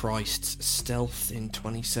 Christ, stealth in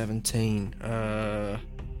 2017.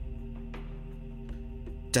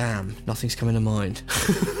 Damn, nothing's coming to mind.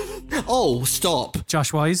 Oh, stop.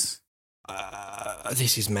 Josh Wise.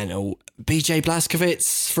 This is mental. BJ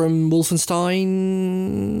Blazkowicz from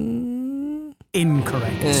Wolfenstein?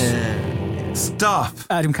 Incorrect. Stop.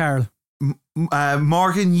 Adam Carroll.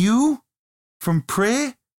 Morgan Yu from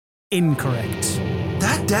Prey? Incorrect.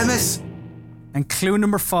 That damn it. And clue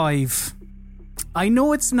number 5. I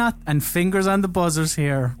know it's not, and fingers on the buzzers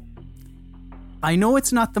here, I know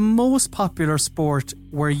it's not the most popular sport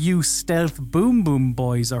where you stealth boom boom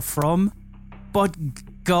boys are from, but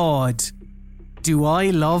God, do I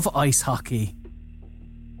love ice hockey.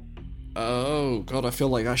 Oh, God, I feel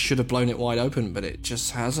like I should have blown it wide open, but it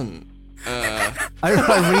just hasn't.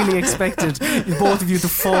 I really expected both of you to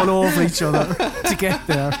fall over each other to get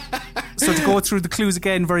there. So to go through the clues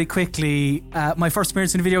again very quickly, my first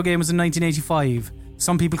appearance in a video game was in 1985.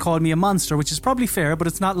 Some people called me a monster, which is probably fair, but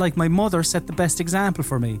it's not like my mother set the best example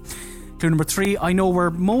for me. Clue number 3, I know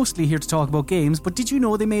we're mostly here to talk about games, but did you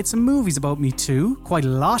know they made some movies about me too? Quite a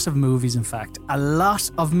lot of movies, in fact. A lot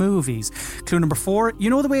of movies. Clue number 4,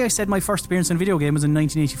 you know the way I said my first appearance in a video game was in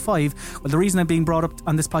 1985? Well, the reason I'm being brought up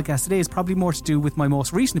on this podcast today is probably more to do with my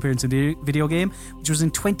most recent appearance in a video game, which was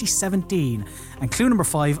in 2017. And clue number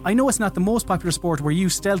 5, I know it's not the most popular sport where you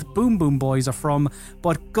stealth boom boom boys are from,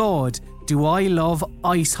 but God, do I love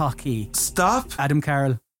ice hockey. Stop. Adam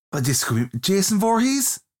Carroll. This could be Jason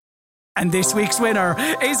Voorhees? And this week's winner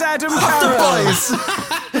is Adam Carroll.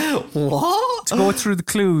 What? To go through the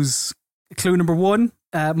clues. Clue number 1,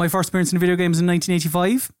 my first appearance in a video game was in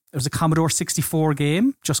 1985. It was a Commodore 64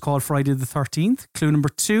 game, just called Friday the 13th. Clue number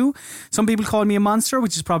 2, some people call me a monster,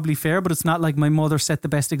 which is probably fair, but it's not like my mother set the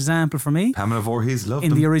best example for me. Pamela Voorhees loved in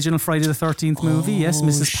them. the original Friday the 13th movie. Yes,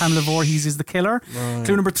 Mrs. Pamela Voorhees is the killer. Right.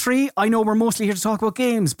 Clue number 3, I know we're mostly here to talk about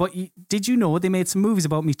games, but did you know they made some movies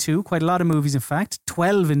about me too? Quite a lot of movies, in fact.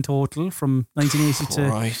 12 in total from 1980 to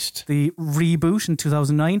the reboot in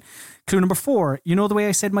 2009. Clue number 4, you know the way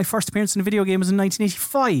I said my first appearance in a video game was in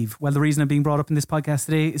 1985? Well, the reason I'm being brought up in this podcast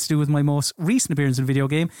today is to do with my most recent appearance in a video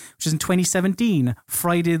game, which is in 2017,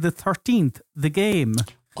 Friday the 13th, the game.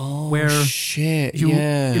 Oh, where shit, you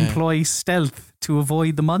employ stealth to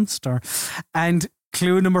avoid the monster. And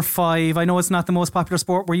clue number 5, I know it's not the most popular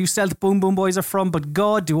sport where you stealth boom boom boys are from, but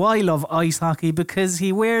God, do I love ice hockey because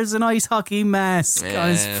he wears an ice hockey mask on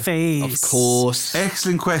his face. Of course.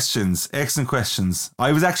 Excellent questions.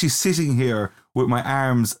 I was actually sitting here with my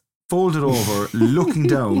arms folded over, looking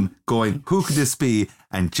down, going, who could this be?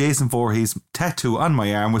 And Jason Voorhees' tattoo on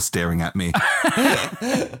my arm was staring at me.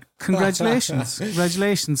 Congratulations.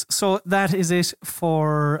 So that is it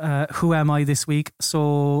for Who Am I this week.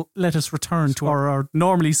 So let us return to our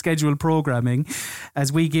normally scheduled programming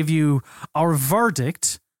as we give you our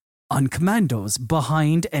verdict on Commandos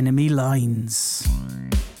Behind Enemy Lines.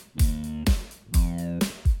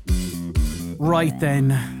 Right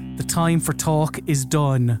then, the time for talk is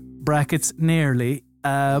done. Brackets nearly.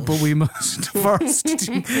 But we must first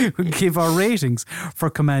give our ratings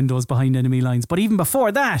for Commandos Behind Enemy Lines. But even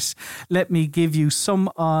before that, let me give you some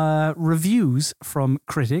reviews from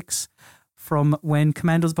critics from when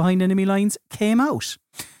Commandos Behind Enemy Lines came out.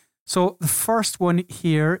 So the first one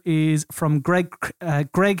here is from Greg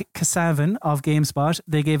Kasavin of GameSpot.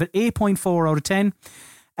 They gave it 8.4 out of 10.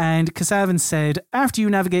 And Kasavin said, after you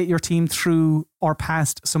navigate your team through or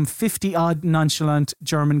past some 50-odd nonchalant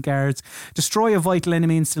German guards, destroy a vital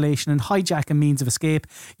enemy installation and hijack a means of escape,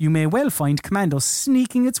 you may well find Commandos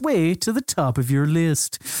sneaking its way to the top of your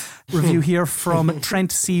list. Review here from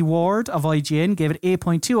Trent C. Ward of IGN gave it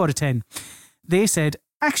 8.2 out of 10. They said,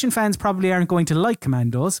 action fans probably aren't going to like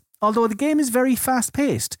Commandos, although the game is very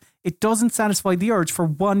fast-paced. It doesn't satisfy the urge for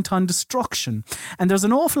wanton destruction, and there's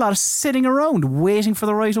an awful lot of sitting around waiting for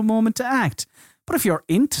the right moment to act. But if you're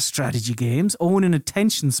into strategy games, own an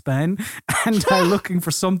attention span, and are looking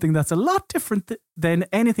for something that's a lot different than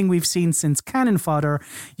anything we've seen since Cannon Fodder,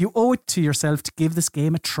 you owe it to yourself to give this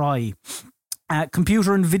game a try.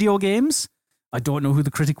 Computer and video games, I don't know who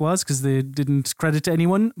the critic was because they didn't credit to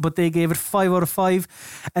anyone, but they gave it 5 out of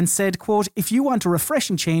 5 and said, quote, if you want a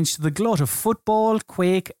refreshing change to the glut of football,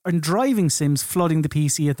 Quake and driving sims flooding the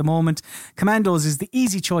PC at the moment, Commandos is the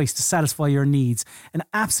easy choice to satisfy your needs. An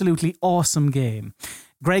absolutely awesome game.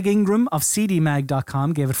 Greg Ingram of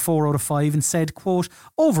cdmag.com gave it 4 out of 5 and said, quote,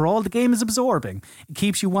 overall, the game is absorbing. It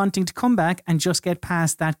keeps you wanting to come back and just get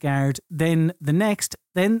past that guard, then the next,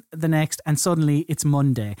 and suddenly it's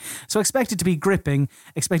Monday. So expect it to be gripping,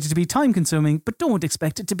 expect it to be time consuming, but don't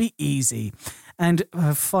expect it to be easy. And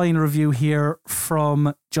a fine review here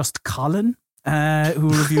from Just Colin, who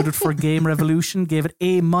reviewed it for Game Revolution, gave it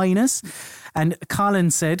A-. And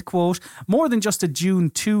Colin said, quote, more than just a Dune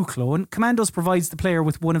 2 clone, Commandos provides the player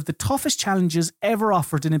with one of the toughest challenges ever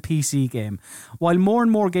offered in a PC game. While more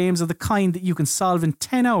and more games are the kind that you can solve in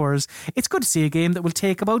 10 hours, it's good to see a game that will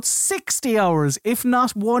take about 60 hours, if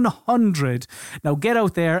not 100. Now get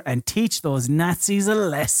out there and teach those Nazis a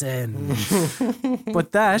lesson.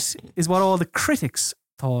 But that is what all the critics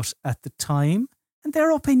thought at the time. And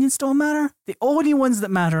their opinions don't matter. The only ones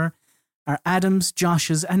that matter are Adam's,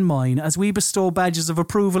 Josh's and mine as we bestow badges of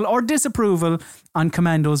approval or disapproval on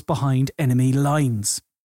Commandos behind enemy lines.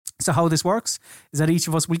 So how this works is that each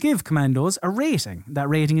of us will give Commandos a rating. That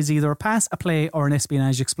rating is either a pass, a play or an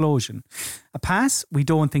espionage explosion. A pass, we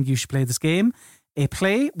don't think you should play this game. A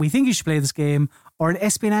play, we think you should play this game. Or an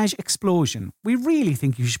espionage explosion, we really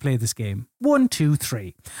think you should play this game. 1, 2,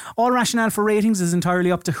 3. All rationale for ratings is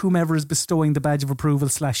entirely up to whomever is bestowing the badge of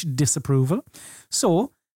approval/disapproval.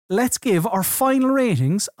 So let's give our final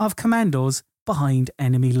ratings of Commandos behind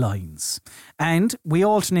enemy lines. And we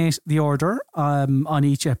alternate the order on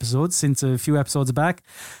each episode since a few episodes back.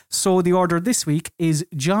 So the order this week is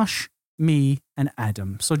Josh, me and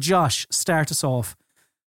Adam. So Josh, start us off.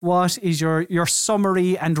 What is your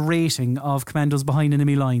summary and rating of Commandos behind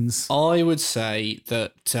enemy lines? I would say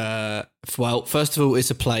that, well, first of all, it's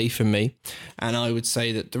a play for me. And I would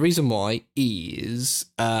say that the reason why is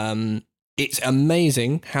it's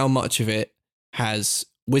amazing how much of it has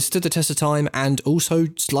withstood the test of time and also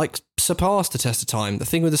like surpassed the test of time. The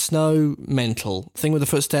thing with the snow, mental. The thing with the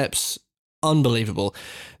footsteps, unbelievable.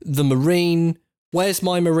 The Marine, where's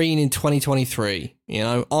my Marine in 2023? You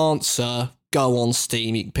know, answer... Go on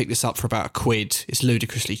Steam, you can pick this up for about £1. It's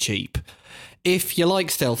ludicrously cheap. If you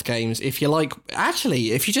like stealth games, if you're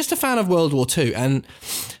just a fan of World War II, and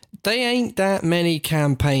they ain't that many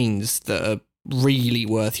campaigns that are really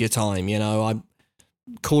worth your time, you know.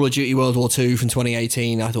 Call of Duty World War II from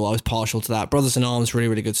 2018, I thought I was partial to that. Brothers in Arms, really,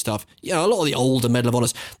 really good stuff. You know, a lot of the older Medal of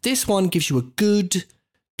Honors. This one gives you a good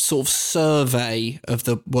sort of survey of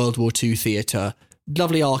the World War II theatre.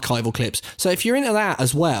 Lovely archival clips. So if you're into that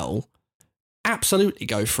as well... absolutely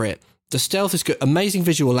go for it. The stealth is good. Amazing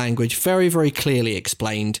visual language. Very, very clearly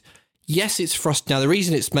explained. Yes, it's frustrating. Now, the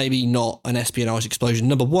reason it's maybe not an espionage explosion,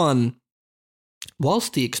 number one,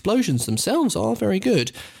 whilst the explosions themselves are very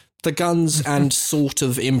good, the guns and sort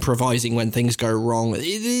of improvising when things go wrong, it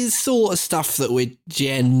is sort of stuff that we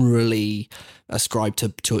generally ascribe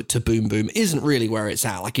to Boom Boom isn't really where it's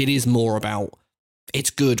at. Like, it is more about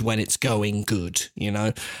it's good when it's going good, you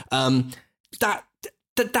know?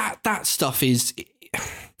 That stuff is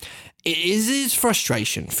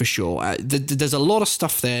frustration for sure. There's a lot of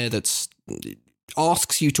stuff there that's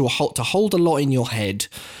asks you to hold a lot in your head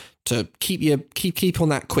to keep on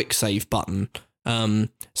that quick save button.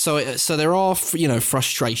 So there are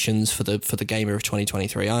frustrations for the gamer of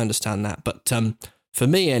 2023. I understand that, but for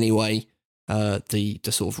me anyway, the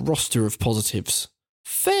sort of roster of positives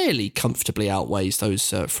fairly comfortably outweighs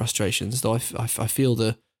those frustrations. Though I feel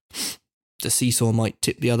the seesaw might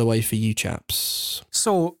tip the other way for you chaps.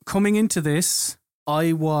 So coming into this,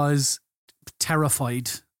 I was terrified.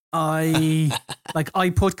 I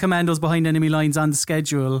put Commandos behind enemy lines on the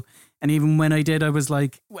schedule, and even when I did, I was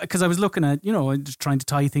like, because I was looking at, just trying to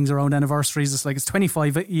tie things around anniversaries. It's like it's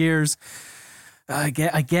 25 years. I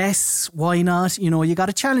guess why not? You got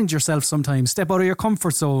to challenge yourself sometimes. Step out of your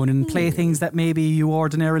comfort zone and play things that maybe you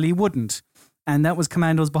ordinarily wouldn't. And that was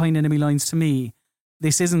Commandos behind enemy lines to me.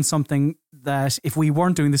 This isn't something that if we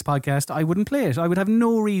weren't doing this podcast, I wouldn't play it. I would have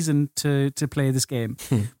no reason to play this game.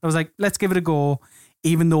 I was like, let's give it a go,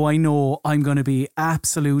 even though I know I'm going to be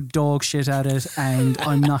absolute dog shit at it and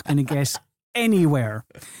I'm not going to get anywhere.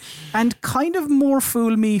 And kind of more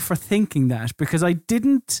fool me for thinking that, because I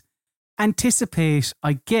didn't anticipate,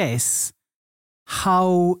 I guess,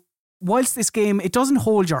 how... whilst this game, it doesn't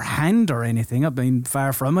hold your hand or anything. I mean,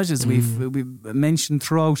 far from it, as we've mentioned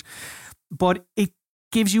throughout. But it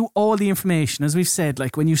gives you all the information. As we've said,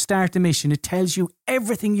 like when you start the mission, it tells you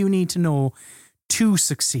everything you need to know to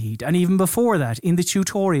succeed. And even before that, in the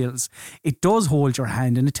tutorials, it does hold your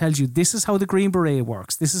hand and it tells you this is how the Green Beret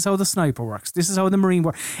works, this is how the sniper works, this is how the Marine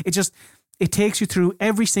works. It takes you through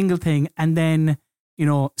every single thing and then,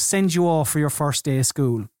 sends you off for your first day of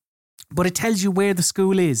school. But it tells you where the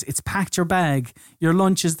school is. It's packed your bag, your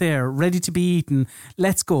lunch is there, ready to be eaten.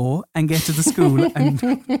 Let's go and get to the school and,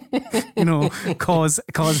 cause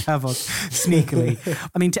havoc sneakily.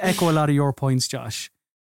 I mean, to echo a lot of your points, Josh,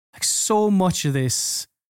 like so much of this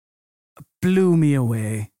blew me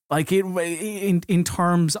away. Like in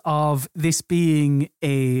terms of this being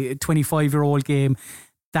a 25-year-old game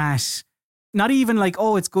that not even like,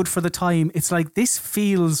 oh, it's good for the time. It's like, this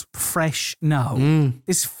feels fresh now.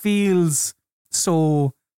 This feels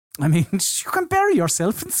so, I mean, you can bury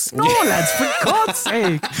yourself in snow, lads, for God's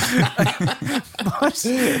sake. But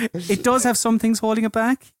it does have some things holding it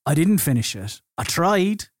back. I didn't finish it. I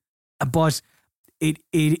tried, but it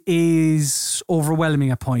is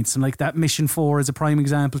overwhelming at points. And like that Mission 4 is a prime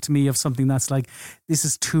example to me of something that's like, this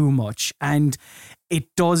is too much. And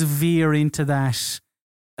it does veer into that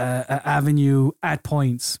avenue at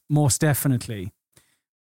points, most definitely.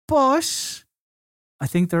 But I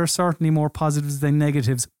think there are certainly more positives than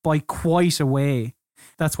negatives by quite a way.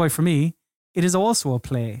 That's why for me, it is also a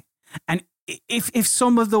play. And if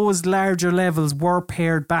some of those larger levels were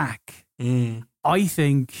pared back, I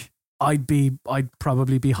think I'd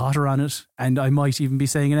probably be hotter on it, and I might even be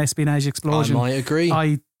saying an espionage explosion. I might agree.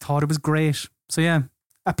 I thought it was great. So yeah,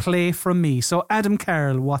 a play from me. So Adam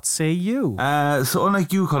Carroll, what say you? So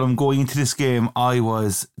unlike you, Colm, going into this game, I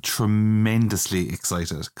was tremendously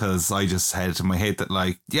excited because I just had it in my head that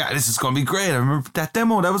like, yeah, this is going to be great. I remember that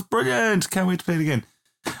demo. That was brilliant. Can't wait to play it again.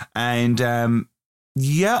 And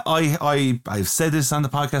yeah, I've said this on the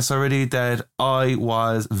podcast already that I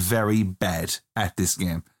was very bad at this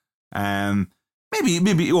game.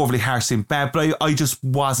 Maybe overly harsh saying bad, but I just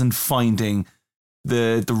wasn't finding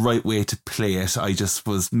the right way to play it. I just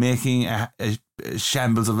was making a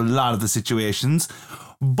shambles of a lot of the situations.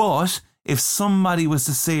 But if somebody was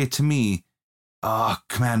to say it to me,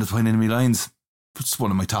 Commandos Behind Enemy Lines, it's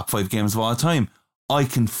one of my top 5 games of all time, I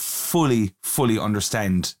can fully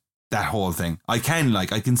understand that whole thing. I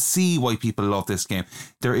can see why people love this game.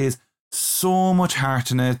 There is so much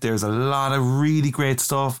heart in it. There's a lot of really great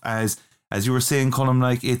stuff. As you were saying, Colm,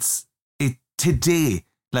 like it today,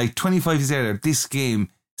 like 25 years later, this game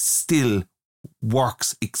still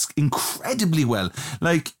works incredibly well.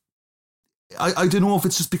 Like, I don't know if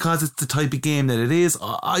it's just because it's the type of game that it is.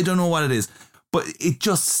 I don't know what it is. But it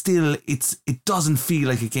just still, it doesn't feel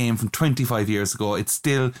like a game from 25 years ago. It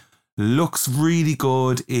still looks really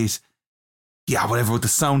good. Whatever with the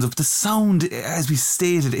sounds of the sound, as we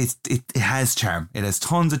stated, it has charm. It has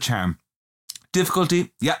tons of charm.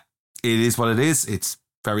 Difficulty, yeah, it is what it is. It's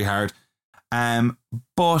very hard.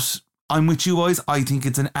 But I'm with you guys. I think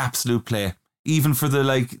it's an absolute play. Even for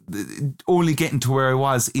only getting to where I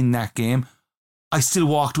was in that game, I still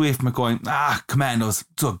walked away from it going, Commandos,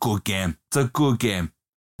 it's a good game. It's a good game.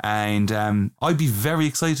 And I'd be very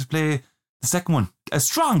excited to play the second one. A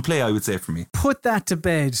strong play, I would say, for me. Put that to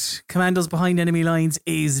bed. Commandos Behind Enemy Lines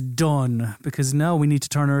is done, because now we need to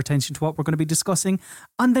turn our attention to what we're going to be discussing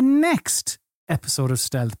on the next episode of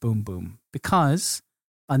Stealth Boom Boom. Because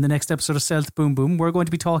on the next episode of Stealth Boom Boom, we're going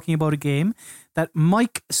to be talking about a game that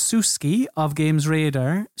Mike Suski of Games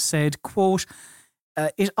Radar said, quote,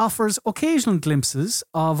 it offers occasional glimpses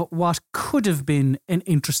of what could have been an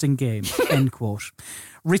interesting game, end quote.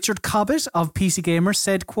 Richard Cobbett of PC Gamer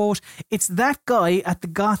said, quote, it's that guy at the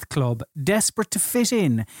goth club, desperate to fit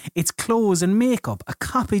in. It's clothes and makeup, a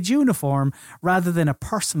copied uniform, rather than a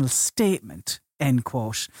personal statement, end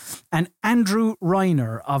quote. And Andrew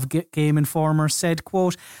Reiner of Game Informer said,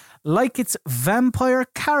 quote, like its vampire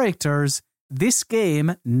characters, this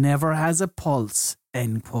game never has a pulse,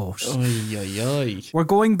 end quote. Oy, oy, oy. We're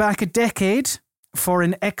going back a decade for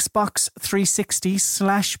an Xbox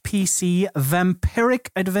 360/PC vampiric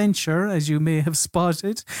adventure, as you may have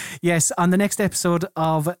spotted. Yes, on the next episode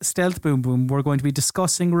of Stealth Boom Boom, we're going to be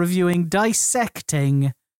discussing, reviewing,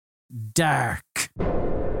 dissecting Dark.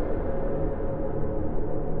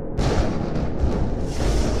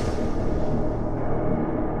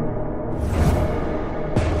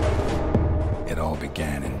 It all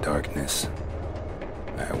began in darkness.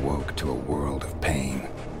 I awoke to a world of pain.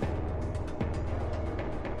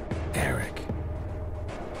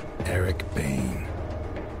 Eric Bain.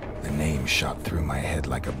 The name shot through my head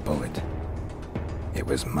like a bullet. It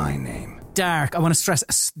was my name. Dark. I want to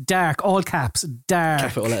stress Dark, all caps, Dark.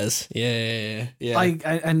 Capital letters. Yeah.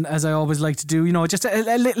 And as I always like to do, just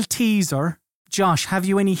a little teaser Josh, have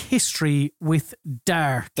you any history with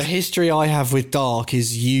Dark? The history I have with Dark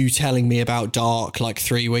is you telling me about Dark like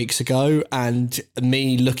 3 weeks ago and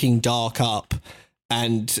me looking Dark up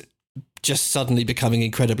and just suddenly becoming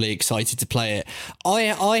incredibly excited to play it.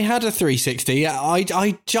 I had a 360.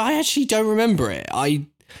 I actually don't remember it.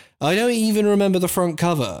 I don't even remember the front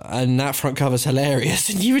cover, and that front cover's hilarious,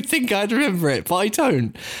 and you would think I'd remember it, but I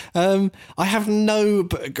don't. I have no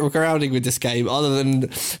grounding with this game other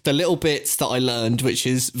than the little bits that I learned, which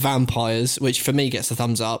is vampires, which for me gets a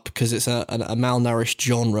thumbs up because it's a malnourished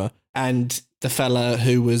genre, and the fella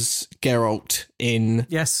who was Geralt in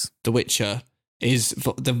The Witcher is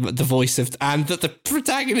the voice of, and that the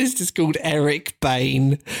protagonist is called Eric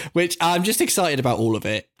Bane, which I'm just excited about all of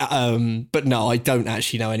it. But no, I don't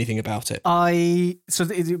actually know anything about it.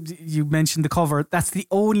 You mentioned the cover. That's the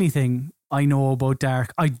only thing I know about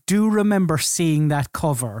Dark. I do remember seeing that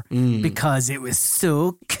cover because it was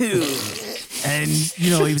so cool. And, you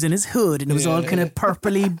know, he was in his hood and it was all kind of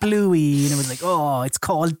purpley bluey and it was like, oh, it's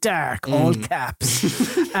called Dark, all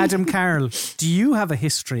caps. Adam Carroll, do you have a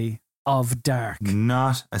history of Dark?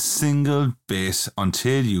 Not a single bit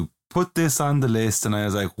until you put this on the list and I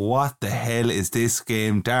was like, what the hell is this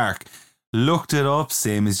game Dark? Looked it up,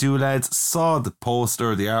 same as you lads, saw the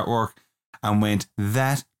poster, the artwork and went,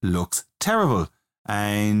 that looks terrible.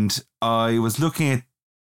 And I was looking at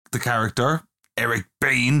the character, Eric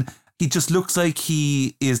Bane. He just looks like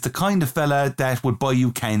he is the kind of fella that would buy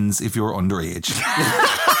you Kens if you were underage.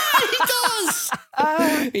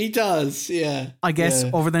 He does, yeah. I guess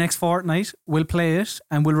over the next fortnight, we'll play it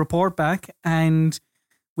and we'll report back and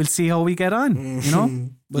we'll see how we get on, you know?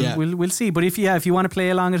 We'll see. But if you want to play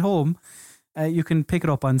along at home, you can pick it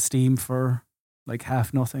up on Steam for like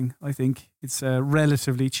half nothing, I think. It's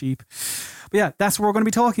relatively cheap. But yeah, that's what we're going to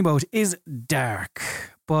be talking about, is Dark.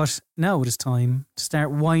 But now it is time to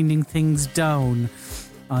start winding things down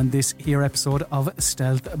on this here episode of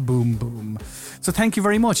Stealth Boom Boom. So thank you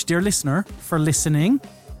very much, dear listener, for listening.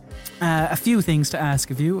 A few things to ask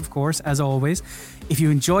of you, of course, as always. If you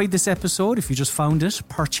enjoyed this episode, if you just found it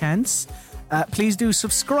perchance, please do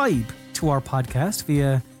subscribe to our podcast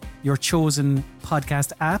via your chosen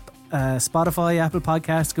podcast app, Spotify, Apple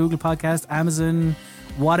Podcasts, Google Podcasts, Amazon,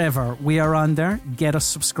 whatever. We are on there. Get us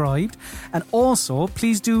subscribed. And also,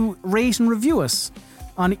 please do rate and review us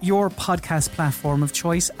on your podcast platform of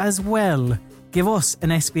choice as well. Give us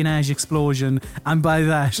an espionage explosion, and by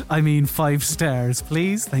that I mean 5 stars,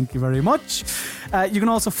 please. Thank you very much. You can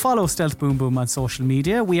also follow Stealth Boom Boom on social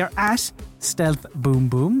media. We are at Stealth Boom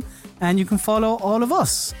Boom, and you can follow all of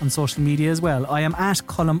us on social media as well. I am at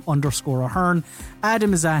Cullum_Ahern,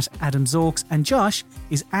 Adam is at Adam Zokes, and Josh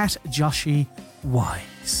is at Joshy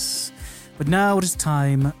Wise. But now it is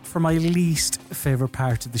time for my least favourite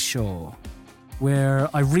part of the show, where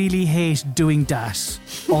I really hate doing that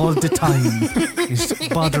all the time. It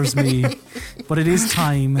bothers me. But it is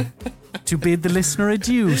time to bid the listener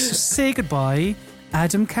adieu. So say goodbye,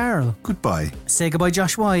 Adam Carroll. Goodbye. Say goodbye,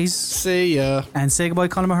 Josh Wise. See ya. And say goodbye,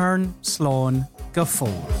 Colin Ahern, Sloan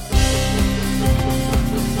Gafford.